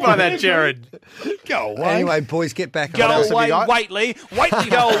mean by that, Jared? Go away. Anyway, boys, get back What on. else have you got? Waitley,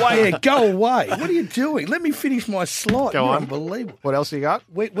 go away. Yeah, go away. What are you doing? Let me finish my slot. Go You're on. unbelievable. What else you got?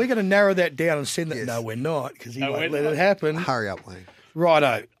 We're going to narrow that down and send that. Yes. No, we're not, because he No, won't we're let not. it happen. Hurry up, Wayne.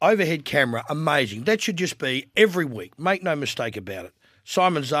 Righto, overhead camera, amazing. That should just be every week. Make no mistake about it.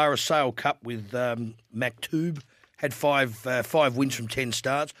 Simon Zara Sale Cup with Maktub had five wins from 10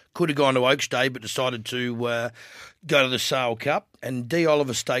 starts. Could have gone to Oaks Day, but decided to go to the Sale Cup. And D.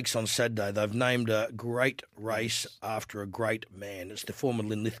 Oliver Stakes on Saturday. They've named a great race after a great man. It's the former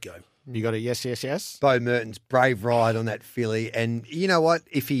Lynn Lithgow. You got a yes. Bo Merton's brave ride on that filly, and you know what?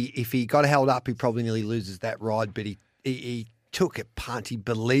 If he got held up, he probably nearly loses that ride. But he took a punt. He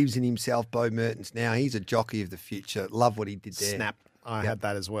believes in himself. Bo Merton's now he's a jockey of the future. Love what he did there. Snap. I had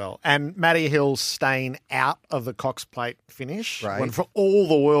that as well. And Matty Hill staying out of the Cox Plate finish. Right. When for all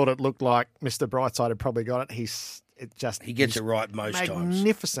the world it looked like Mr. Brightside had probably got it, he gets it right most times.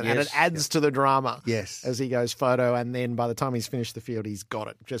 magnificent, and it Yes. adds to the drama. Yes. As he goes photo, and then by the time he's finished the field, he's got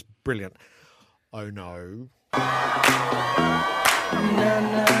it. Just brilliant. Oh no.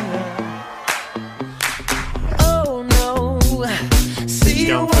 Who's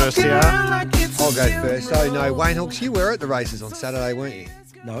going first here? I'll go first. Oh no, Wayne Hawks, you were at the races on Saturday, weren't you?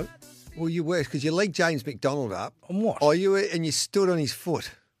 No. Well, you were because you legged James McDonald up. On what? Oh, you were, and you stood on his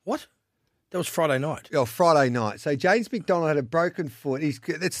foot. What? That was Friday night. Oh, Friday night. So James McDonald had a broken foot.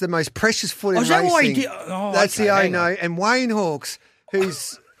 It's the most precious foot in is that racing. why he did? Oh, That's okay, the hang oh on. no. And Wayne Hawks,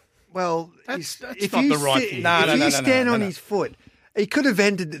 who's That's if not you the right sit- thing. if you stand on his foot, he could have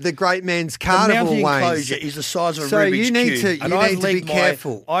ended the great man's carnival. The mounting Wayne. enclosure is the size of a So Rubik's you need cube. to and you I've need to be legged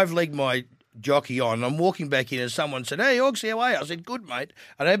careful. I've legged my jockey on, and I'm walking back in, and someone said, "Hey, Hawks, how are you?" I said, "Good, mate."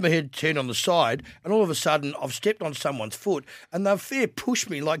 And I had my head turned on the side, and all of a sudden, I've stepped on someone's foot, and they've fair pushed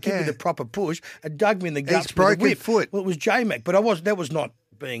me, like give me the proper push, and dug me in the guts with a broken whip. foot. Well, it was J-Mac, but that was not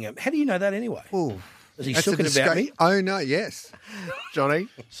being a... How do you know that anyway? Ooh, Is he that's a talking about me? Oh no, yes, Johnny.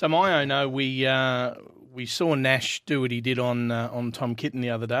 So my no, we saw Nash do what he did on Tom Kitten the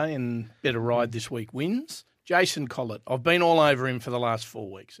other day, and better ride this week wins. Jason Collett, I've been all over him for the last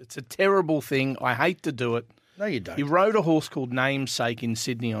 4 weeks. It's a terrible thing. I hate to do it. No, you don't. He rode a horse called Namesake in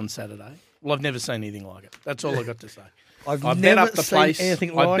Sydney on Saturday. Well, I've never seen anything like it. That's all I've got to say. I've I bet never up the seen place.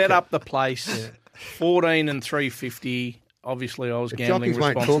 anything I like bet it. up the place. 14 and 350. Obviously, I was The gambling jockeys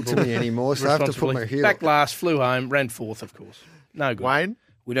won't responsibly. talk to me anymore, so I have to put my heel. Back last, flew home, ran fourth, of course. No good. Wayne.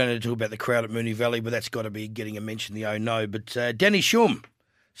 We don't need to talk about the crowd at Moonee Valley, but that's got to be getting a mention, the oh no. But Danny Shum,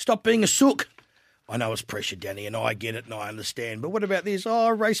 stop being a sook. I know it's pressure, Danny, and I get it and I understand. But what about this? Oh,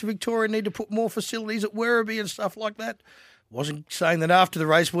 Race of Victoria need to put more facilities at Werribee and stuff like that. Wasn't saying that after the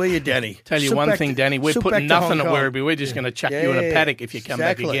race, were you, Danny? Tell you Sook one back thing, to- Danny. We're sook putting back to nothing at Hong Kong. Werribee. We're just going to chuck you in a paddock if you come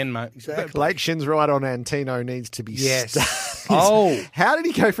back again, mate. Exactly. Blake Shin's right on Antino needs to be Yes. How did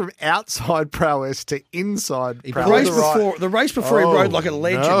he go from outside prowess to inside The prowess? race before he rode like a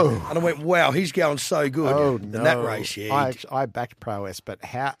legend. No. And I went, wow, he's going so good. In that race, I backed prowess, but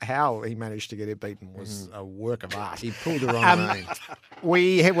how he managed to get it beaten was a work of art. He pulled the wrong rein.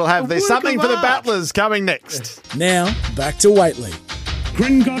 We will have There's Something for the Battlers coming next. Now, back to Waitley.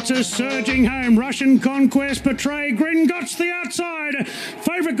 Gringotts is surging home. Russian Conquest betray. Gringotts the outside.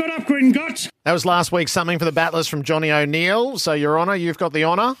 Favourite got up, Gringotts. That was last week's Something for the Battlers from Johnny O'Neill. So, Your Honour, you've got the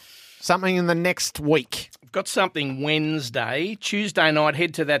honour. Something in the next week. Got something Wednesday. Tuesday night,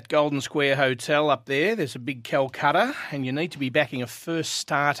 head to that Golden Square Hotel up there. There's a big Calcutta, and you need to be backing a first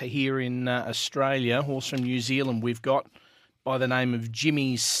starter here in Australia. Horse from New Zealand we've got by the name of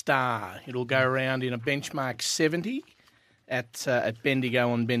Jimmy Star. It'll go around in a benchmark 70 at Bendigo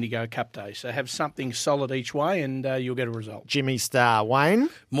on Bendigo Cup Day. So have something solid each way and you'll get a result. Jimmy Star. Wayne?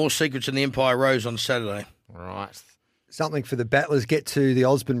 More Secrets in the Empire Rose on Saturday. Right. Something for the battlers. Get to the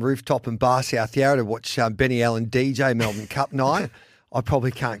Osborne Rooftop in Bar South Yarra to watch Benny Allen DJ Melbourne Cup night. I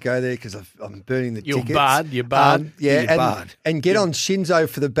probably can't go there because I'm burning the tickets. You're barred. And get on Shinzo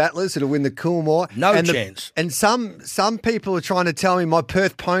for the battlers. It'll win the Coolmore. No chance. And some people are trying to tell me my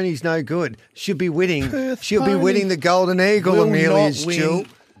Perth pony's no good. She'll be winning. She'll be winning the Golden Eagle, Amelia's Jewel.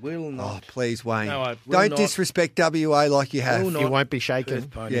 Will not. Oh, please, Wayne. No, don't disrespect WA like you have. You won't be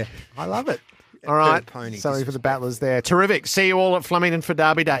shaken. Yeah, I love it. All right. Something for the battlers there. Terrific. See you all at Flemington for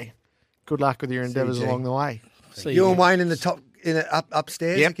Derby Day. Good luck with your endeavours along the way. You and Wayne in the top.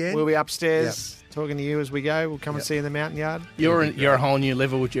 Upstairs again? We'll be upstairs talking to you as we go. We'll come and see you in the mountain yard. You're a whole new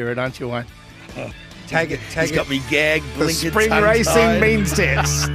level, Jared, aren't you, Wayne? Take it. He's got me gagged, The blinking, spring tongue-tied. racing means test.